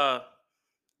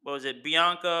what was it?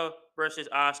 Bianca versus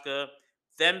Asuka,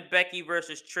 then Becky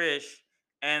versus Trish,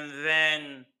 and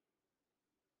then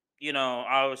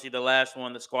obviously the last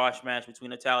one, the squash match between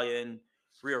Natalia and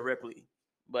Rhea Ripley.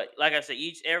 But like I said,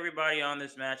 everybody on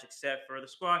this match except for the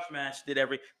squash match did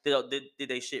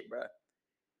they shit, bro.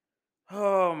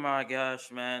 Oh my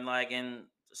gosh, man! Like, in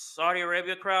Saudi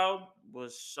Arabia crowd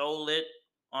was so lit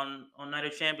on Night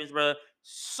of Champions, bro.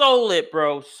 So lit,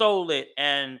 bro. So lit,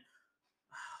 and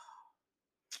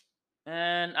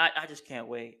I just can't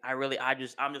wait. I'm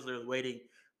just literally waiting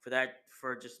for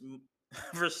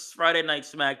Friday Night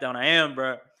SmackDown. I am,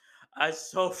 bro. I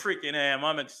so freaking am.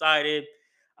 I'm excited.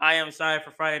 I am excited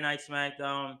for Friday Night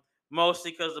SmackDown,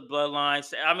 mostly because the Bloodline.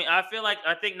 I mean, I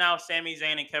think now Sami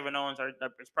Zayn and Kevin Owens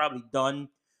it's probably done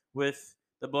with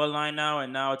the Bloodline now,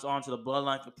 and now it's on to the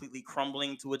Bloodline completely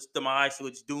crumbling to its demise, to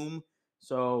its doom.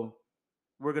 So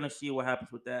we're gonna see what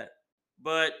happens with that.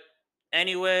 But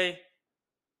anyway,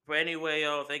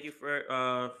 yo, thank you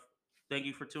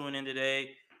for tuning in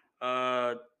today.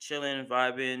 Chilling,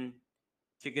 vibing,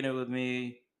 kicking it with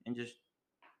me, and just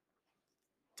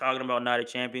talking about Night of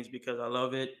Champions because I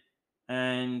love it.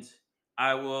 And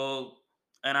I will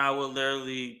I will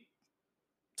literally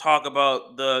talk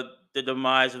about the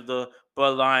demise of the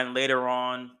bloodline later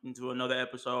on into another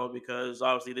episode, because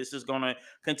obviously this is gonna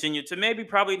continue to maybe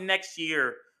probably next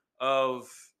year of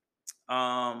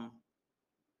um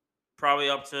probably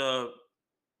up to,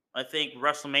 I think,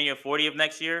 WrestleMania 40 of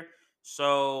next year.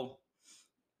 So,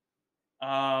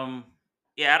 um,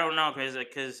 yeah, I don't know,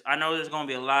 because I know there's gonna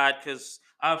be a lot. Because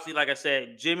obviously, like I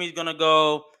said, Jimmy's gonna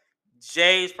go,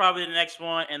 Jay's probably the next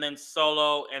one, and then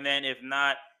Solo, and then if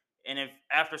not, and if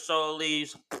after Solo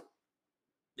leaves,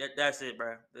 that's it,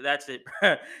 bro. That's it,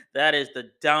 bro. That is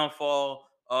the downfall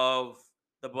of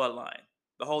the bloodline.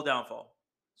 The whole downfall.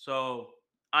 So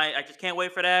I just can't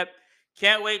wait for that.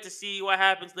 Can't wait to see what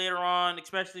happens later on,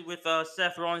 especially with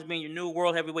Seth Rollins being your new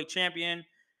world heavyweight champion.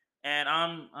 And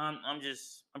I'm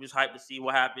just hyped to see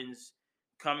what happens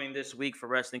coming this week for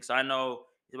wrestling. Cause I know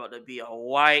it's about to be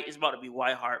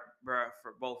white heart, bro,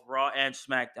 for both Raw and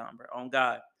SmackDown, bro. On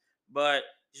God. But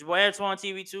it's your boy Antoine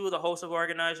TV2, the host of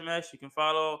Organized Mess. You can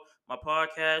follow my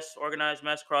podcast, Organized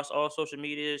Mess, across all social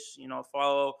medias.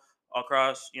 Follow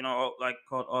across,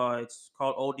 it's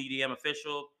called ODDM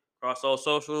Official across all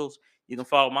socials. You can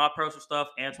follow my personal stuff,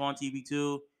 Antoine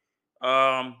TV2,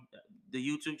 um, the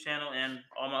YouTube channel, and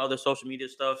all my other social media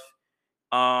stuff.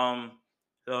 Um,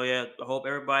 so yeah, I hope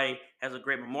everybody has a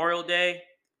great Memorial Day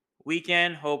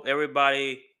weekend. Hope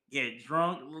everybody get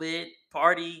drunk, lit,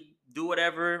 party, do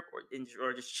whatever,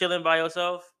 or just chilling by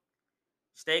yourself.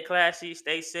 Stay classy,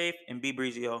 stay safe, and be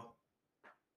breezy, y'all.